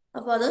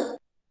 അപ്പൊ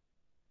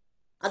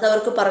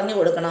അതവർക്ക് പറഞ്ഞു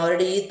കൊടുക്കണം,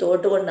 അവരുടെ ഈ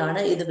തോട്ട്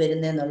കൊണ്ടാണ് ഇത്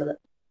വരുന്നതെന്നുള്ളത്.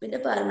 പിന്നെ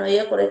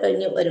പാരനോയ കുറെ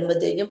കഴിഞ്ഞ്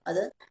വരുമ്പോഴത്തേക്കും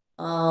അത്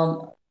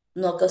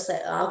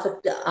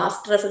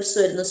ആഫ്റ്റർ എഫക്ട്സ്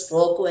വരുന്ന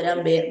സ്ട്രോക്ക് വരാം,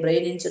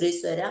 ബ്രെയിൻ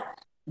ഇഞ്ചുറീസ് വരാം,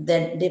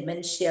 ദെൻ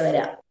ഡിമെൻഷ്യ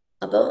വരാം.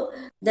 അപ്പോൾ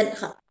ദെൻ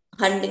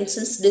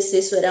ഹണ്ടിങ്സൺസ്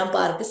ഡിസീസ് വരാം,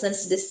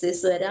 പാർക്കിൻസൺസ്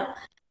ഡിസീസ് വരാം.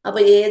 അപ്പൊ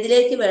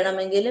ഏതിലേക്ക്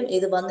വേണമെങ്കിലും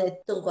ഇത് വന്ന്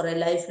എത്തും, കുറെ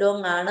ലൈഫ്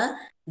ലോങ് ആണ്.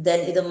 ദെൻ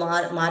ഇത്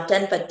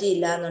മാറ്റാൻ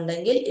പറ്റിയില്ല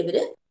എന്നുണ്ടെങ്കിൽ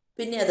ഇവര്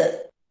പിന്നെ അത്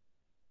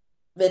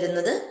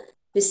വരുന്നത്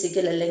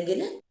ഫിസിക്കൽ അല്ലെങ്കിൽ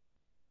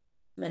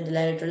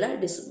മെന്റലായിട്ടുള്ള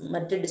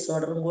മറ്റ്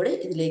ഡിസോർഡറും കൂടി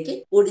ഇതിലേക്ക്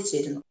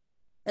കൂടിച്ചേരുന്നു.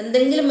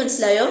 എന്തെങ്കിലും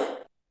മനസ്സിലായോ?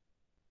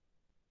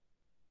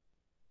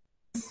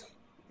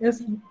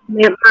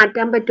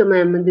 മാറ്റാൻ പറ്റുമോ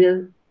മാം? ഇത്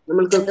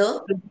നമ്മൾക്ക് എന്തോ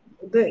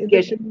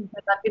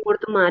തെറാപ്പി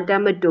കൊടുത്ത് മാറ്റാൻ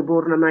പറ്റുമോ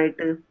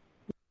പൂർണ്ണമായിട്ട്?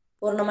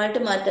 പൂർണ്ണമായിട്ട്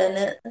മാറ്റാൻ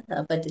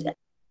പറ്റില്ല,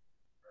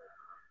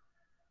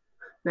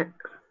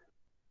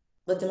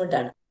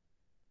 ബുദ്ധിമുട്ടാണ്.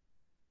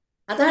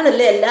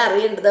 അതാണല്ലേ എല്ലാം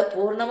അറിയേണ്ടത്,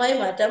 പൂർണ്ണമായി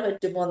മാറ്റാൻ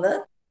പറ്റുമോന്ന്.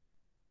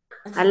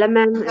 അല്ല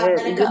മാം,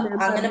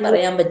 അങ്ങനെ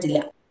പറയാൻ പറ്റില്ല.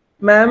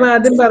 മാം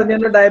ആദ്യം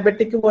പറഞ്ഞല്ലോ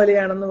ഡയബറ്റിക്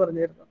പോലെയാണെന്ന്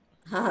പറഞ്ഞിരുന്നു.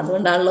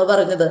 അതുകൊണ്ടാണല്ലോ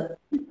പറഞ്ഞത്.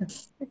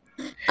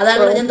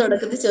 അതാണല്ലോ ഞാൻ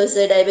തുടക്കത്തിൽ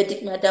ചോദിച്ചത്,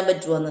 ഡയബറ്റിക് മാറ്റാൻ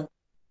പറ്റുമോന്ന്.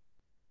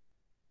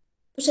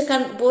 പക്ഷെ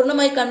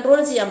പൂർണ്ണമായി കൺട്രോൾ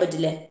ചെയ്യാൻ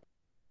പറ്റില്ലേ?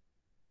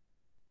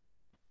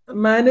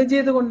 മാനേജ്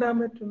ചെയ്ത് കൊണ്ടുപോകാൻ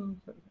പറ്റും,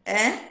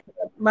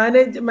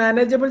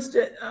 മാനേജബിൾ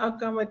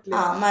ആക്കാൻ പറ്റില്ല.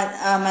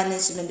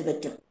 മാനേജ്മെന്റ്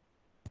പറ്റും.